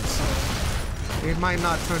ridiculous. It might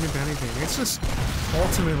not turn into anything. It's just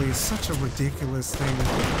ultimately such a ridiculous thing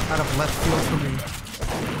out of left field for me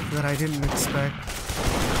that I didn't expect.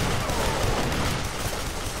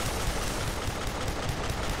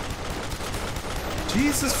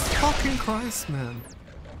 Jesus fucking Christ, man.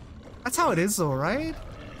 That's how it is though, right?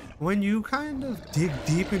 When you kind of dig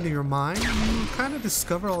deep into your mind, you kind of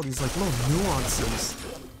discover all these like little nuances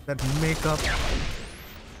that make up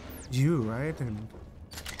you, right? And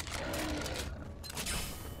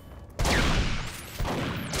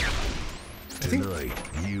tonight,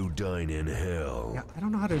 you dine in hell. Yeah, I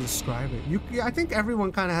don't know how to describe it. I think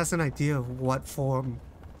everyone kind of has an idea of what form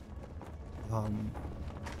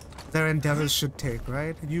their endeavors should take,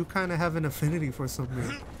 right? You kind of have an affinity for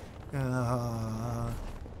something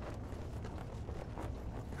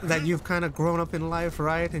that you've kind of grown up in life,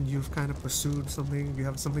 right? And you've kind of pursued something. You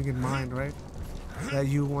have something in mind, right? That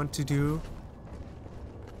you want to do.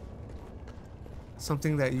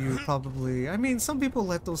 Something that you probably... I mean, some people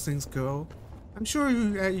let those things go. I'm sure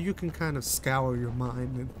you can kind of scour your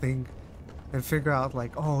mind and think and figure out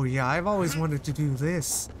like, oh yeah, I've always wanted to do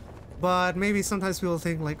this. But maybe sometimes people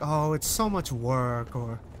think like, oh, it's so much work,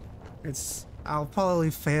 or I'll probably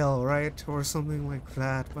fail, right? Or something like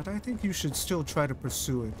that. But I think you should still try to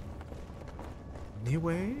pursue it.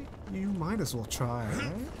 Anyway, you might as well try,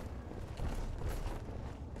 right?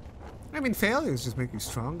 I mean, failures just make you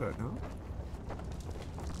stronger, no?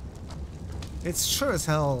 It's sure as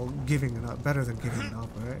hell giving it up, better than giving it up,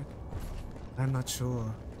 right? I'm not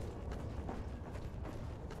sure.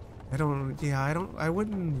 I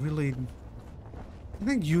wouldn't really... I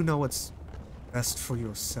think you know what's best for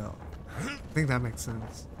yourself. I think that makes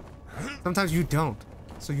sense. Sometimes you don't,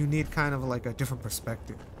 so you need kind of like a different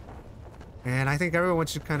perspective. And I think everyone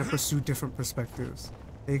should kind of pursue different perspectives.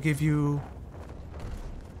 They give you...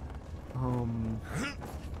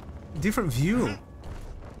 different view of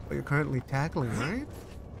what you're currently tackling, right?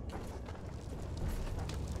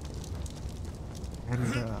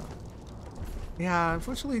 And, yeah,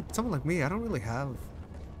 unfortunately, someone like me, I don't really have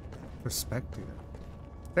perspective.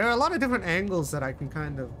 There are a lot of different angles that I can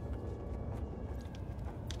kind of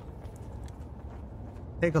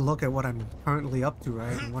take a look at what I'm currently up to,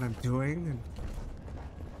 right? And what I'm doing.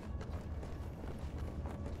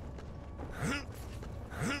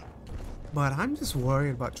 But I'm just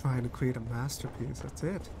worried about trying to create a masterpiece, that's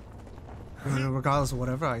it. I mean, regardless of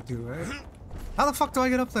whatever I do, right? How the fuck do I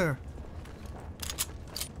get up there?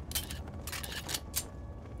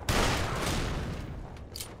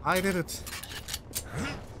 I did it.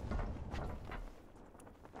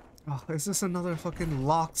 Oh, is this another fucking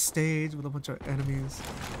locked stage with a bunch of enemies?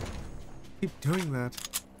 Keep doing that.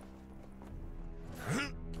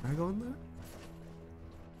 Can I go in there?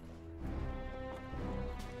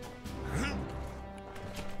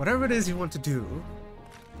 Whatever it is you want to do.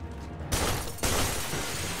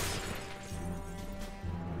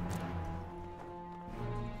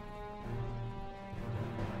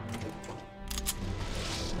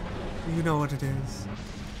 You know what it is.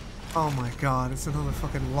 Oh my god, it's another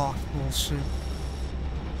fucking locked bullshit.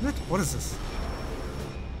 What is this?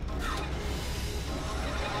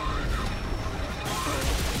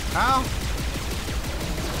 Ow!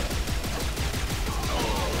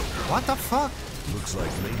 What the fuck? Looks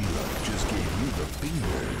like Lady Luck just gave you the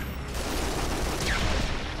finger.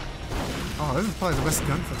 Oh, this is probably the best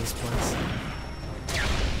gun for this place.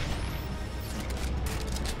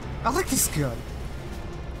 I like this gun.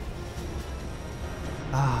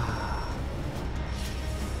 Ah.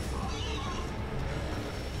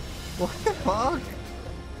 What the fuck?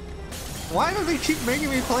 Why do they keep making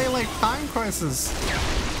me play like Time Crisis?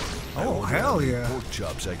 Oh, hell yeah. Pork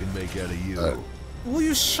chops I can make out of you. Will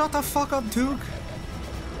you shut the fuck up, Duke?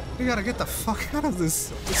 We gotta get the fuck out of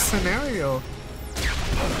this scenario.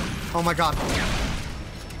 Oh my god.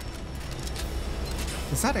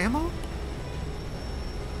 Is that ammo?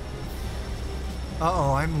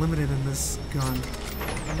 Uh-oh, I'm limited in this gun.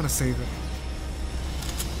 I'm gonna save it.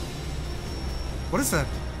 What is that?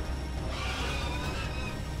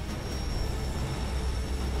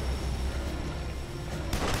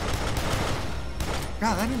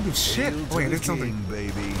 God, that didn't do shit. Hail to Wait, the it's something. king,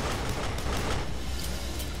 baby.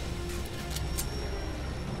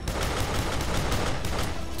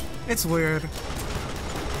 It's weird.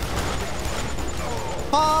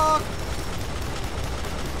 Fuck!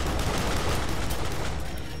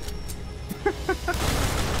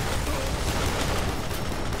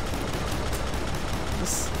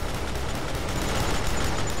 This...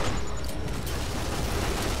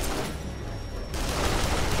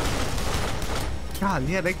 God,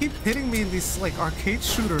 yeah, they keep hitting me in these like arcade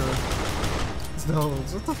shooter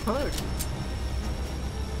zones. What the fuck?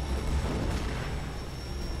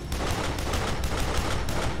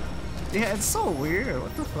 Yeah, it's so weird.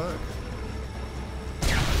 What the fuck?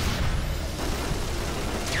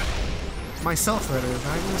 Myself, that is.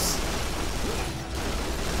 I just...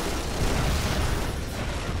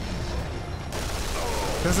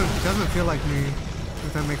 Doesn't feel like me,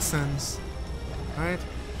 if that makes sense. Right?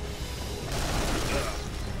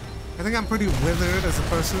 I think I'm pretty withered as a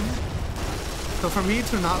person. So for me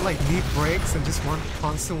to not like need breaks and just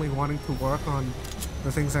constantly wanting to work on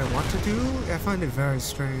the things I want to do, I find it very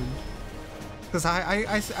strange. Because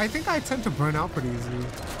I think I tend to burn out pretty easily,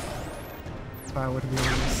 if I were to be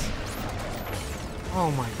honest. Oh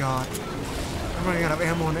my god. I'm running out of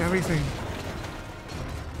ammo and everything.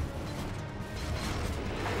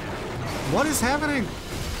 What is happening?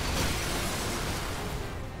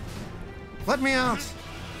 Let me out.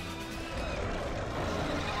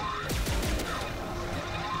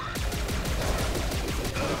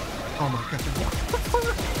 Oh my god.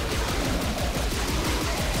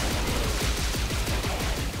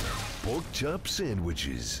 Pork chop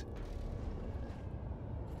sandwiches.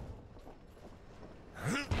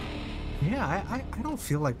 Yeah, I don't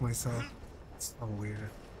feel like myself. It's so weird.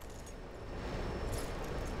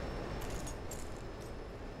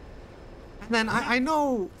 And then I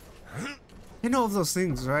know of those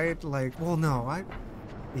things, right? Like, well, no,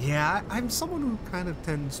 I'm someone who kind of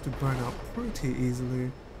tends to burn out pretty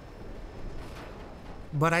easily.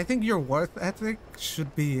 But I think your worth ethic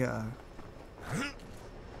should be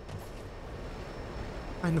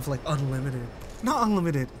kind of like unlimited. Not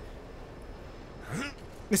unlimited.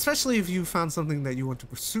 Especially if you found something that you want to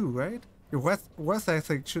pursue, right? Your worth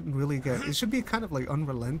ethic shouldn't really it should be kind of like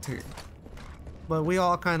unrelenting. But we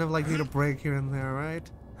all kind of like need a break here and there, right?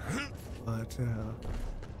 But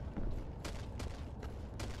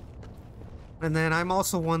and then I'm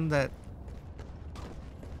also one that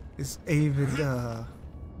is avid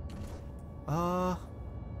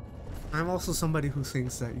I'm also somebody who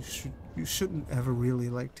thinks that you shouldn't ever really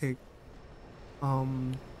like take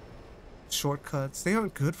shortcuts. They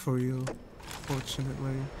aren't good for you,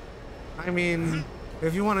 fortunately. I mean,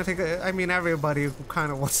 if you want to take everybody who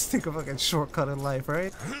kind of wants to take a fucking shortcut in life,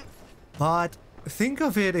 right? But think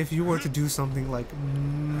of it if you were to do something like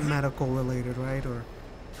medical related, right?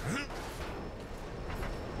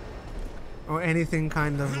 Or anything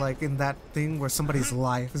kind of like in that thing where somebody's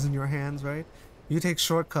life is in your hands, right? You take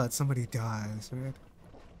shortcuts, somebody dies, right?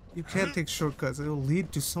 You can't take shortcuts. It'll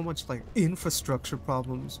lead to so much like infrastructure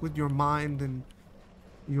problems with your mind and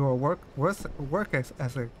your work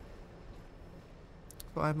ethic.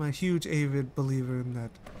 So I'm a huge avid believer in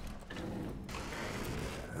that.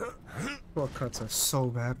 Shortcuts are so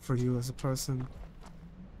bad for you as a person.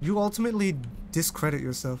 You ultimately discredit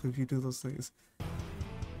yourself if you do those things.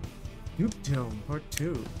 Nuke Dome Part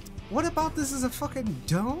 2. What about this is a fucking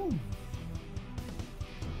dome?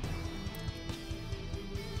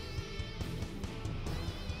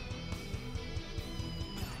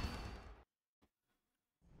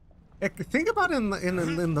 Think about it in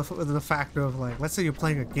the factor of like, let's say you're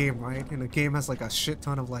playing a game, right? And the game has like a shit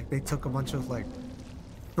ton of like, they took a bunch of like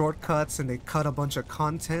shortcuts and they cut a bunch of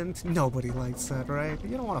content. Nobody likes that, right?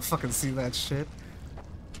 You don't want to fucking see that shit.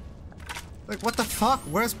 Like, what the fuck?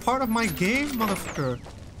 Where's part of my game, motherfucker?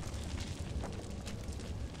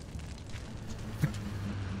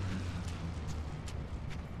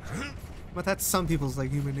 But that's some people's like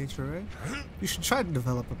human nature, right? You should try to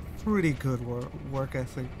develop a pretty good work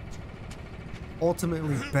ethic.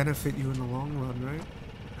 Ultimately benefit you in the long run, right?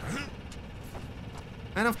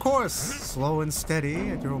 And of course, slow and steady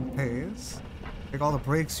at your own pace. Take all the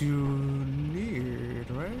breaks you need,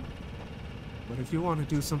 right? But if you want to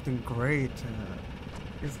do something great,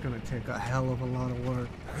 it's gonna take a hell of a lot of work.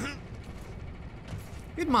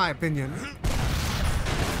 In my opinion.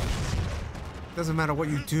 Doesn't matter what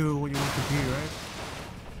you do, what you want to be, right?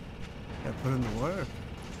 Gotta put in the work.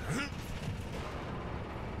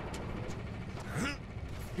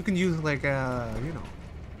 You can use like you know,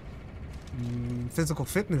 physical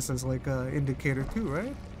fitness as like a indicator too,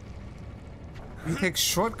 right? You take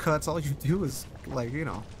shortcuts, all you do is like, you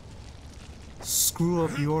know, screw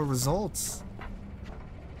up your results.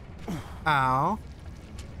 Ow.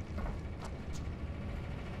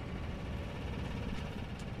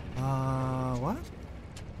 What?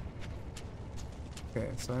 Okay,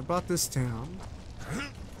 so I brought this down.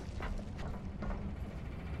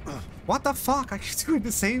 What the fuck? I keep doing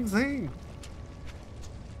the same thing.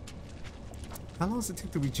 How long does it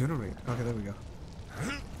take to regenerate? Okay, there we go.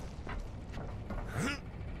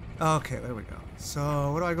 Okay, there we go.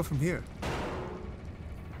 So, where do I go from here?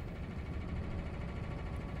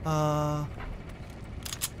 What?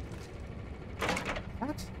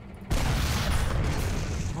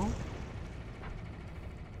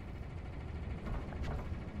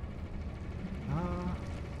 Oh.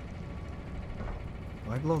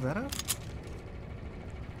 Do I blow that up?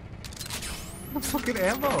 What fucking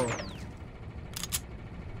ammo?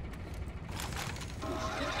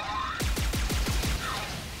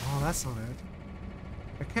 Oh, that's not it.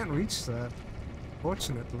 I can't reach that,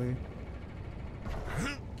 fortunately.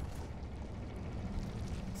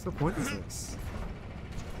 What's the point of this?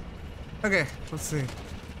 Okay, let's see.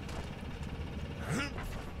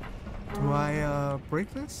 Do I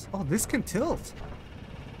break this? Oh, this can tilt.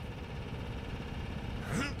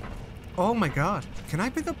 Oh my god. Can I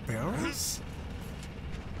pick up barrels?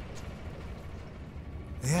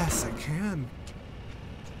 Yes, I can.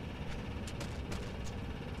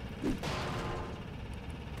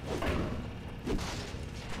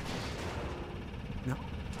 No?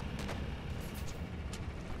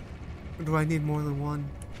 Or do I need more than one?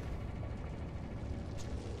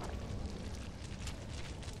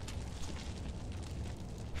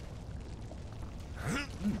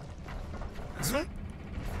 This way?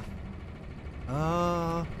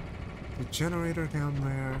 The generator down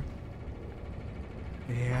there.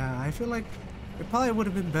 Yeah, I feel like it probably would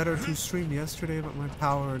have been better to stream yesterday, but my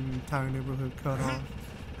power in the entire neighborhood cut off.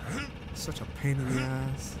 Such a pain in the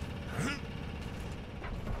ass.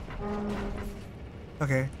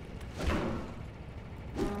 Okay.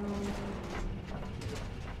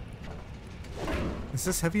 Is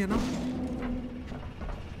this heavy enough?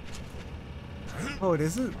 Oh, it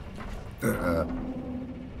isn't?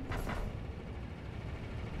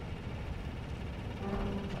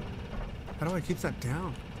 How do I keep that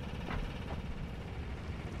down?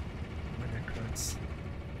 My neck hurts.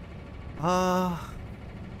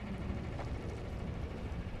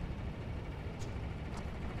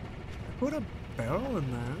 Put a barrel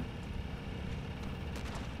in there.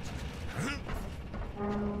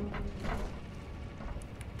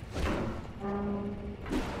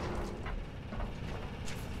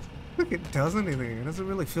 I think it does anything. It doesn't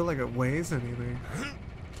really feel like it weighs anything.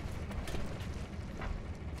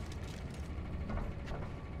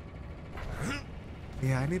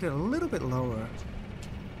 Yeah, I need it a little bit lower.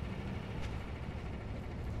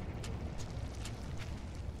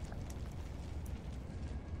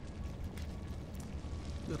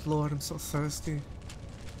 Good lord, I'm so thirsty.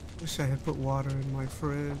 Wish I had put water in my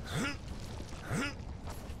fridge.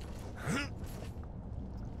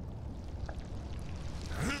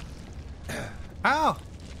 Ow!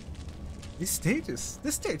 These stages.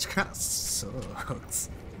 This stage kind of sucks.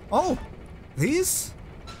 Oh! These?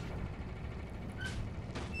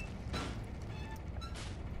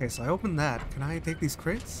 Okay, so I opened that. Can I take these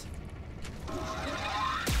crates?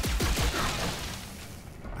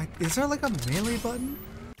 Is there like a melee button?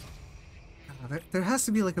 Oh, there has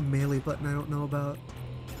to be like a melee button I don't know about.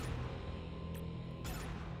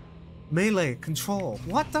 Melee control.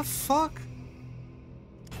 What the fuck?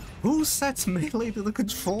 Who sets melee to the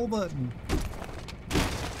control button?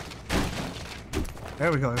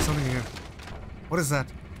 There we go. There's something here. What is that?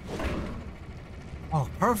 Oh,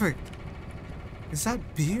 perfect. Is that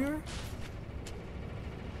beer?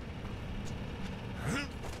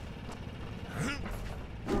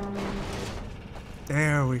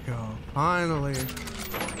 There we go. Finally.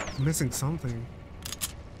 I'm missing something.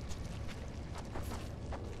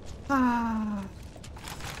 Ah.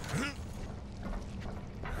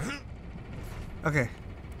 Okay.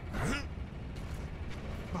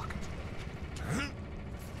 Fuck.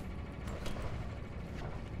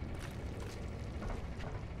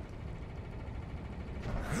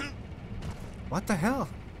 What the hell?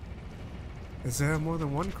 Is there more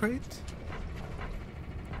than one crate?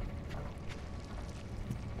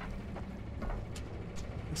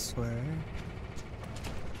 This way.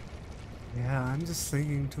 Yeah, I'm just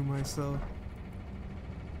thinking to myself.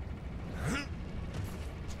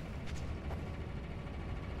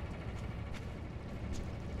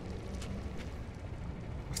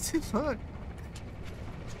 fuck?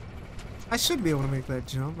 I should be able to make that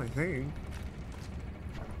jump, I think.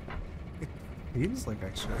 It seems like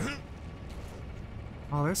I should.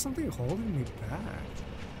 Oh, there's something holding me back.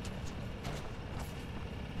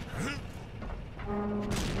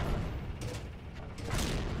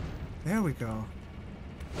 There we go.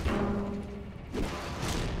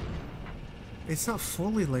 It's not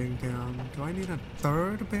fully laying down. Do I need a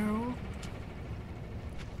third barrel?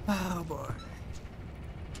 Oh boy.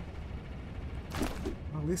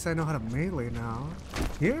 Well, at least I know how to melee now.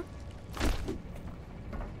 Here?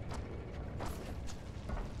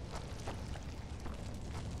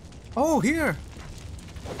 Oh, here!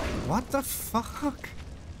 What the fuck?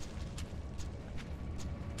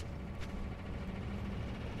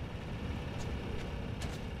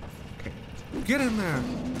 Okay, get in there!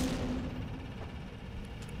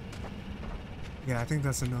 Yeah, I think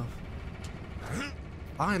that's enough.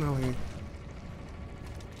 Finally!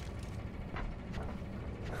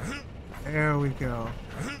 There we go.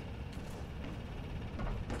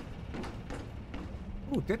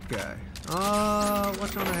 Oh, dead guy.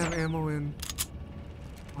 What don't I have ammo in?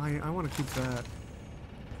 I want to keep that.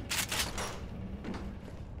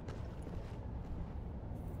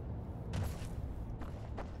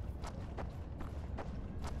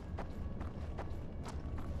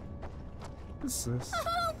 What is this?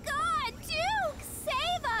 Oh God, Duke,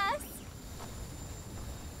 save us!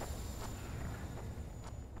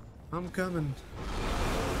 I'm coming.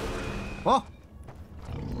 Oh!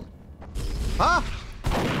 Ah!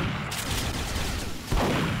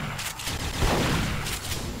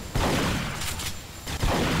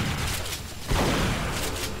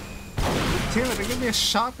 Damn it, they give me a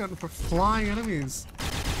shotgun for flying enemies.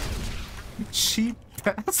 You cheap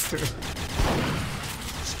bastard.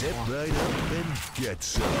 Step right up and get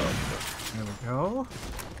some. There we go.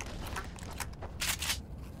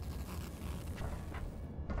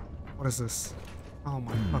 What is this? Oh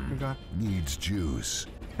my fucking god. Needs juice.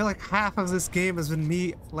 I feel like half of this game has been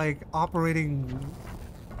me, like, operating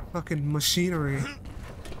fucking machinery.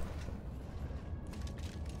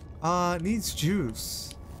 Needs juice.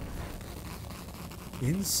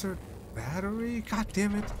 Insert battery? God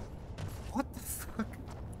damn it. What the fuck?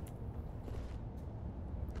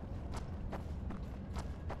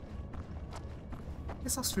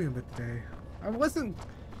 Guess I'll stream a bit today. I wasn't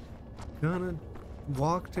gonna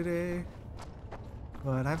walk today,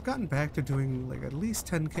 but I've gotten back to doing like at least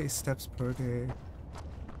 10k steps per day,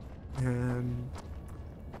 and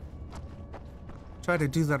try to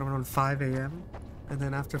do that around 5 a.m. and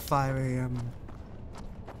then after 5 a.m.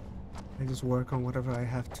 I just work on whatever I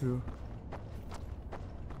have to.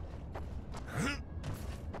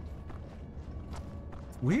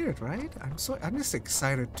 Weird, right? I'm just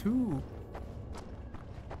excited to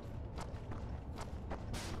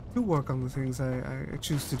work on the things I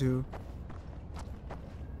choose to do.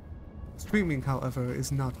 Streaming, however,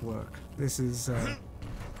 is not work. This is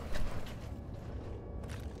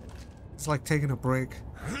it's like taking a break.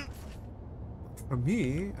 For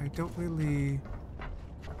me, I don't really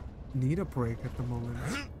need a break at the moment.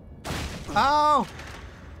 Ow!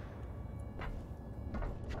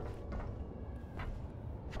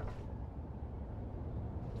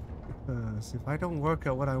 Because if I don't work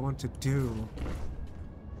at what I want to do,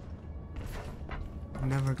 I'm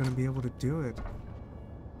never gonna be able to do it.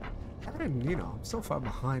 And, you know, I'm so far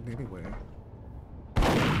behind anyway.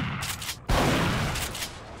 I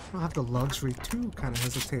don't have the luxury to kind of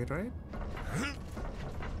hesitate, right?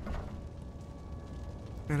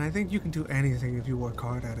 And I think you can do anything if you work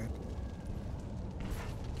hard at it.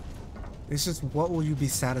 It's just, what will you be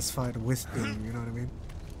satisfied with doing, you know what I mean?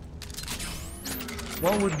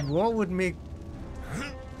 What would make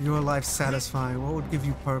your life satisfying? What would give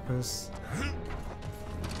you purpose?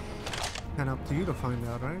 And up to you to find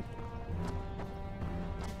out, right?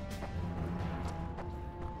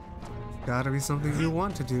 It's gotta be something you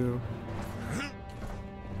want to do.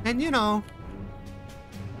 And you know,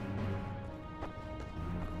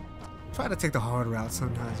 try to take the hard route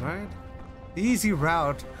sometimes, right? The easy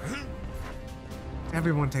route,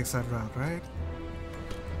 everyone takes that route, right?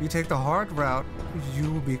 You take the hard route,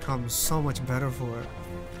 you will become so much better for it.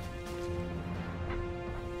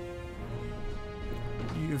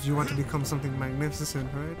 If you want to become something magnificent,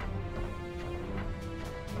 right?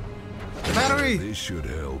 The battery! This should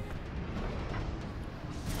help.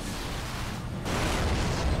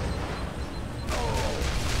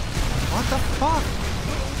 What the fuck?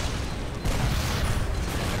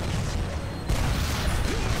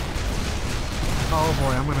 Oh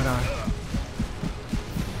boy, I'm gonna die.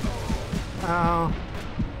 Ow.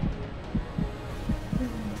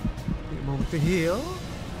 Take a moment to heal.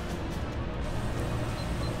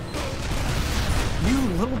 You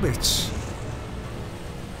little bitch.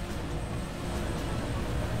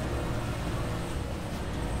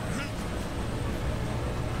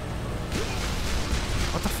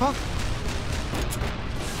 What the fuck?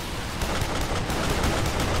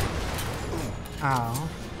 Ow.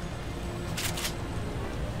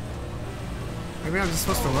 Maybe I'm just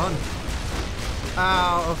supposed to run.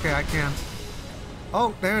 Ow, okay, I can't.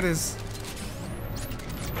 Oh, there it is.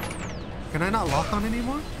 Can I not lock on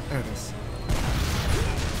anymore? There it is.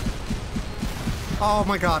 Oh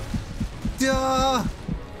my god. Duh!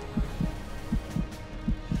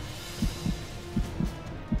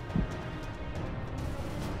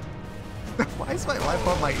 Why is my life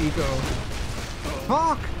on my ego?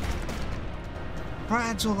 Fuck!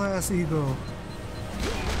 Fragile ass ego.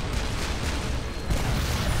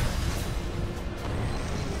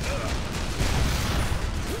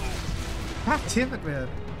 God damn it, man.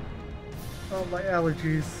 Oh, my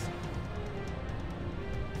allergies.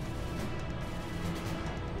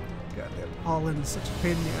 Goddamn pollen is such a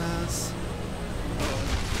pain in the ass.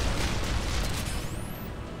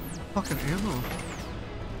 Fucking ammo.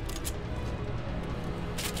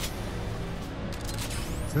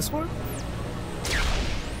 Does this work?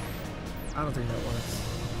 I don't think that works.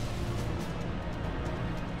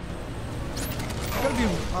 It's gotta be.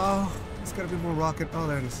 Oh, it's gotta be more rocket. Oh,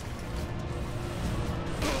 there it is.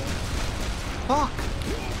 Fuck!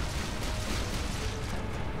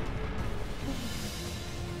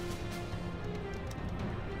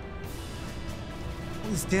 All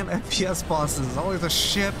these damn FPS bosses. Always a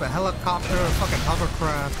ship, a helicopter, a fucking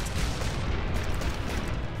hovercraft.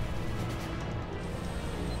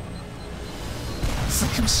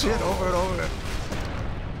 Same shit over and over.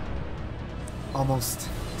 Almost.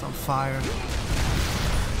 It's on fire.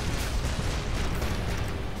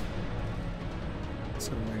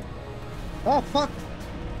 Oh, fuck!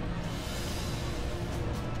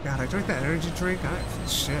 God, I drank that energy drink. I feel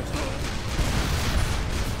shit.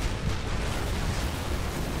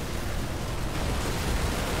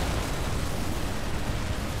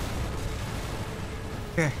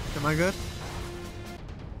 Okay, am I good?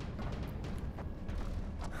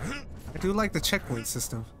 I do like the checkpoint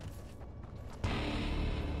system.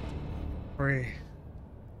 Free.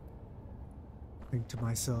 Think to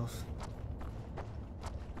myself.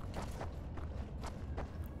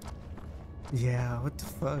 Yeah, what the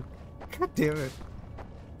fuck? God damn it.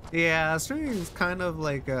 Yeah, streaming is kind of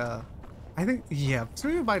like I think, yeah,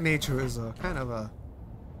 streaming by nature is a kind of a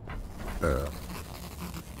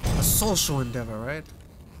social endeavor, right?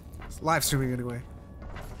 It's live streaming anyway.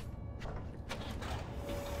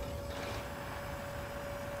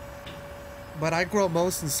 But I grow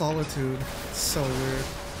most in solitude. It's so weird.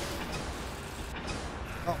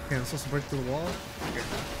 Oh, okay, I'm supposed to break through the wall? Okay.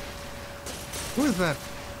 Who is that?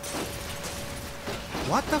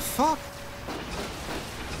 What the fuck?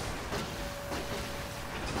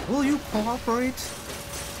 Will you cooperate?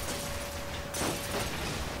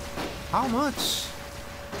 How much?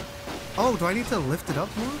 Oh, do I need to lift it up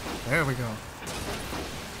more? There we go.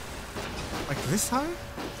 Like this high?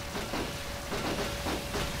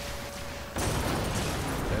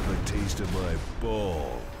 Have a taste of my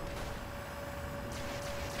ball.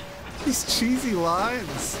 These cheesy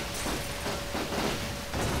lines.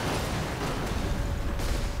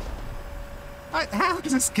 Half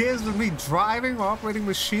of this game is with me driving or operating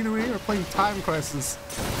machinery or playing Time Crisis.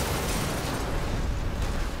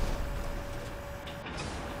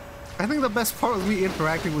 I think the best part was me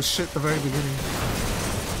interacting with shit at the very beginning.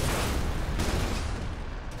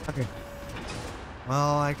 Okay.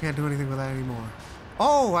 Well, I can't do anything with that anymore.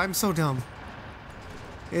 Oh, I'm so dumb.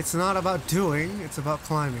 It's not about doing, it's about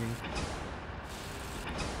climbing.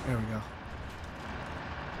 There we go.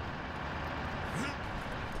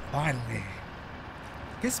 Finally.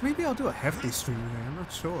 Guess maybe I'll do a hefty stream today, I'm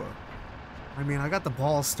not sure. I mean, I got the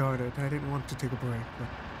ball started. I didn't want to take a break, but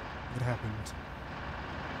it happened.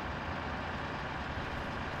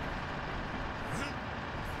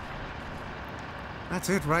 That's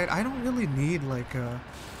it, right? I don't really need, like,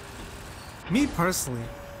 me personally.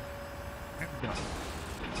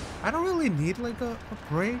 I don't really need, like, a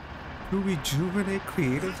break to rejuvenate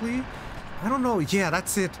creatively. I don't know. Yeah,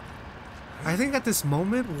 that's it. I think at this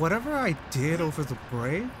moment, whatever I did over the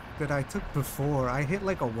break that I took before, I hit,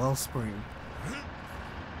 like, a wellspring.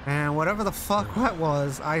 And whatever the fuck that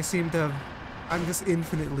was, I seem to have... I'm just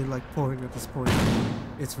infinitely, like, pouring at this point.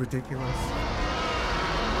 It's ridiculous.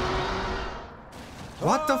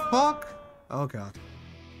 What the fuck? Oh god.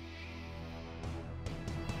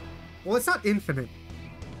 Well, it's not infinite.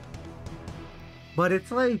 But it's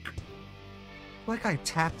like I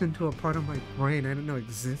tapped into a part of my brain I didn't know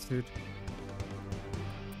existed.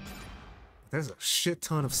 there's a shit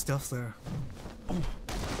ton of stuff there.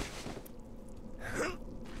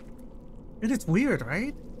 And it's weird,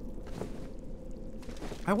 right?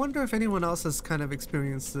 I wonder if anyone else has kind of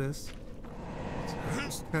experienced this.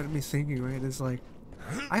 It's kind of me thinking, right? It's like,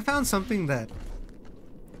 I found something that,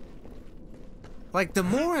 like, the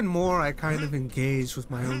more and more I kind of engage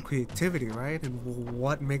with my own creativity, right? And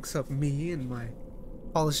what makes up me and my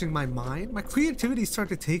polishing my mind, my creativity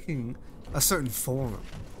started taking a certain form,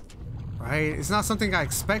 right? It's not something I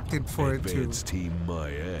expected for it to. Advanced team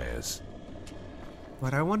my ass.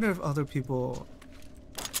 But I wonder if other people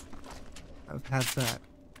have had that.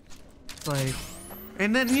 It's like,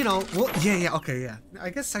 and then, you know, well, yeah, okay, yeah. I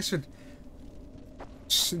guess I should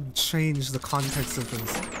change the context of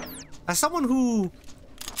this. As someone who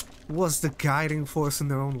was the guiding force in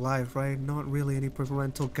their own life, right? Not really any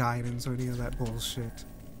parental guidance or any of that bullshit.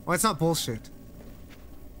 Well, it's not bullshit.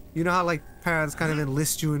 You know how, like, parents kind of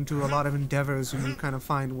enlist you into a lot of endeavors and you kind of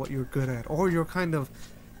find what you're good at, or you're kind of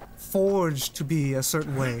forged to be a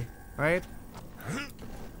certain way, right?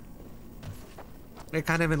 They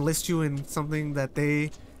kind of enlist you in something that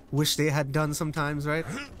they wish they had done sometimes, right?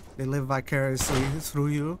 They live vicariously through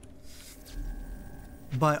you.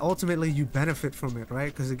 But ultimately you benefit from it,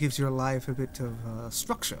 right? Because it gives your life a bit of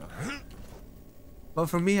structure. But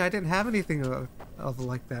for me, I didn't have anything of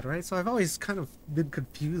like that, right? So I've always kind of been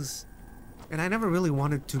confused. And I never really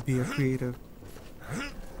wanted to be a creative.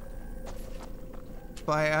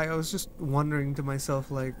 But I was just wondering to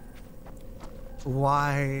myself, like,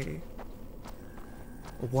 why...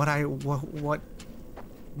 What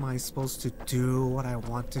am I supposed to do? What I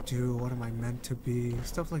want to do? What am I meant to be?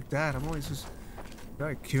 Stuff like that. I'm always just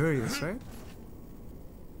very curious, right?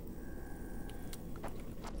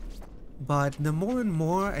 But the more and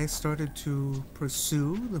more I started to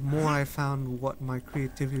pursue, the more I found what my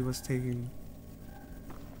creativity was taking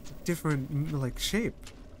different, like, shape.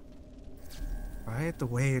 Right? The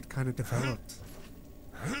way it kind of developed.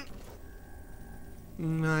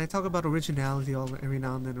 I talk about originality every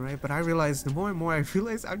now and then, right? But I realize the more and more I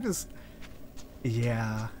realize I'm just...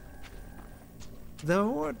 Yeah. The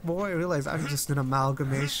more and more I realize I'm just an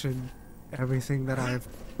amalgamation everything that I've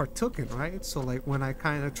partook in, right? So, like, when I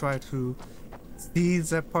kind of try to seize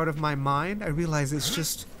that part of my mind, I realize it's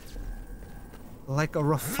just like a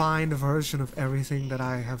refined version of everything that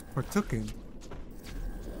I have partook in.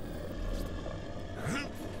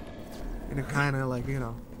 And it kind of, like, you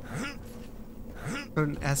know,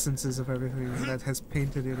 certain essences of everything that has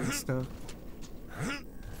painted it and stuff.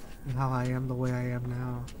 And how I am the way I am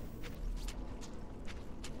now.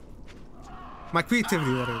 My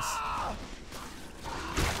creativity, that is.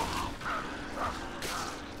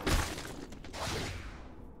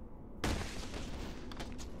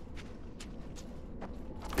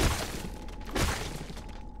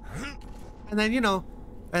 And then, you know,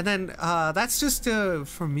 and then that's just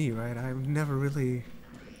for me, right? I've never really...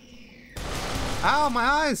 Ow, my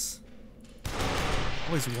eyes!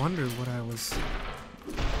 Always wondered what I was...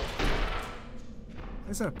 Why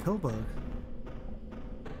is that a pill bug?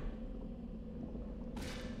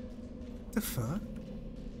 What the fuck?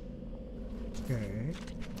 Okay.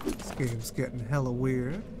 This game's getting hella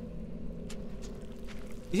weird.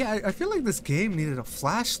 Yeah, I feel like this game needed a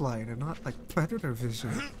flashlight and not, like, predator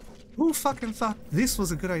vision. Who fucking thought this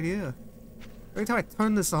was a good idea? Every time I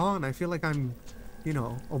turn this on, I feel like I'm, you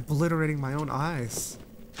know, obliterating my own eyes.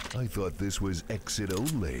 I thought this was exit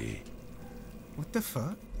only. What the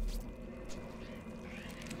fuck?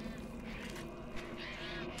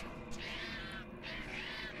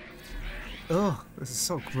 Ugh, this is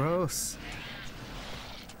so gross.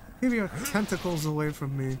 Keep your tentacles away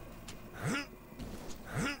from me.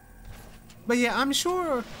 But yeah, I'm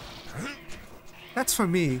sure that's for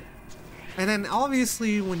me. And then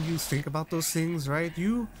obviously when you think about those things, right,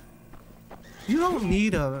 you don't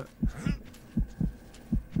need a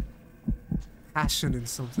passion in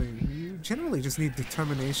something. You generally just need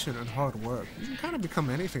determination and hard work. You can kind of become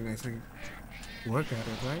anything, I think. Work at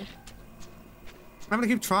it, right? I'm gonna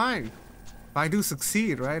keep trying. If I do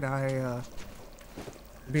succeed, right, I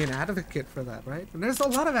be an advocate for that, right? And there's a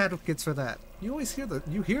lot of advocates for that. You always hear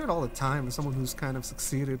you hear it all the time as someone who's kind of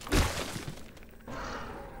succeeded.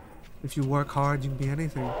 If you work hard, you can be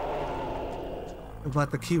anything. But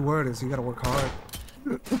the key word is you gotta work hard.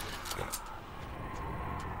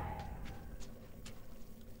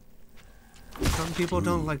 Some people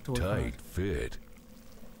don't like to work hard. Tight fit.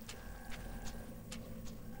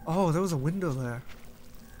 Oh, there was a window there.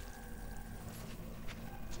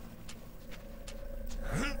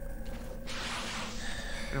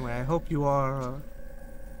 Anyway, I hope you are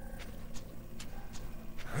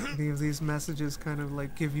any of these messages kind of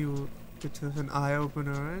like give you Bit of an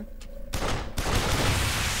eye-opener, right?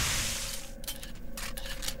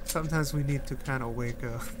 Sometimes we need to kind of wake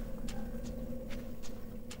up.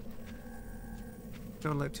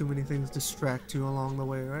 Don't let too many things distract you along the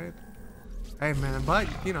way, right? Hey man, but,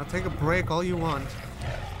 you know, take a break all you want.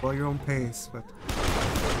 Go at your own pace, but...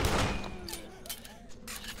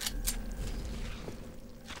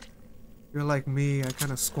 You're like me, I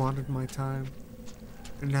kind of squandered my time.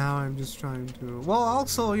 And now I'm just trying to... Well,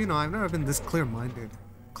 also, you know, I've never been this clear-minded.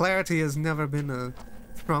 Clarity has never been a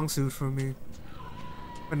strong suit for me.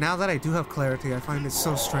 But now that I do have clarity, I find it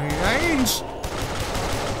so strange.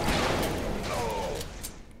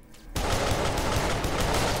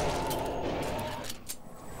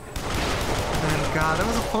 God, there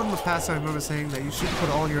was a quote in the past I remember saying that you should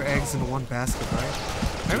put all your eggs in one basket, right?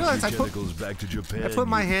 I realized I put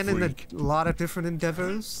my hand in a lot of different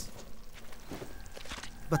endeavors.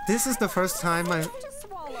 But this is the first time I... What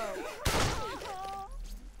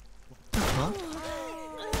the fuck?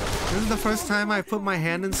 This is the first time I put my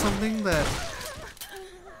hand in something that...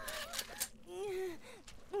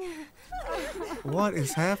 What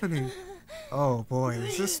is happening? Oh boy,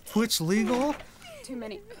 is this Twitch legal? Too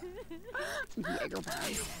many. Jaeger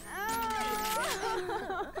bombs.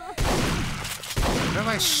 How do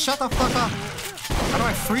I shut the fuck up? How do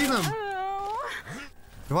I free them?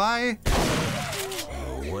 Do I?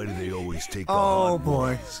 Oh, why do they always take the Oh hot boy.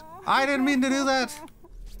 ones? I didn't mean to do that.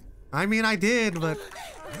 I mean, I did, but...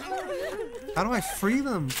 How do I free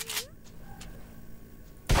them?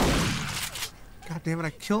 God damn it,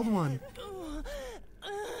 I killed one.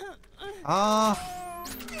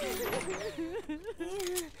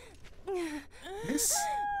 This?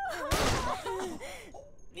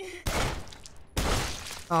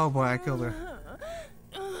 Oh boy, I killed her.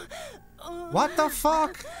 What the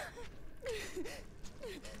fuck?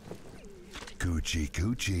 Coochie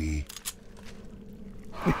coochie.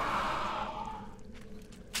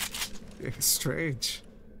 It's strange.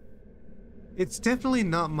 It's definitely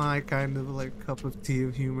not my kind of like cup of tea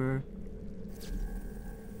of humor.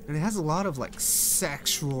 And it has a lot of like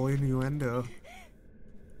sexual innuendo.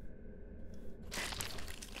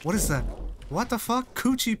 What is that? What the fuck?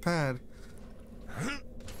 Coochie pad.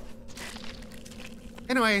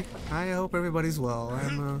 Anyway, I hope everybody's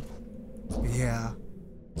well. Yeah.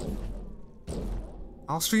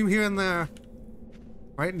 I'll stream here and there.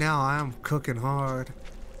 Right now, I'm cooking hard.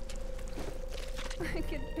 I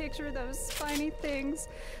can picture those spiny things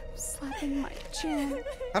slapping my chin.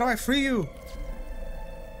 How do I free you?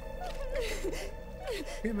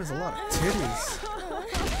 Him has a lot of titties.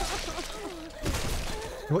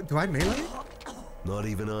 Do I melee? Not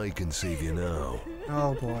even I can save you now.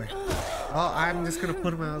 Oh boy. Oh, I'm just gonna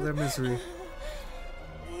put them out of their misery.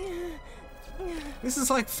 This is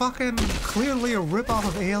like fucking clearly a ripoff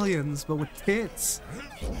of Aliens, but with tits.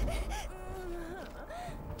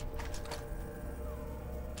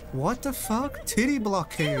 What the fuck? Titty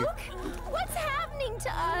blockade. Duke, what's happening to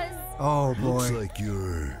us? Oh boy. Looks like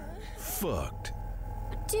you're fucked.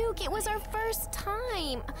 Duke, it was our first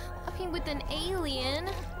time. I mean, with an alien.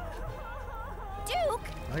 Duke,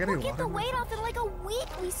 we'll get the weight off in like a week,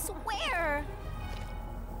 we swear.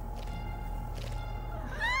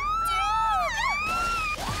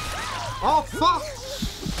 Oh fuck!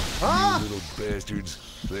 Ah! You little bastards.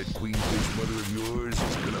 That queenfish mother of yours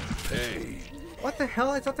is gonna pay. What the hell?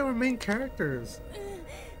 I thought they were main characters.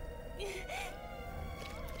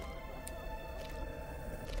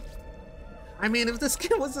 I mean, if this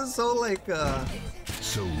game wasn't so like,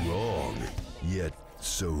 So wrong, yet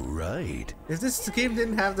so right. if this game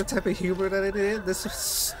didn't have the type of humor that it did,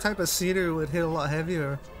 this type of scenery would hit a lot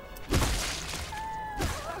heavier.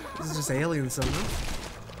 This is just Aliens, though, no?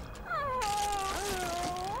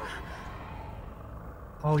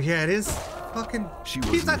 Oh yeah, it is. Fucking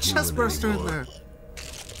keep that chest burster in there.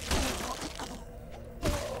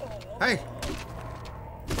 Hey!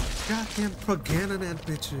 Goddamn Progananet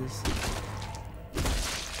bitches.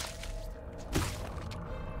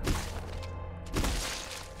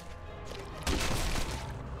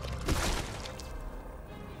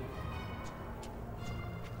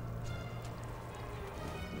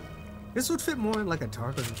 This would fit more in like a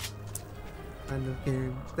Target kind of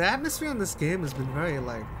game. The atmosphere in this game has been very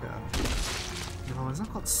like, no, it's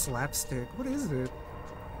not called slapstick. What is it?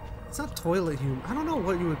 It's not toilet humor. I don't know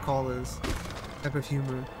what you would call this type of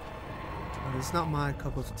humor. But it's not my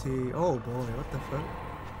cup of tea. Oh boy, what the fuck?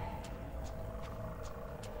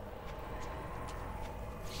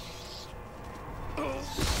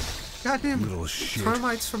 Goddamn little shit.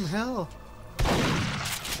 termites from hell.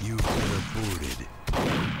 You've been aborted.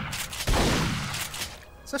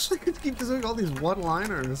 Especially because you keep doing all these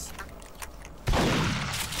one-liners.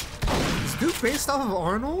 Duke based off of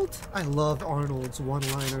Arnold? I love Arnold's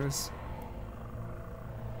one-liners.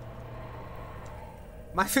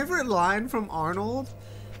 My favorite line from Arnold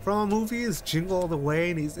from a movie is Jingle All the Way,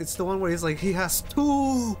 and it's the one where he's like, he has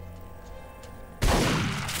two.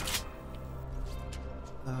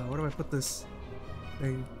 Where do I put this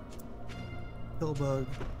thing? Pillbug.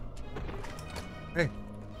 Hey.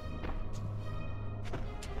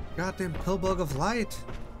 Goddamn pillbug of light.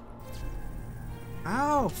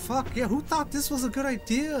 Ow, fuck, yeah, who thought this was a good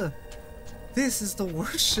idea? This is the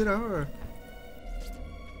worst shit ever.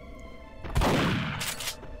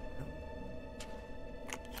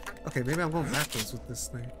 Okay, maybe I'm going backwards with this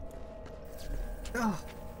thing. Oh,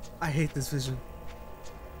 I hate this vision.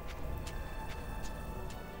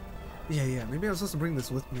 Yeah, maybe I'm supposed to bring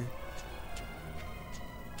this with me.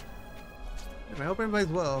 I hope everybody's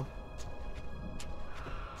well.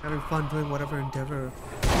 Having fun doing whatever endeavor.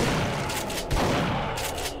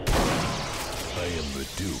 I am the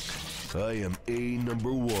Duke. I am A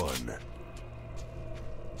number 1.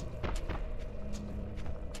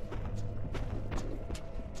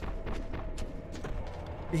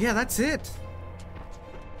 Yeah, that's it.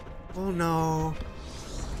 Oh no.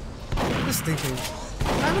 I'm just thinking. I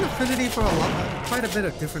have an affinity for quite a bit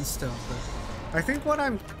of different stuff. But I think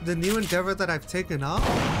the new endeavor that I've taken up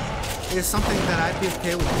is something that I'd be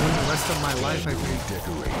okay with doing the rest of my life. I think.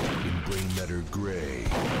 Decorate in gray matter gray. I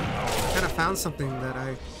kind of found something that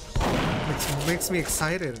makes me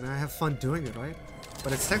excited and I have fun doing it, right?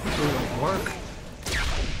 But it's technically like work.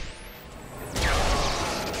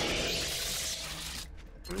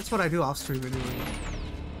 That's what I do off stream anyway.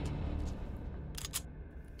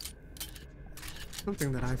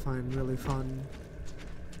 Something that I find really fun.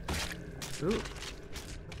 Ooh.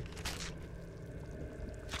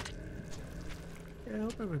 Yeah, I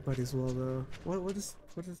hope everybody's well though. What is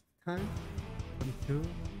time? 22?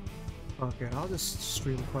 Okay, I'll just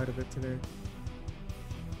stream quite a bit today.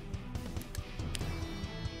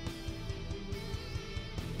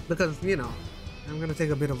 Because, you know, I'm gonna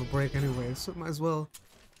take a bit of a break anyway, so might as well.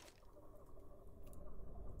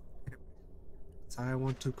 I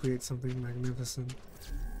want to create something magnificent.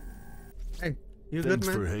 Hey, you good,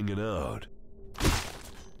 man? Thanks for hanging out.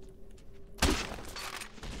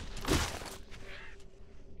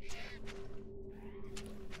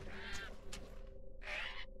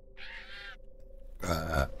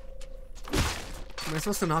 Am I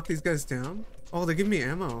supposed to knock these guys down? Oh, they give me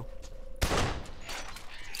ammo.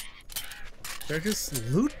 They're just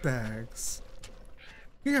loot bags.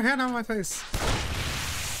 Get your hand on my face.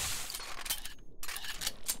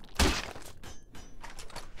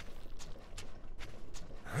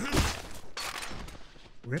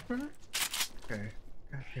 Ripper? Okay.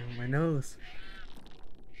 Goddamn, my nose.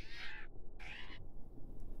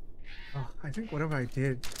 Oh, I think whatever I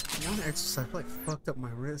did, one exercise, I feel like fucked up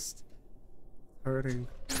my wrist. Hurting.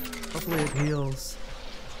 Hopefully it heals.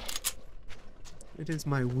 It is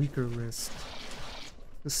my weaker wrist.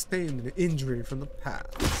 Sustained an injury from the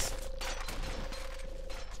past.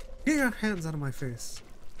 Get your hands out of my face.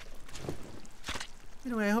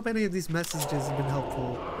 Anyway, I hope any of these messages have been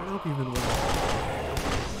helpful. I hope you've been well.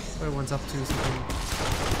 Everyone's up to something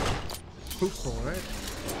fruitful, right?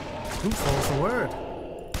 Fruitful is the word.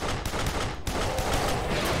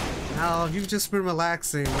 Now, you've just been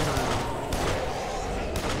relaxing, you know.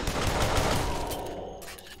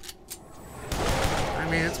 I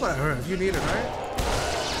mean, it's whatever. If you need it, right?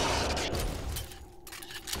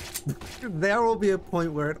 There will be a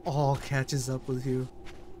point where it all catches up with you.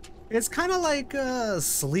 It's kind of like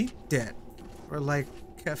sleep debt or like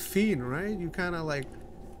caffeine, right? You kind of like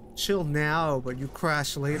chill now, but you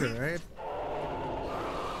crash later, right?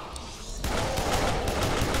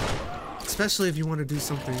 Especially if you want to do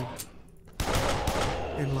something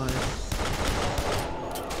in life.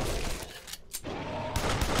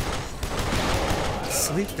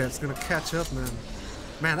 Sleep debt's gonna catch up, man.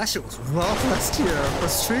 Man, that shit was rough last year for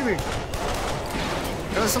streaming.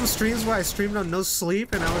 There were some streams where I streamed on no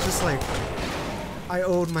sleep, and I was just like, I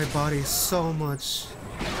owed my body so much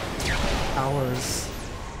hours.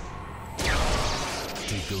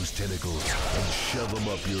 Take those tentacles and shove them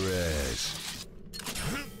up your ass.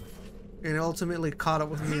 And it ultimately caught up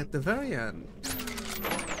with me at the very end,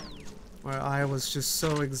 where I was just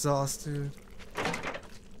so exhausted. And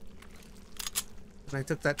I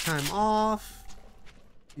took that time off,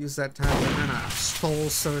 used that time to kind of soul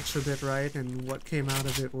search a bit, right? And what came out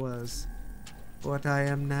of it was what I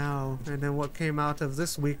am now. And then what came out of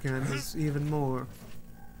this weekend is even more.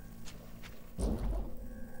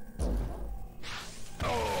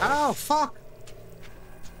 Oh, fuck!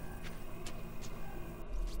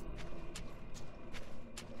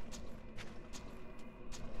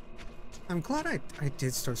 I'm glad I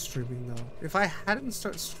did start streaming though. If I hadn't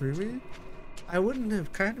started streaming, I wouldn't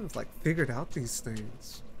have kind of like figured out these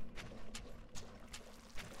things.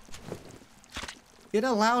 It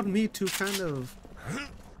allowed me to kind of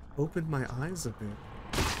open my eyes a bit.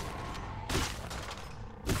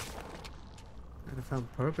 Kind of found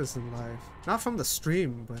purpose in life. Not from the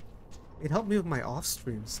stream, but it helped me with my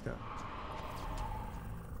off-stream stuff.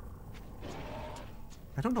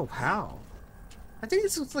 I don't know how. I think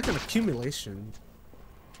it's just like an accumulation.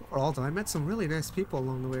 Overall though, I met some really nice people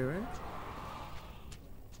along the way, right?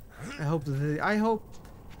 I hope,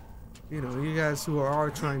 you know, you guys who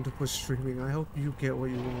are trying to push streaming, I hope you get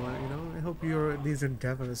what you want, you know? I hope these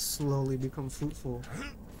endeavors slowly become fruitful.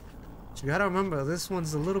 But you gotta remember, this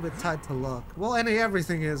one's a little bit tied to luck. Well,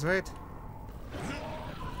 everything is, right?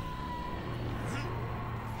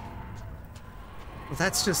 Well,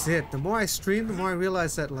 that's just it. The more I stream, the more I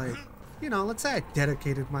realize that, like, you know, let's say I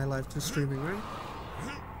dedicated my life to streaming, right?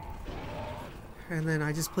 And then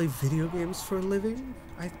I just play video games for a living.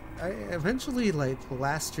 I eventually, like,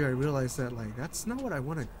 last year I realized that, like, that's not what I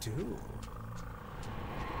want to do.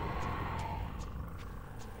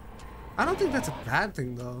 I don't think that's a bad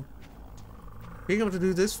thing, though. Being able to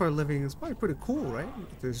do this for a living is probably pretty cool, right?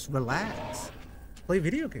 Just relax. Play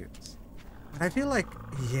video games. But I feel like,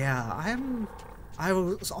 yeah, I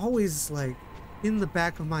was always, like, in the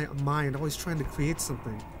back of my mind, always trying to create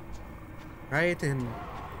something. Right? And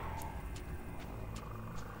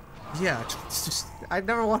yeah, it's just, I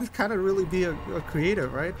never wanted to kind of really be a creator,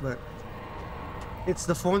 right? But it's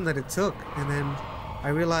the form that it took. And then I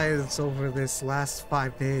realized over this last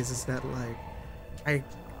 5 days is that, like,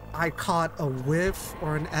 I caught a whiff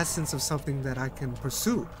or an essence of something that I can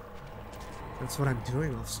pursue. That's what I'm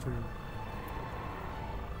doing off stream.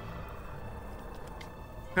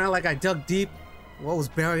 Kind of like I dug deep, what was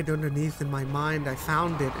buried underneath in my mind, I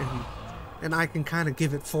found it, and I can kind of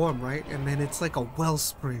give it form, right? And then it's like a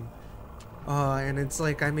wellspring. And it's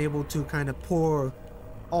like I'm able to kind of pour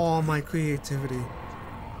all my creativity.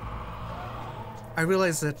 I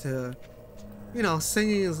realized that, you know,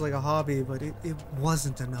 singing is like a hobby, but it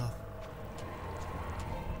wasn't enough.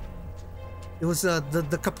 It was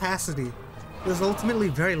the capacity. It was ultimately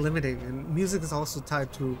very limiting, and music is also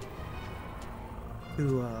tied to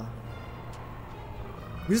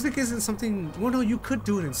music isn't something, well, no, you could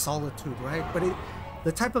do it in solitude, right? But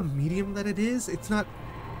the type of medium that it is, it's not,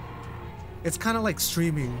 it's kind of like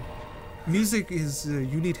streaming. Music is,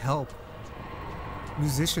 you need help.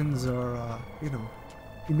 Musicians are, you know,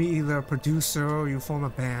 you meet either a producer or you form a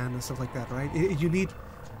band and stuff like that, right? You need,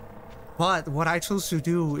 but what I chose to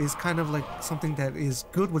do is kind of like something that is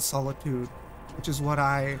good with solitude, which is what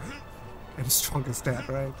I am strongest at,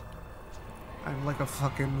 right? I'm like a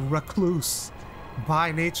fucking recluse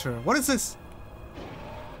by nature. What is this?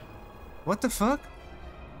 What the fuck?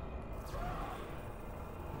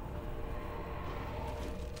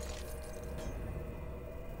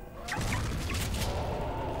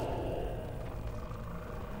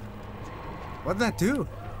 What'd that do?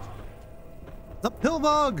 The pill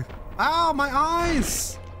bug! Ow, my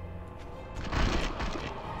eyes!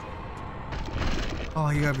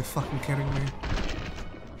 Oh, you gotta be fucking kidding me.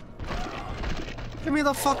 Get me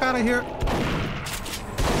the fuck out of here.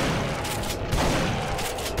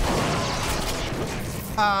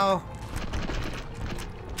 Ow.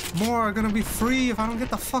 More are gonna be free if I don't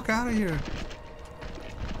get the fuck out of here.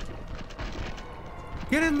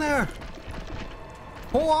 Get in there.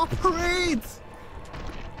 Cooperate.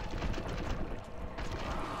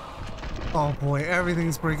 Oh boy,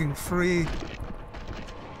 everything's breaking free.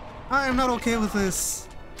 I am not okay with this.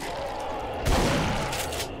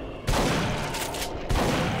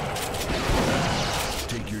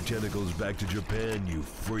 Tentacles back to Japan, you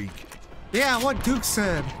freak. Yeah, what Duke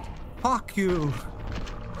said. Fuck you.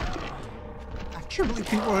 I can't believe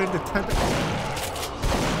people are into tentacles.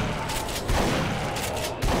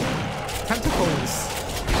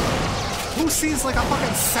 Who sees like a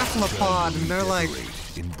fucking cephalopod and they're like,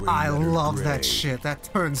 I love that shit. That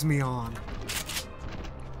turns me on.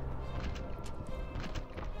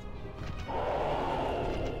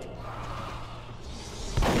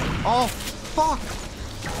 Oh, fuck.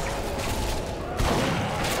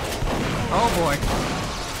 Oh boy.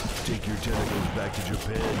 Take your tentacles back to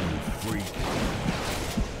Japan, you freak.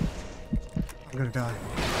 I'm gonna die.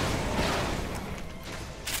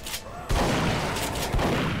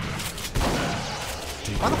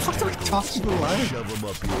 Why the fuck do I toss people alive? Shove them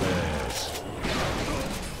up your ass.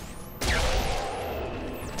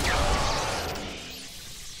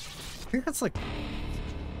 I think that's like...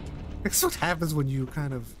 That's what happens when you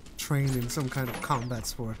kind of train in some kind of combat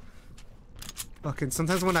sport. Fucking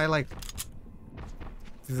sometimes when I like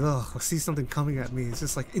see something coming at me, it's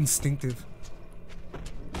just like instinctive.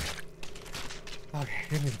 Okay,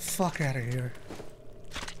 get me the fuck out of here.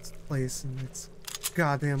 This place and it's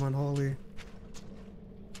goddamn unholy.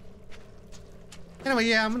 Anyway,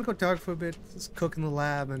 yeah, I'm gonna go dark for a bit, just cook in the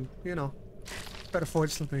lab and, you know, try to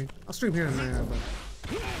forge something. I'll stream here and there, but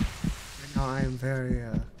right now I am very,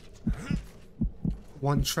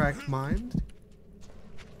 one-track mind.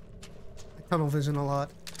 I tunnel vision a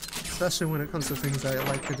lot, especially when it comes to things I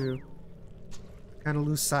like to do. Kind of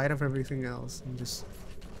lose sight of everything else and just,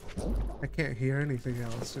 I can't hear anything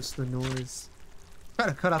else, just the noise. Try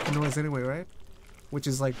to cut out the noise anyway, right? Which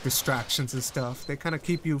is like distractions and stuff. They kind of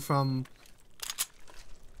keep you from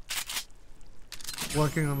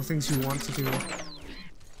working on the things you want to do.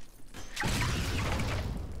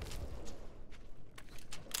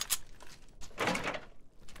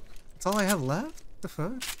 That's all I have left? The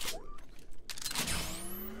fuck?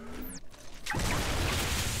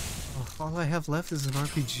 Oh, all I have left is an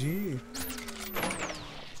RPG.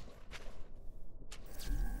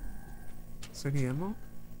 Is there any ammo?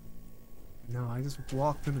 No, I just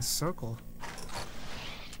walked in a circle.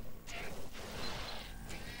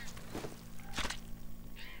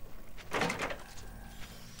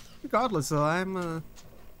 Regardless, though, I'm, I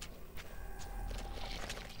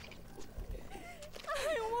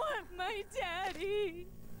want my daddy.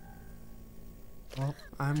 Well,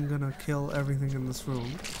 I'm gonna kill everything in this room.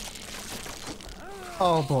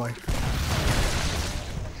 Oh boy.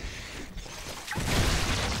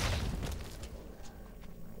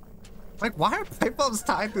 Like, why are pipe bombs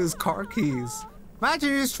tied to his car keys? Imagine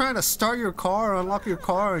you're just trying to start your car or unlock your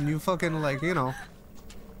car and you fucking, like, you know,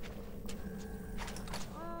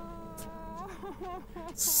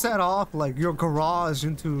 set off, like, your garage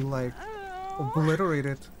into, like, obliterate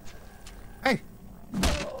it. Hey!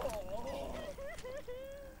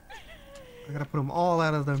 I gotta put them all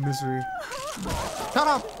out of their misery. Shut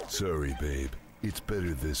up! Sorry, babe. It's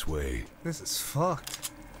better this way. This is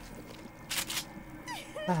fucked.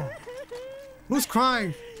 Who's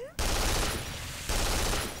crying?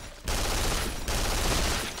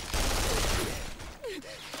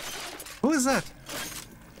 Who is that?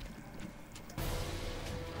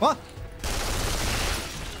 What?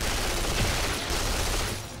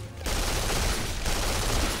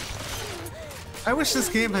 I wish this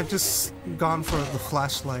game had just gone for the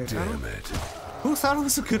flashlight. Damn it. Who thought it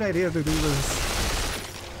was a good idea to do this?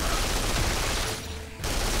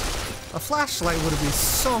 A flashlight would be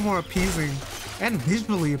so more appeasing and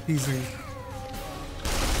visually appeasing.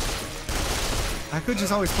 I could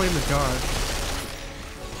just always play in the dark.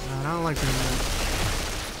 I don't like doing that.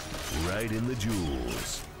 Right in the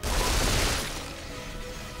jewels.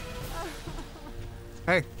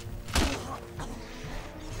 Hey.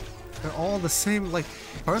 They're all the same, like,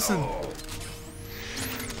 person.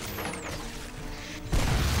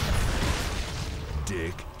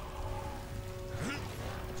 Dick.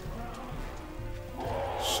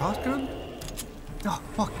 Shotgun? Oh,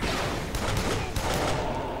 fuck.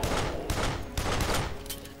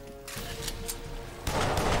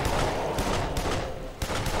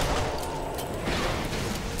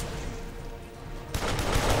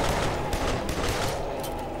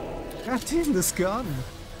 God damn this gun.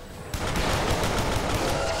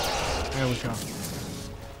 There we go.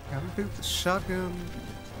 Gotta pick the shotgun.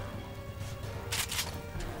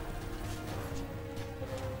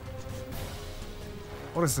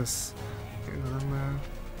 What is this?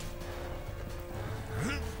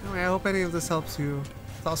 Anyway, I hope any of this helps you.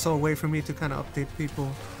 It's also a way for me to kind of update people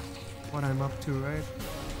what I'm up to, right?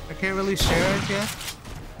 I can't really share it yet.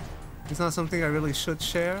 It's not something I really should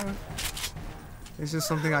share. It's just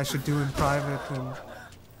something I should do in private and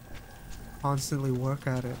constantly work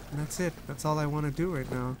at it. And that's it. That's all I want to do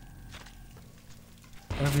right now.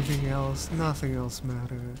 Everything else, nothing else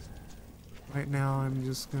matters. Right now, I'm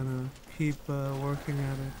just gonna keep working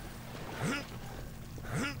at it.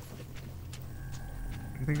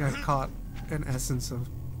 I think I've caught an essence of...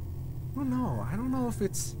 I don't know. I don't know if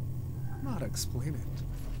it's... I don't know how to explain it.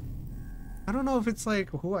 I don't know if it's like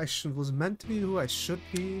who I was meant to be, who I should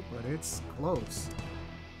be, but it's close.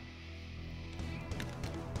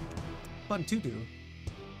 Fun to do.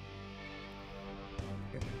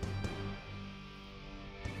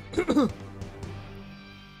 Okay.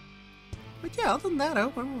 But yeah, other than that, I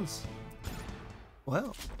hope everyone's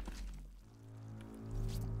well.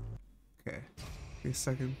 Okay, give me a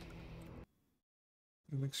second.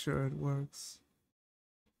 Make sure it works.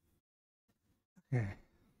 Okay.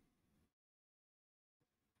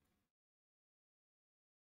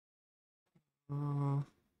 There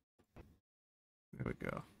we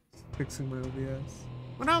go. fixing my OBS.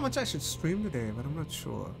 I wonder how much I should stream today, but I'm not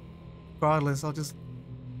sure. Regardless, I'll just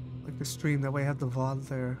like to stream, that way I have the VOD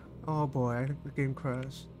there. Oh boy, I think the game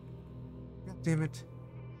crashed. God damn it.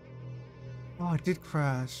 Oh, it did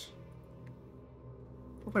crash.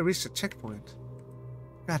 Hope I reached a checkpoint.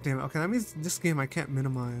 God damn it. Okay, that means this game I can't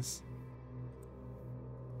minimize.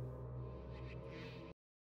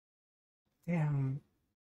 Damn.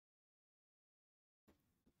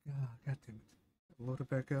 God damn it. Load it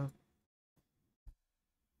back up.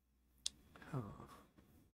 Oh.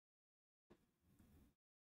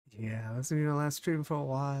 Yeah, this will be my last stream for a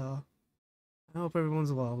while. I hope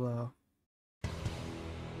everyone's well though.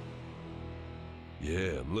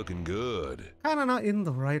 Yeah, I'm looking good. Kinda not in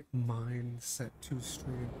the right mindset to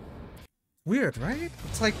stream. Weird, right?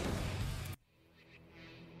 It's like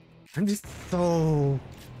I'm just so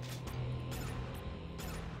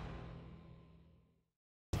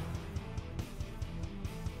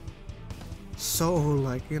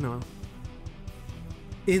like, you know,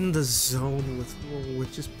 in the zone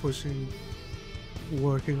with just pushing,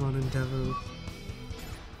 working on endeavors,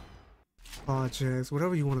 projects,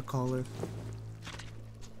 whatever you want to call it.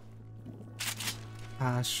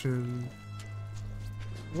 Passion.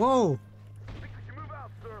 Whoa! Move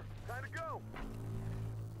out, sir. Time to go.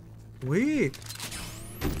 Sweet.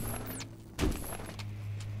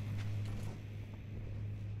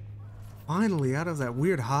 Finally out of that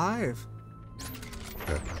weird hive.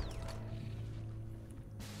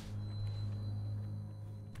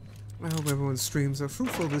 I hope everyone's streams are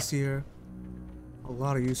fruitful this year. A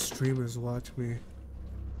lot of you streamers watch me.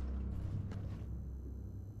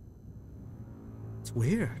 It's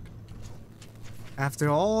weird. After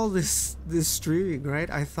all this streaming, right?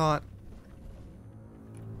 I thought,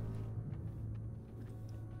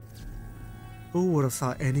 who would have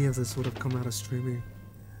thought any of this would have come out of streaming?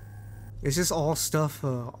 It's just all stuff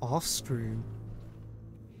off stream.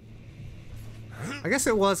 I guess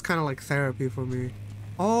it was kind of like therapy for me.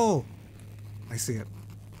 Oh, I see it.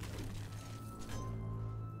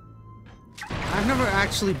 I've never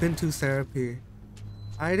actually been to therapy.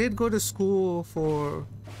 I did go to school for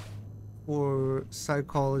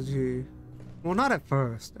psychology. Well, not at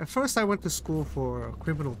first. At first I went to school for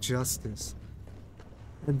criminal justice.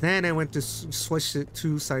 And then I went to switch it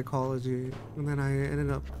to psychology. And then I ended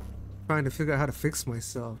up trying to figure out how to fix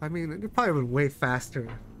myself. I mean, it probably would have been way faster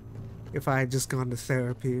if I had just gone to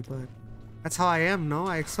therapy, but that's how I am, no?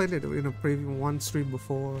 I explained it in a previous one stream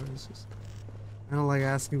before. It's just, I don't like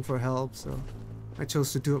asking for help, so I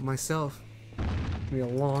chose to do it myself. It'll be a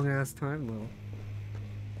long ass time though.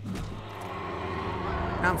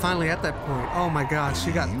 Now I'm finally at that point. Oh my god,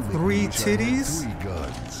 she got 3 titties? 3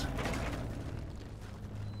 guns.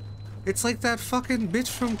 It's like that fucking bitch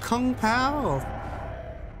from Kung Pao.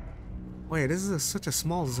 Wait, this is such a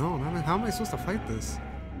small zone. I mean, how am I supposed to fight this?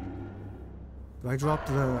 Do I drop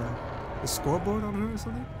the scoreboard on her or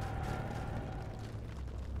something?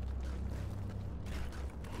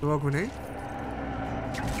 Throw a grenade?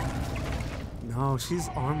 No, she's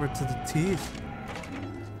armored to the teeth.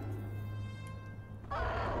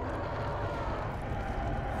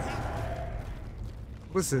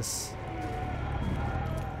 What's this?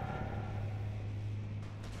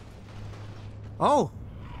 Oh!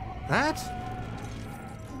 That?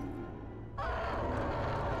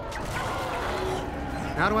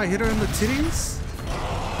 How do I hit her in the titties?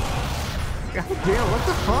 God damn, what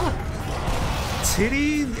the fuck?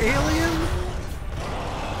 Titty alien?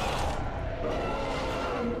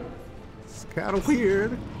 It's kinda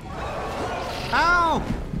weird. Ow!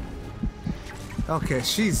 Okay,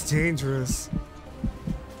 she's dangerous.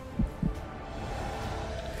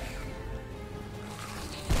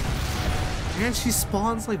 And she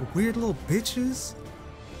spawns like weird little bitches.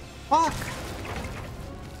 Fuck!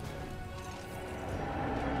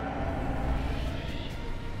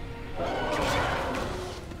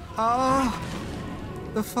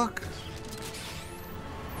 The fuck?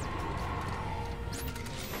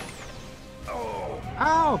 Oh!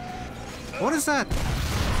 Ow! What is that?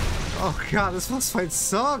 Oh god, this boss fight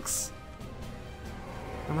sucks!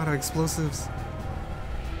 I'm out of explosives.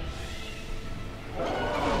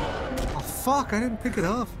 Fuck, I didn't pick it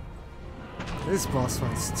up. This boss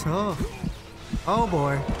fight's tough. Oh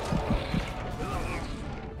boy.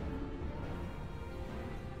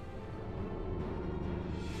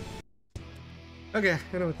 Okay,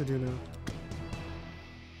 I know what to do now.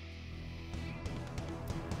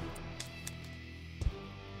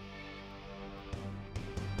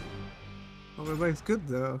 Oh, my bike's good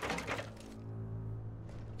though.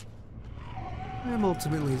 I'm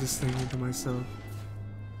ultimately just thinking to myself,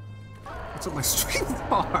 that's what my strengths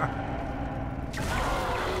are.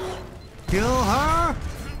 Kill her!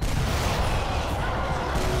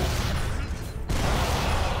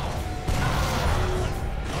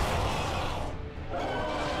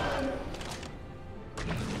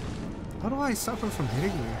 How do I stop her from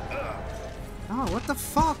hitting me? Oh, what the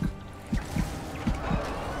fuck?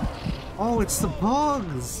 Oh, it's the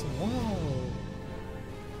bugs! Whoa.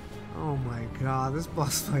 Oh my god, this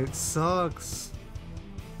boss fight sucks.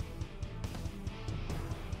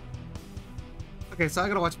 Okay, so I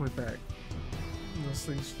gotta watch my back. Those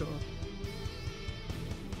things show up.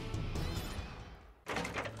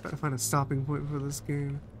 Try to find a stopping point for this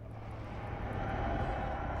game.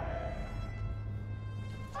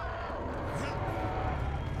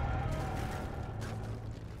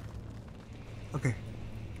 Okay.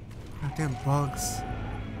 Goddamn bugs.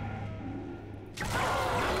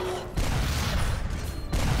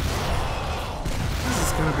 This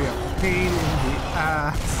is gonna be a pain in the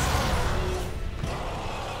ass.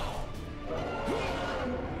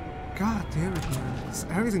 God damn it, man.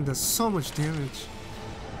 Everything does so much damage.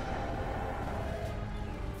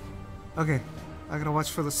 Okay, I gotta watch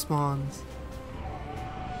for the spawns.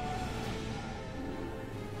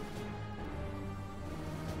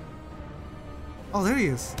 Oh, there he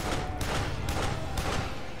is.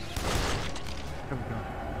 There we go.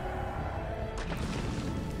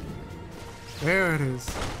 There it is.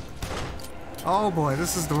 Oh boy,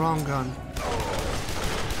 this is the wrong gun.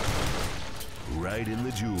 Right in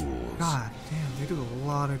the jewels. God damn, they do a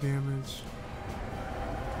lot of damage.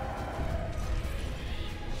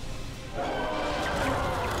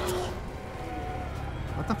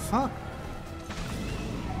 What the fuck?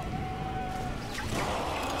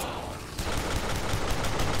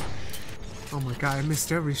 Oh my god, I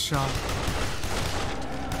missed every shot.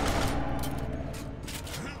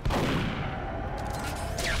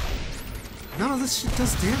 None of this shit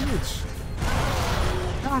does damage.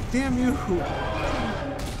 God damn you.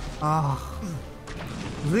 Ah,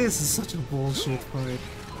 this is such a bullshit fight.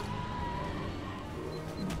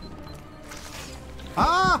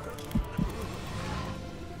 Ah!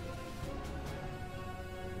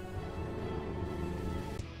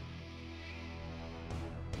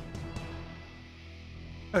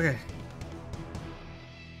 Okay.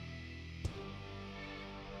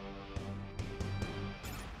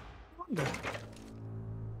 Wonder.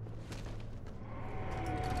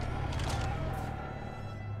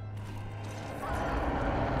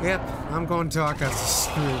 Yep, I'm going dark as a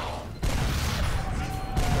screw. Boy,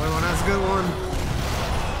 one that's a good one.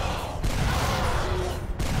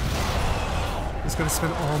 Just gonna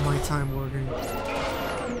spend all my time working.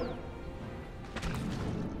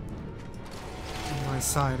 On my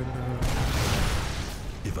side of the road.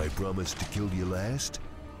 If I promised to kill you last,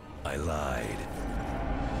 I lied.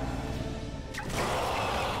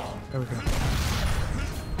 There we go.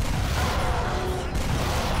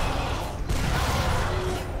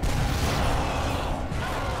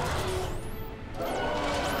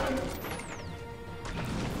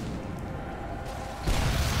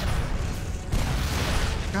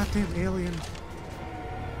 Goddamn alien.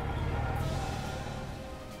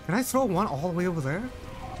 Can I throw one all the way over there?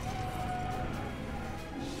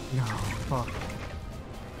 No, fuck.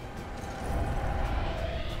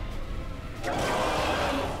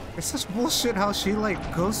 It's such bullshit how she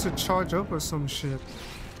like goes to charge up or some shit.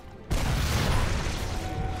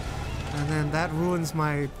 And then that ruins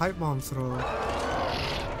my pipe bomb throw.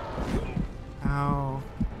 Ow.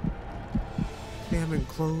 Damn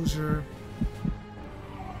enclosure.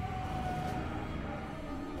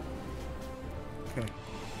 Okay.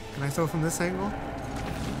 Can I throw from this angle?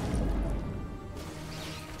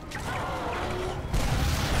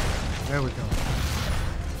 There we go.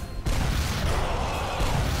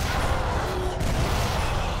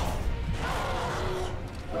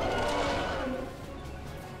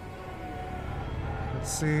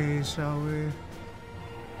 Let's see, shall we?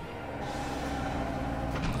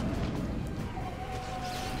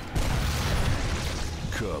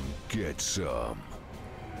 Come get some.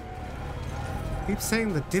 Keep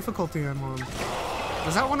saying the difficulty I'm on.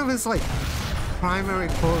 Is that one of his like primary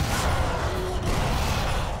quotes?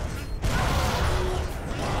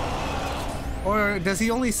 Or does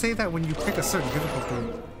he only say that when you pick a certain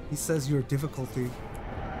difficulty? He says your difficulty.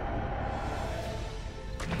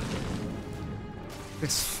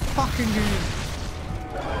 This fucking game.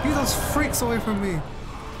 Get those freaks away from me.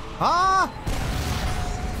 Ah!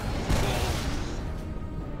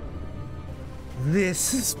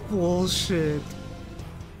 This is bullshit.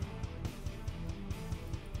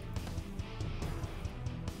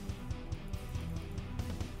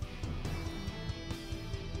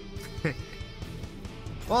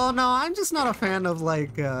 Well, no, I'm just not a fan of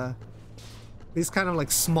like these kind of like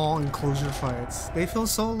small enclosure fights, they feel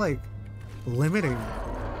so like limiting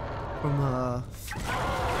from a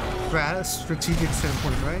strategic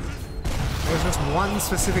standpoint, right? There's just one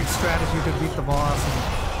specific strategy to beat the boss,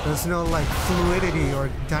 and there's no like fluidity or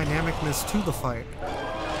dynamicness to the fight.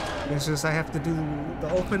 It's just I have to do the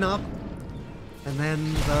open up and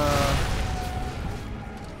then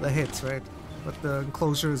the hits, right? But the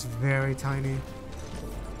enclosure is very tiny.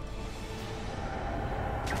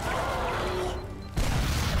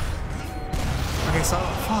 Okay, so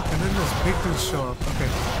fuck, and then those big dudes show up. Okay,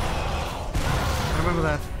 I remember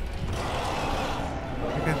that.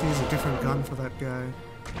 I got to use a different gun for that guy.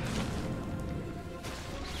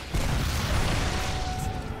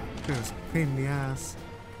 Just pain in the ass.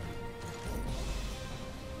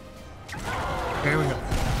 There we go.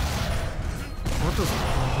 So what those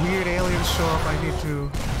weird aliens show up, I need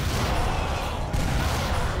to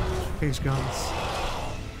change guns.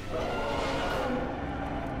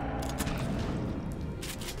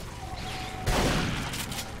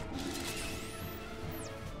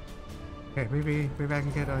 Okay, maybe I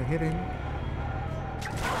can get a hit in.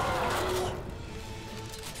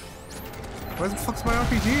 Where the fuck's my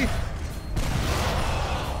RPG?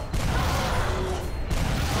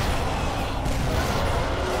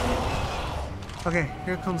 Okay,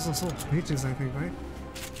 here comes those little pages, I think, right?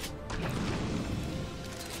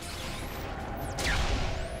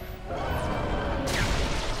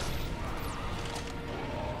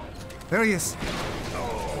 There he is!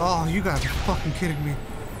 Oh, you gotta be fucking kidding me.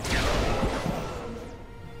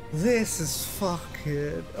 This is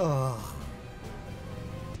fucking... oh.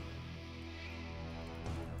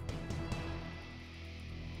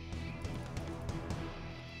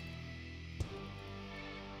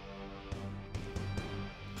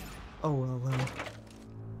 Oh well,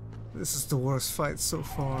 this is the worst fight so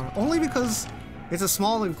far. Only because it's a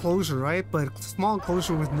small enclosure, right? But small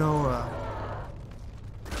enclosure with no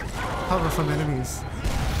cover from enemies.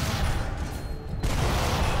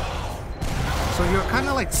 So you're kind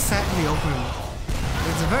of like set in the open.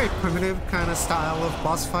 It's a very primitive kind of style of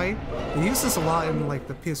boss fight. They use this a lot in like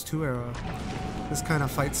the PS2 era. This kind of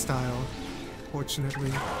fight style,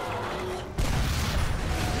 fortunately.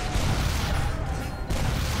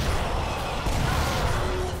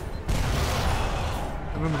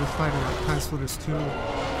 I remember this fight in like Time Splitters 2.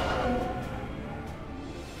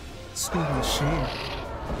 Screw machine.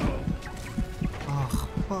 Oh,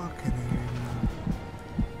 fucking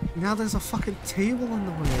A. Now there's a fucking table in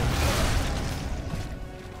the way.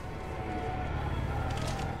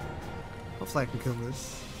 Hopefully I can kill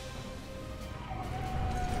this.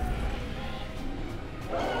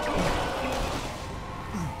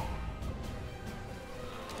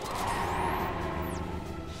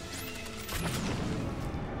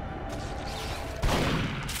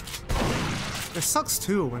 It sucks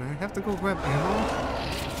too when I have to go grab ammo.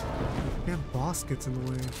 Damn boss gets in the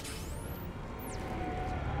way.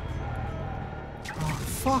 Oh,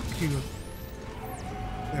 fuck you.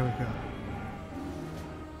 There we go.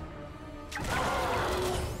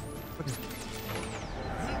 Okay.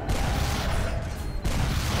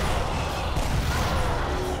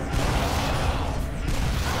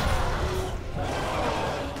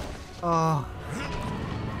 Oh.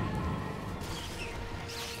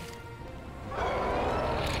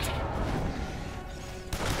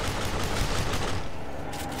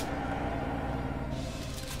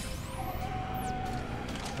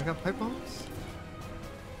 I got pipe bombs?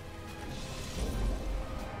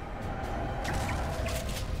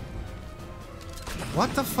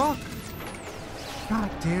 What the fuck? God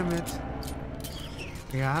damn it.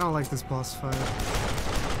 Yeah, I don't like this boss fight.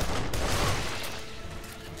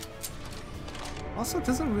 Also, it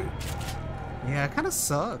doesn't really... yeah, it kind of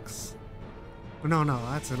sucks. No,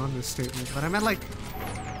 that's an understatement. But I meant like,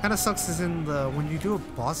 kind of sucks as in the... when you do a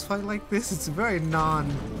boss fight like this, it's very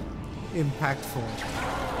non-impactful.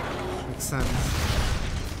 Makes sense.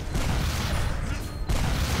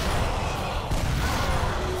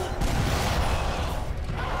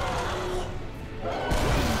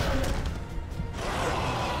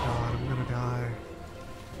 God, I'm gonna die.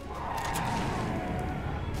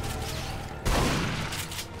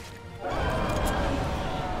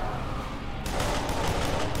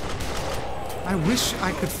 I wish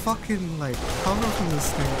I could fucking like cover from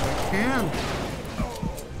this thing, but I can't.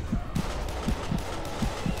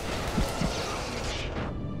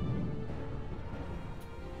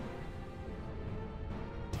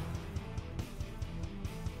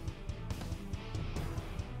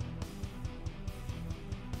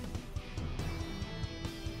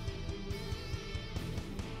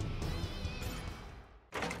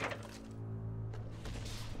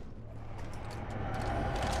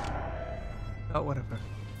 whatever.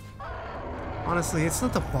 Honestly, it's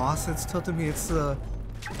not the boss that's tilting me, it's the...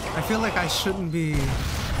 I feel like I shouldn't be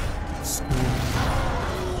screaming.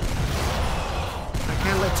 I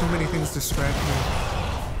can't let too many things distract me.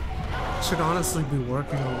 I should honestly be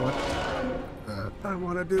working on what I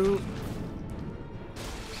want to do.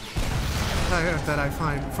 That I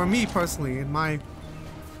find, for me personally, in my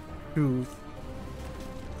truth,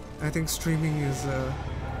 I think streaming is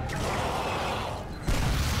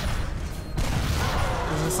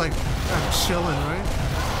just like I'm chilling, right?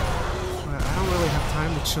 But I don't really have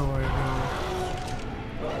time to chill right now.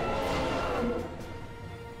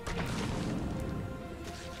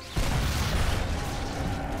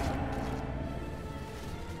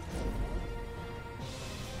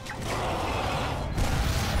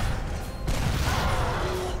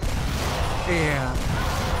 Yeah.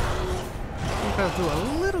 I think I'll do a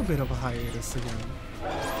little bit of a hiatus again.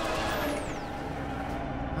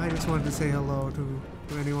 I just wanted to say hello to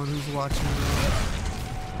anyone who's watching.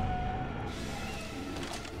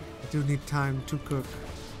 I do need time to cook.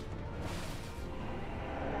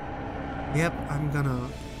 Yep, I'm gonna...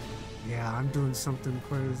 Yeah, I'm doing something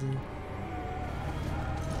crazy.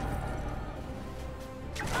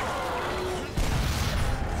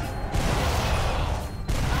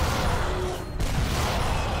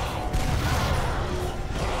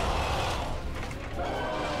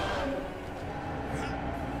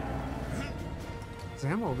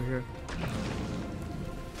 Ammo over here.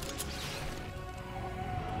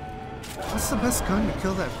 What's the best gun to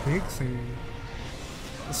kill that big thing?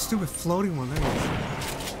 The stupid floating one, there it is.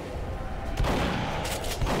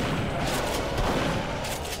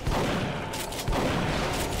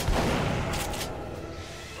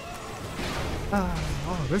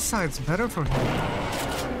 Oh, this side's better for him.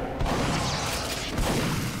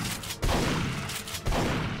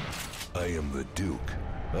 I am the Duke.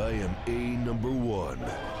 I am A#1.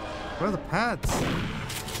 Where are the pads?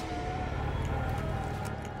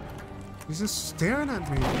 He's just staring at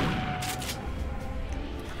me.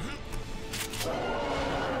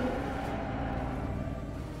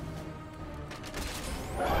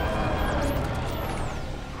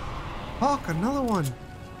 Fuck, another one.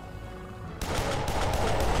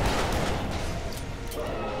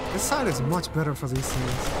 This side is much better for these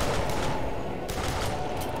things.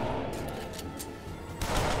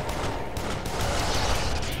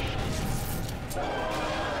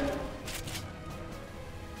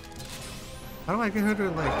 How do I get her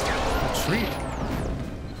to, like, retreat?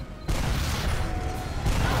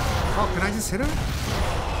 Oh, can I just hit her?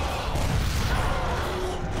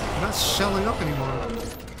 I'm not shelling up anymore.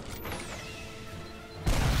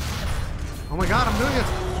 Oh my god, I'm doing it!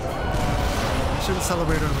 I shouldn't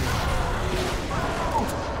celebrate earlier.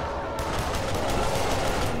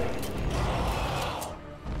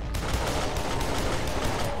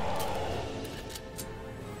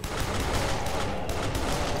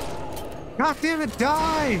 God damn it,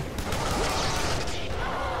 die!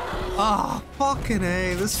 Ah, oh, fucking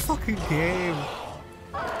A, this fucking game.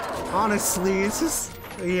 Honestly, it's just,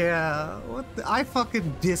 yeah, what the, I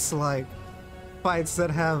fucking dislike fights that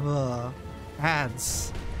have,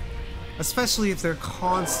 ads. Especially if they're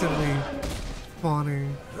constantly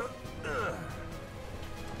spawning.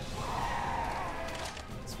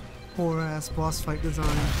 Poor ass boss fight design.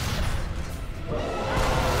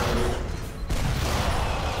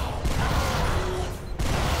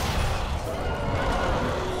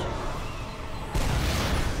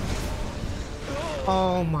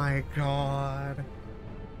 Oh my god.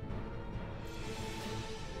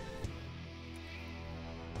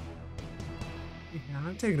 Yeah,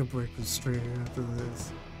 I'm taking a break from streaming after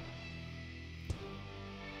this.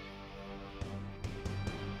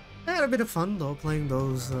 I had a bit of fun though playing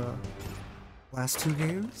those last two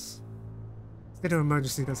games. State of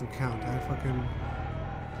Emergency doesn't count. I fucking...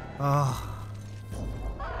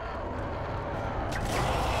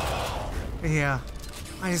 Yeah.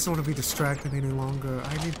 I just don't want to be distracted any longer.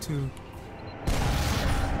 I need to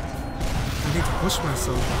push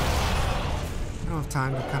myself. I don't have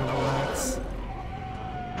time to kind of relax.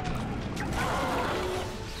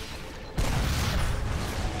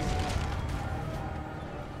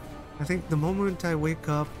 I think the moment I wake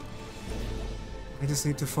up, I just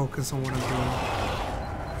need to focus on what I'm doing.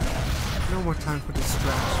 No more time for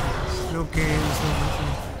distractions. No games, no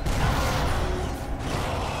nothing.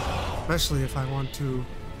 Especially if I want to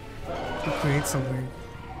create something.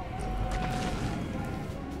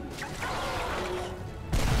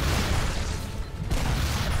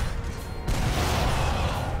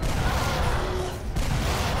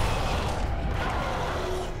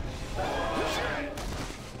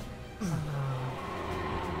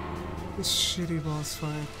 This shitty boss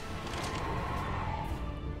fight.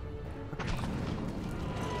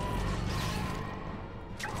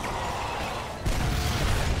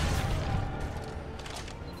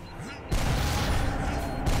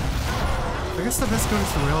 I guess the best gun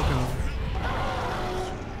is the railgun.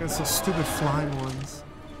 Against those stupid flying ones.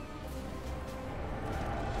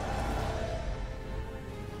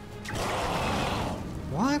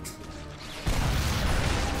 What?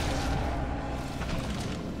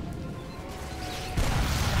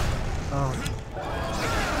 Oh.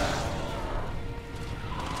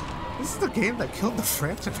 This is the game that killed the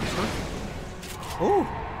franchise. Oh.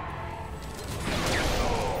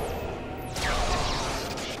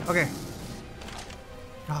 Okay.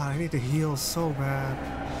 God, I need to heal so bad.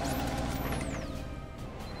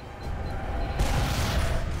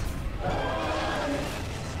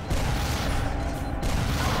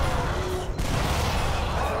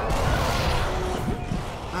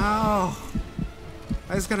 Ow!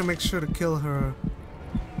 I just gotta make sure to kill her.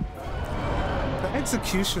 The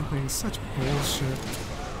execution thing is such bullshit.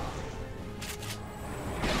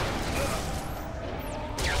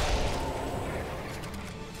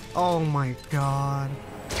 Oh my god.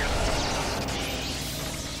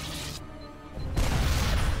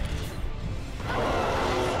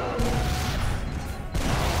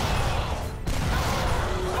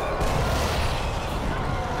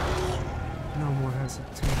 No more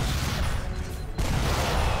hesitation.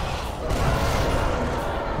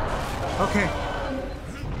 Okay.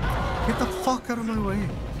 Get the fuck out of my way.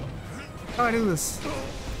 How do I do this?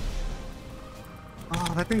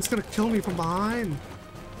 Oh, that thing's gonna kill me from behind.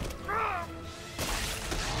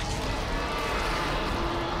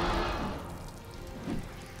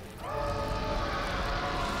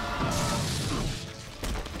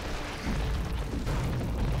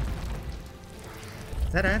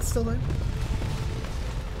 Is that ad still there?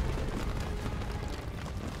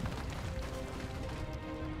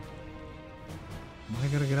 Am I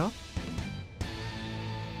gonna get up?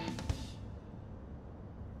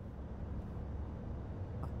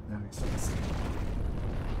 Oh, that makes sense.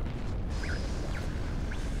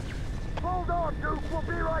 Hold on, Duke. We'll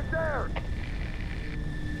be right there.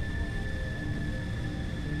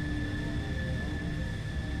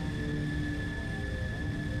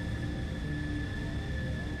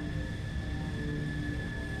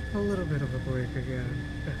 A little bit of a break again.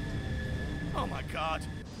 Oh my god.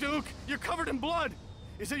 Duke, you're covered in blood.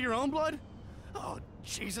 Is it your own blood? Oh,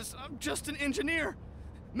 Jesus, I'm just an engineer.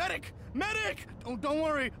 Medic! Medic! Don't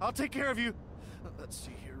worry, I'll take care of you. Let's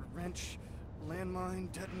see here. Wrench,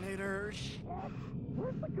 landmine, detonator. Shit.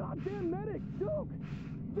 Where's the goddamn medic? Duke!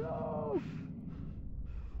 Duke!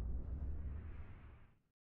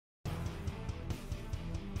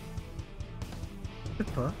 What the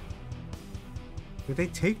fuck? Did they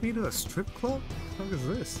take me to a strip club? What the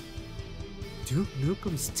fuck is this? Duke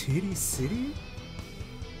Nukem's Titty City?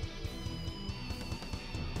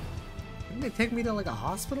 Didn't they take me to like a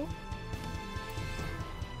hospital?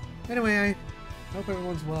 Anyway, I hope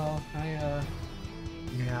everyone's well. Yeah,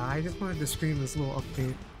 I just wanted to stream this little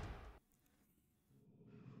update.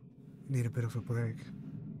 Need a bit of a break.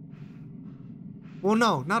 Well,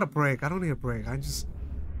 no, not a break. I don't need a break. I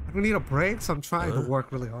don't need a break, so I'm trying to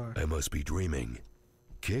work really hard. I must be dreaming.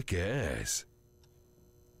 Kick ass.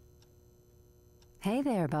 Hey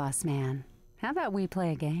there, boss man. How about we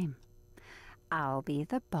play a game? I'll be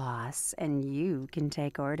the boss, and you can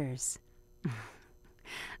take orders.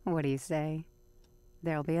 What do you say?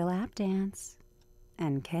 There'll be a lap dance.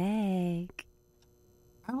 And cake.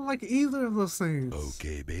 I don't like either of those things.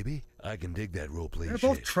 Okay, baby. I can dig that roleplay They're shit.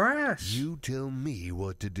 both trash. You tell me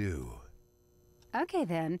what to do. Okay,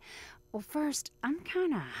 then. Well, first, I'm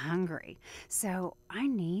kind of hungry, so I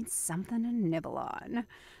need something to nibble on.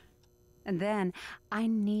 And then, I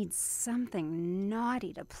need something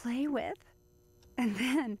naughty to play with. And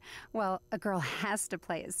then, well, a girl has to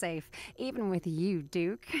play it safe, even with you,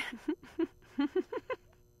 Duke.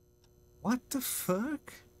 What the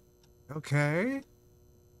fuck? Okay.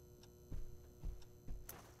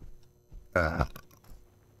 God,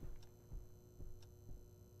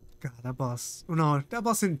 that boss. No, that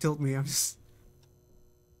boss didn't tilt me. I'm just.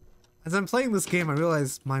 As I'm playing this game, I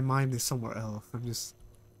realize my mind is somewhere else. I'm just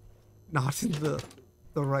not in the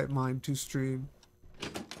right mind to stream.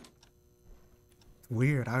 It's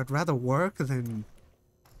weird. I'd rather work than.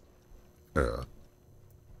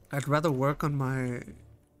 I'd rather work on my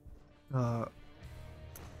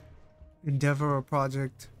endeavor or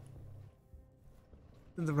project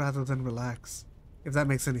rather than relax. If that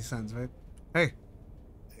makes any sense, right? Hey.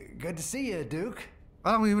 Good to see you, Duke.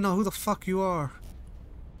 I don't even know who the fuck you are.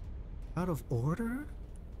 Out of order?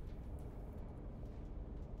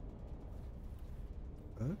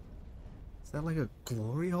 What? Is that like a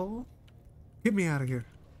glory hole? Get me out of here.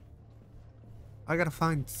 I gotta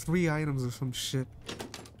find 3 items or some shit.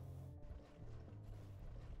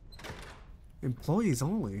 Employees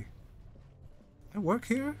only. I work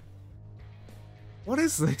here? What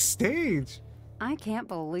is this stage? I can't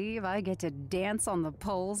believe I get to dance on the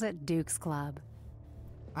poles at Duke's Club.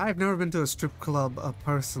 I've never been to a strip club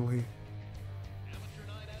personally.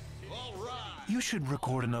 You should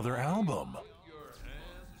record another album.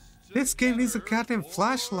 This game needs a goddamn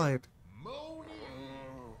flashlight.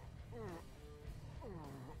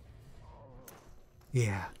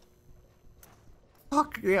 Yeah.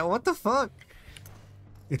 Fuck, yeah, what the fuck?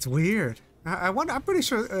 It's weird. I wonder, I'm pretty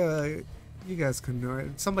sure you guys can know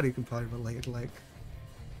it. Somebody can probably relate, like,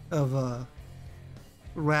 of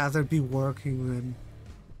rather be working than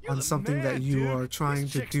on something that you are trying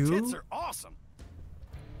to do. Tits are awesome.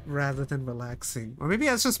 Rather than relaxing. Or maybe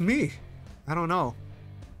that's just me. I don't know.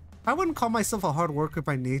 I wouldn't call myself a hard worker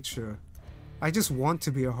by nature. I just want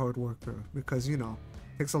to be a hard worker because, you know,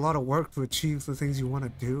 it takes a lot of work to achieve the things you want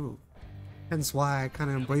to do. Hence why I kind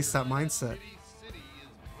of embrace that mindset.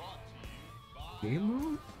 Game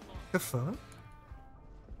mode? The fuck?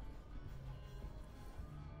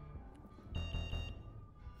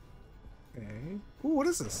 Okay. Ooh, what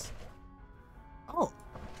is this? Oh.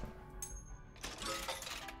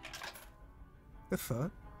 The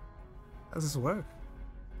fuck? How does this work?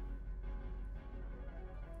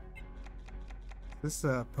 This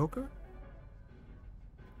poker?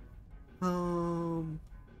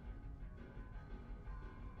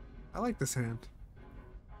 I like this hand.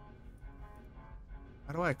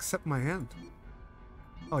 How do I accept my hand?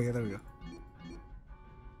 Oh yeah, there we go.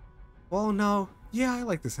 Well, no. Yeah, I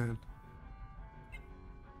like this hand.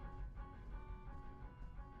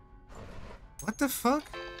 What the fuck?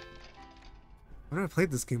 I've never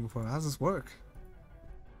played this game before. How does this work?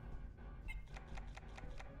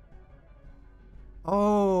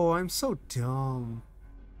 Oh, I'm so dumb.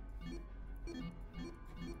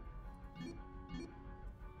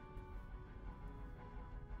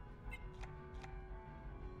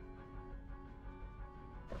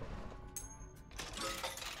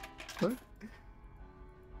 What?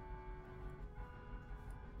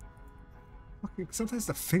 Okay, sometimes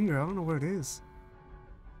the finger, I don't know where it is.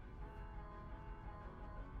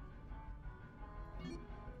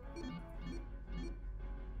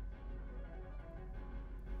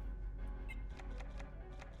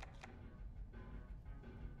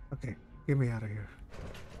 Okay, get me out of here.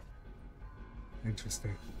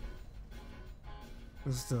 Interesting.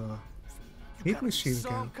 This is the heat machine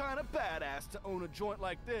Some again. kind of badass to own a joint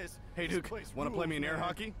like this. Hey, Duke, want to play me in air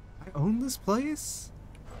hockey? I own this place?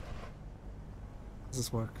 How does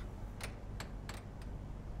this work?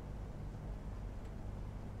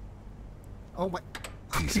 Oh my...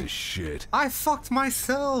 Piece of shit. I fucked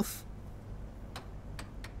myself!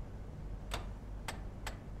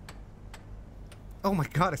 Oh my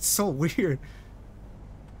god, it's so weird.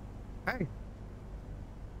 Hey.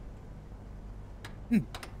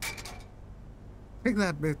 Take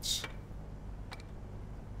that, bitch.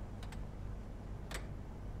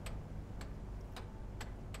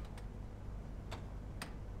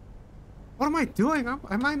 What am I doing?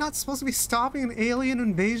 Am I not supposed to be stopping an alien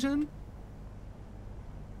invasion?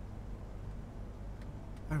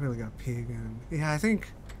 I really gotta pee again. Yeah, I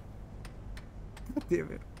think... God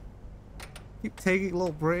damn it. Keep taking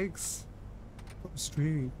little breaks. I'm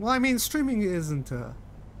streaming. Well, I mean, streaming isn't,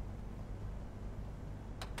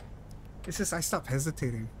 it's just I stopped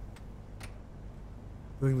hesitating.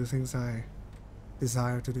 Doing the things I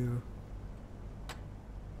desire to do.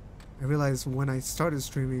 I realized when I started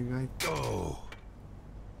streaming,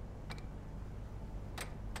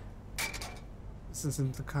 this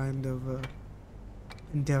isn't the kind of,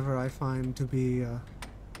 endeavor I find to be,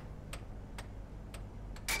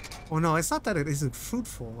 well, no, it's not that it isn't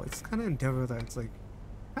fruitful. It's kind of endeavor that it's like,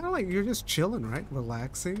 kind of like you're just chilling, right?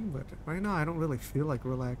 Relaxing. But right now, I don't really feel like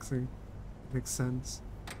relaxing. Makes sense.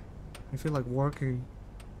 I feel like working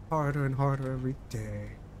harder and harder every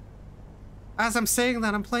day. As I'm saying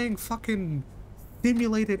that, I'm playing fucking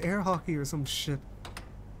simulated air hockey or some shit.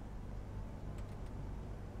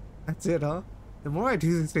 That's it, huh? The more I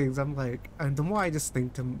do these things, I'm like, and the more I just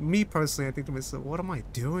think to me personally, I think to myself, what am I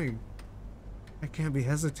doing? I can't be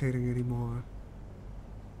hesitating anymore.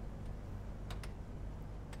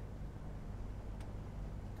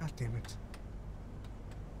 God damn it.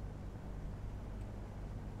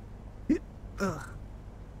 Ugh.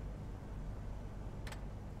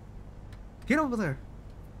 Get over there.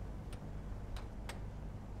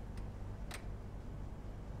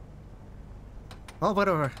 Oh,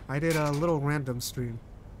 whatever. I did a little random stream.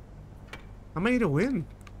 I might need to win.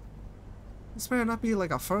 This might not be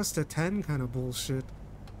like a first to 10 kind of bullshit.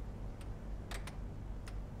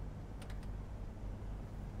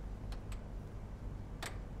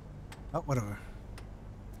 Oh, whatever.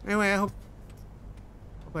 Anyway, I hope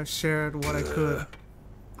I shared what I could.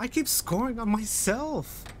 I keep scoring on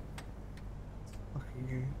myself. Fucking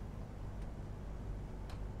game.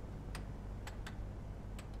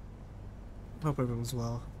 Hope everyone's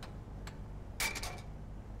well.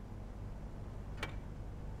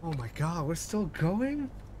 Oh my god, we're still going?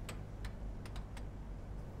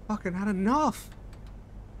 Fucking had enough.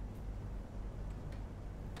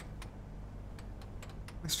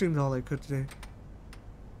 I streamed all I could today.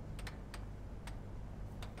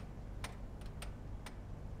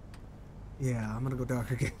 Yeah, I'm gonna go dark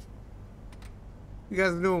again. You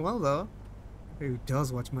guys are doing well though. Who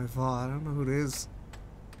does watch my VOD? I don't know who it is.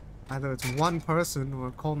 Either it's one person or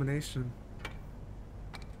a culmination.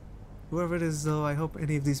 Whoever it is though, I hope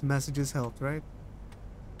any of these messages helped, right?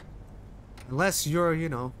 Unless you're, you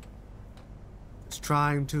know, just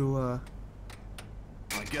trying to,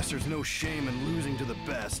 I guess there's no shame in losing to the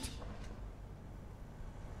best.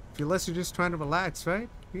 Unless you're just trying to relax, right?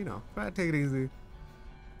 You know, try to take it easy.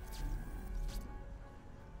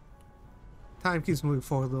 Time keeps moving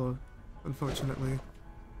forward though, unfortunately.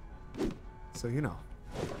 So, you know.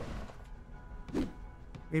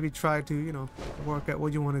 Maybe try to, you know, work at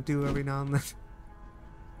what you want to do every now and then.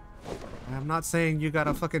 I'm not saying you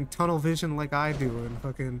gotta fucking tunnel vision like I do and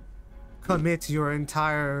fucking commit your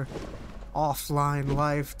entire offline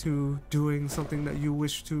life to doing something that you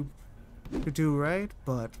wish to do, right?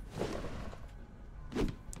 But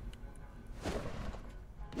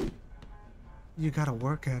you gotta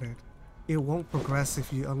work at it. It won't progress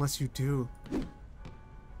unless you do. And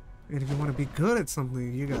if you want to be good at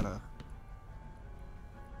something, you gotta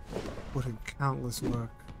put in countless work.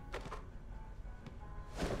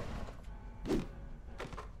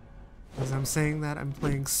 As I'm saying that, I'm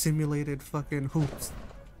playing simulated fucking hoops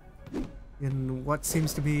in what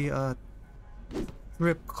seems to be a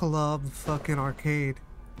strip club fucking arcade.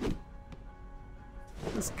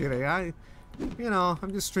 Just kidding. I'm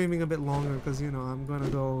just streaming a bit longer because, you know, I'm gonna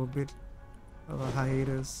go a bit of a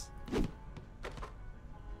hiatus.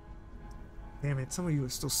 Damn it, some of you are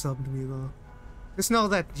still subbed to me though. Just know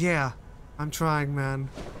that, yeah, I'm trying, man.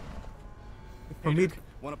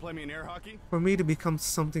 Wanna play me in air hockey? For me to become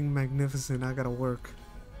something magnificent, I gotta work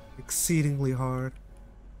exceedingly hard.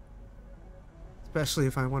 Especially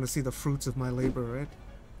if I want to see the fruits of my labor, right?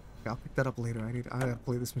 Okay, I'll pick that up later. I gotta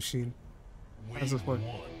play this machine. How does this work?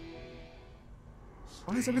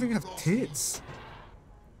 Why does everything have tits?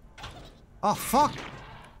 Oh, fuck!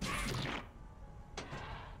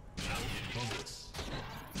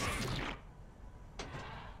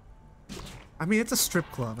 I mean, it's a strip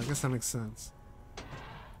club. I guess that makes sense.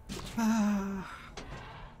 Yeah,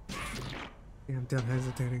 I'm done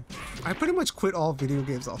hesitating. I pretty much quit all video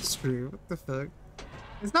games off stream. What the fuck?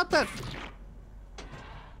 It's not that...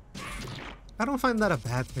 I don't find that a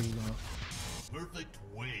bad thing, though. Perfect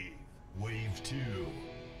wave. Wave 2.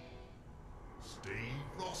 Stay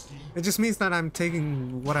frosty. It just means that I'm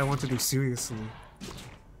taking what I want to do seriously.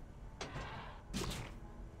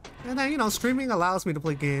 And then, you know, streaming allows me to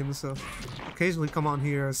play games, so I'll occasionally come on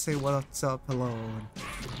here, say what's up, hello.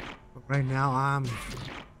 But right now, I'm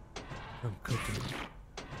cooking.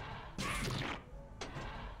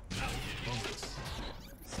 Do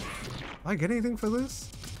I get anything for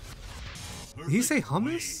this? Did he say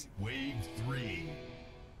hummus? Wave 3.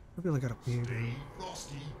 I feel like I gotta pee again.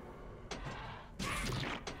 Frosty.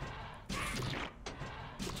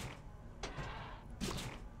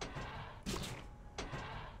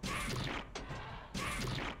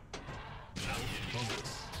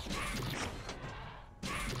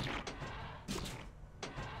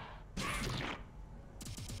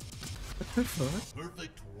 What the fuck?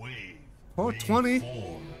 Perfect wave. 420.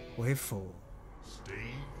 Wave 4. Stay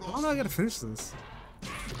How long do I gotta finish this?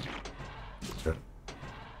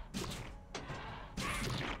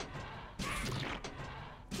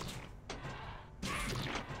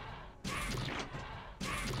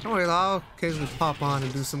 Don't worry, I'll occasionally pop on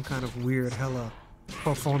and do some kind of weird hella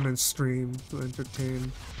performance stream to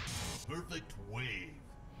entertain. Perfect wave.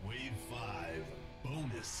 Wave 5.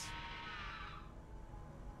 Bonus.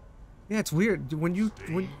 Yeah, it's weird. When you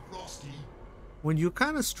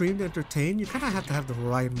kind of stream to entertain, you kind of have to have the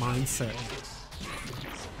right mindset.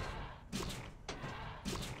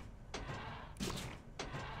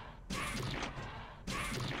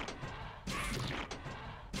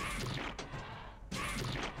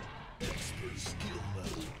 Expert skill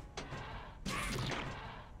level.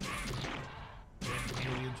 When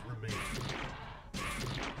aliens remain.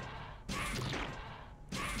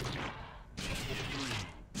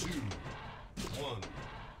 3, 2, 1.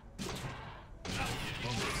 Now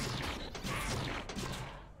bonus.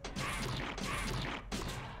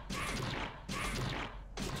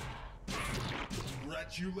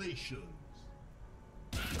 Congratulations.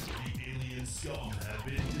 The alien scum have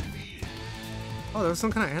been defeated. Oh, there was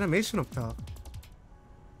some kind of animation up top.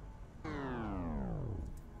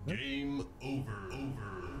 Game over.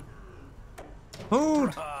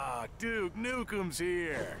 Food! Ah, Duke Nukem's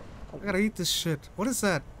here. I gotta eat this shit. What is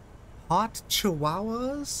that? Hot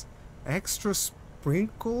chihuahuas? Extra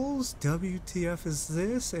sprinkles? WTF is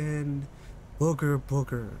this? And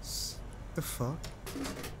boogers. The fuck?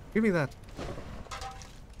 Give me that.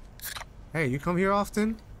 Hey, you come here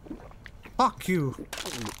often? Fuck you!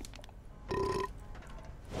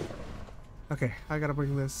 Okay, I gotta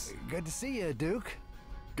bring this. Good to see you, Duke.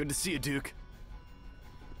 Good to see you, Duke.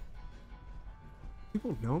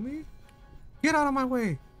 People know me? Get out of my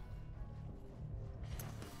way!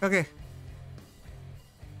 Okay.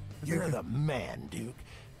 You're the man, Duke.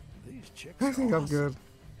 These chicks I think are I'm awesome. good.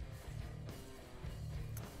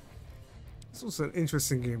 This was an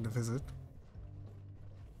interesting game to visit.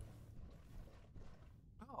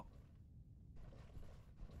 Oh.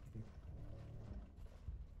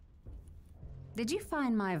 Did you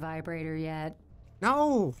find my vibrator yet?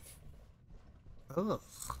 No! Ugh.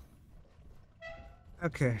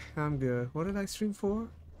 Okay, I'm good. What did I stream for?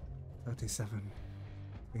 37.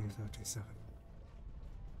 37.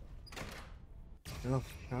 Well,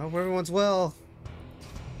 I hope everyone's well.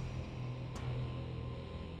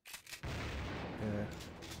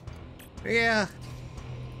 Yeah.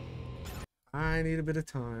 I need a bit of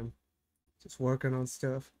time. Just working on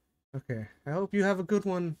stuff. Okay, I hope you have a good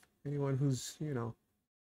one. Anyone who's, you know,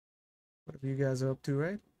 whatever you guys are up to,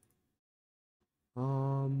 right?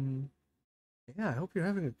 Yeah, I hope you're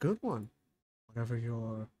having a good one. Whatever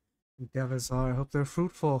your endeavors are, I hope they're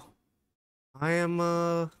fruitful. I am,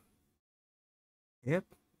 yep.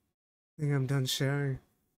 I think I'm done sharing.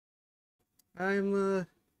 Yeah.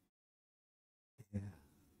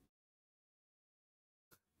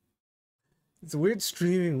 It's a weird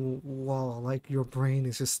streaming while, like, your brain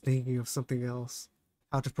is just thinking of something else.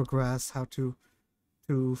 How to progress, how to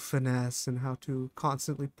finesse, and how to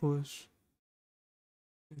constantly push.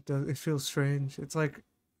 It feels strange. It's like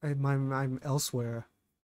I'm elsewhere,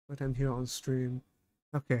 but I'm here on stream.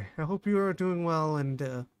 Okay, I hope you are doing well,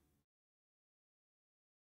 and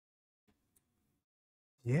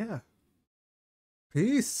yeah.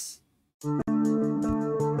 Peace.